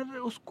यार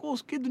उसको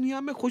उसकी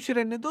दुनिया में खुश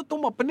रहने दो.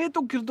 तुम अपने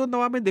तो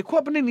गिरदोनवा में देखो,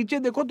 अपने नीचे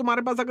देखो.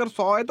 तुम्हारे पास अगर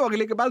 100 है तो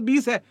अगले के पास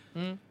 20 है.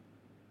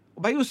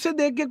 भाई उससे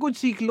देख के कुछ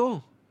सीख लो.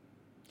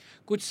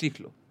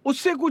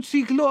 उससे कुछ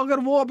सीख लो. अगर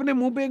वो अपने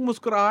मुंह पे एक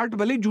मुस्कुराहट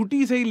भले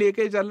झूठी से ही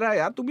लेके चल रहा है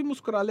यार, तू भी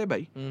मुस्कुरा ले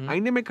भाई.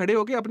 आईने में खड़े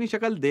होके अपनी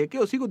शक्ल देख के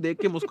उसी को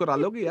देख के मुस्कुरा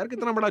लो कि यार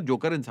कितना बड़ा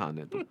जोकर इंसान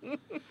है तू.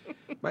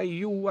 भाई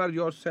you are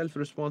yourself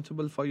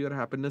responsible for your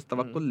happiness.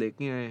 तवक्कुल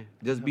लेके आए.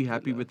 Just be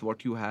happy with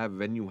what you have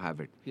when you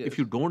have it. If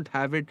you don't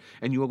have it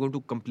and you are going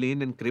to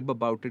complain and crib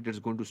about it, it's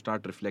going to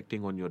start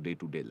reflecting on your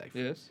day-to-day life.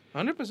 Yes,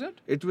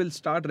 100%. It will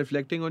start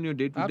reflecting on your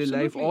day-to-day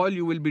life. All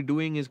you will be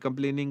doing is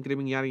complaining,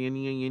 cribbing. यार ये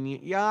नहीं है.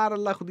 यार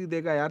अल्लाह खुद ही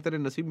देगा यार. तेरे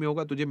नसीब में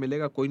होगा, तुझे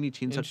मिलेगा, कोई नहीं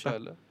छीन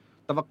सकता.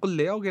 तवक्कुल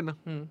ले आओगे ना,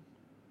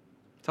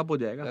 सब हो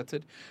जाएगा. That's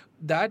it.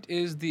 That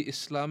is the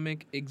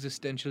Islamic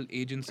existential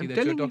agency that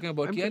you're talking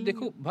about. Yeah,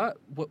 देखो,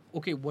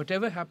 okay,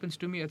 whatever happens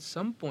to me at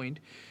some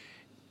point,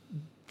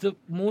 the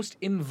most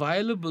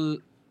inviolable,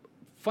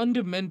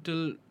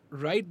 fundamental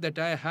right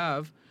that I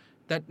have,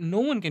 that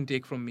no one can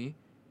take from me,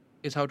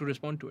 is how to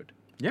respond to it.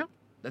 Yeah.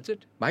 That's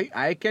it.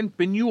 I can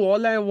pin you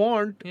all I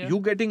want. Yeah. You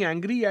getting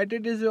angry at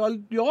it is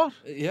all yours.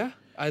 Yeah.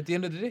 At the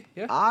end of the day,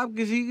 yeah. आप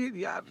किसी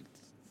की यार,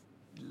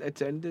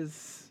 let's end this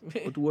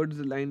towards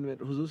the line where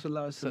Huzur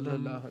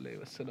sallallahu alaihi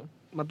wasallam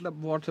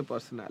मतलब what's a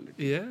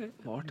personality? Yeah.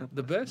 What a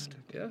the best.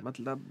 Yeah.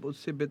 मतलब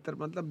उससे बेहतर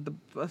मतलब the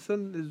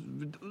person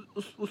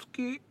is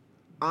उसके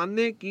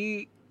आने की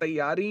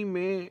तैयारी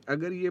में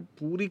अगर ये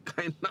पूरी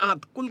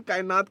कायनात कुल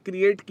कायनात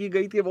क्रिएट की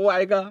गई थी वो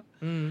आएगा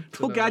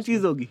तो क्या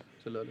चीज होगी.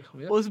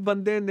 उस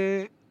बंदे ने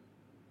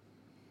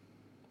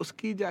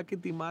उसकी जाके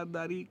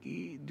तीमारदारी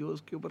की जो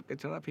उसके ऊपर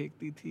कचरा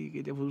फेंकती थी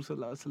कि जब हुजूर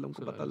सल्लल्लाहु अलैहि वसल्लम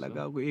को पता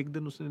लगा वो एक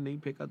दिन उसने नहीं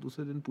फेंका,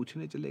 दूसरे दिन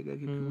पूछने चले गए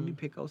कि क्यों नहीं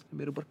फेंका उसने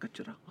मेरे ऊपर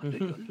कचरा.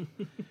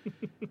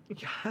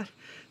 यार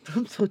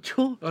तुम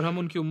सोचो. और हम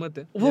उनकी उम्मत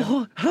है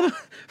वो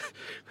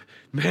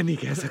मैं नहीं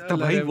कह सकता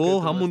भाई. वो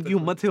हम उनकी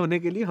उम्मत से होने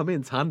के लिए हमें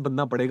इंसान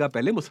बनना पड़ेगा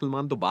पहले.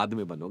 मुसलमान तो बाद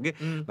में बनोगे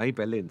भाई.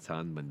 पहले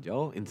इंसान बन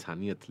जाओ,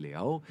 इंसानियत ले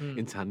आओ.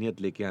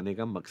 इंसानियत लेके आने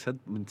का मकसद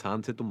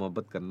इंसान से तो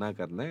मोहब्बत करना है,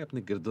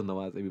 अपने गिरदो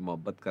नवा से भी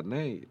मोहब्बत करना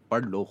है.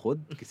 पढ़ लो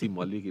खुद, किसी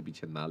मौलवी के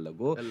पीछे ना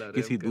लगो,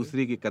 किसी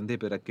दूसरे के कंधे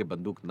पे रख के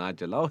बंदूक ना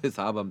चलाओ.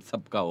 हिसाब हम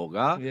सबका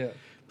होगा.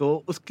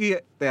 तो उसकी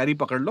तैयारी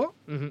पकड़ लो.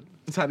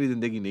 सारी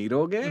जिंदगी नहीं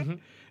रहोगे.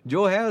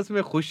 जो है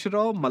उसमें खुश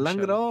रहो,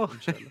 मलंग रहो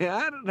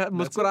यार,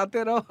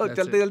 मुस्कुराते रहो.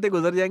 चलते चलते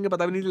गुजर जाएंगे,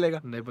 पता भी नहीं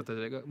चलेगा. नहीं पता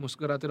चलेगा.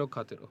 मुस्कुराते रहो,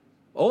 खाते रहो.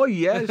 Oh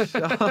yes.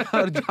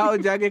 और जाओ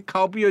जाके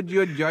खाओ पियो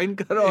जियो ज्वाइन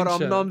करो और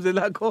ओम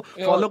जिला को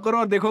फॉलो करो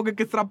और देखो कि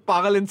किस तरह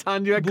पागल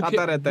इंसान जो है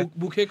खाता रहता है.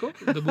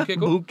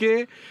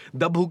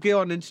 द भूखे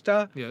ऑन इंस्टा,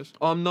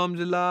 ओम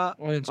जिला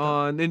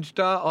ऑन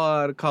इंस्टा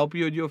और खाओ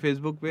पियो जियो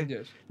फेसबुक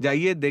पे.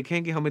 जाइए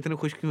देखें कि हम इतने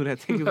खुश क्यों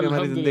रहते हैं, क्योंकि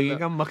हमारी जिंदगी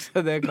का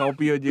मकसद है खाओ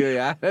पियो जियो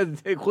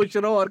यार. खुश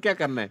रहो और क्या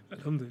करना है.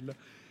 Alhamdulillah.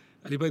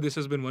 Ali bhai, this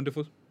has been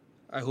wonderful.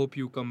 I hope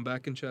you come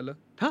back inshallah.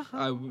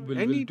 I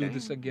will do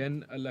this again.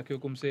 Allah के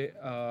हुक्म से.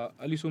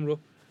 अली सुमरो,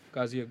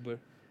 काजी अकबर,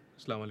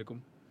 अस्सलाम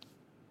वालेकुम.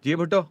 जी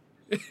भुट्टो.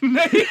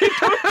 नहीं.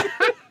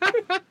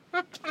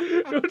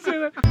 Don't say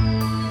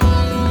that.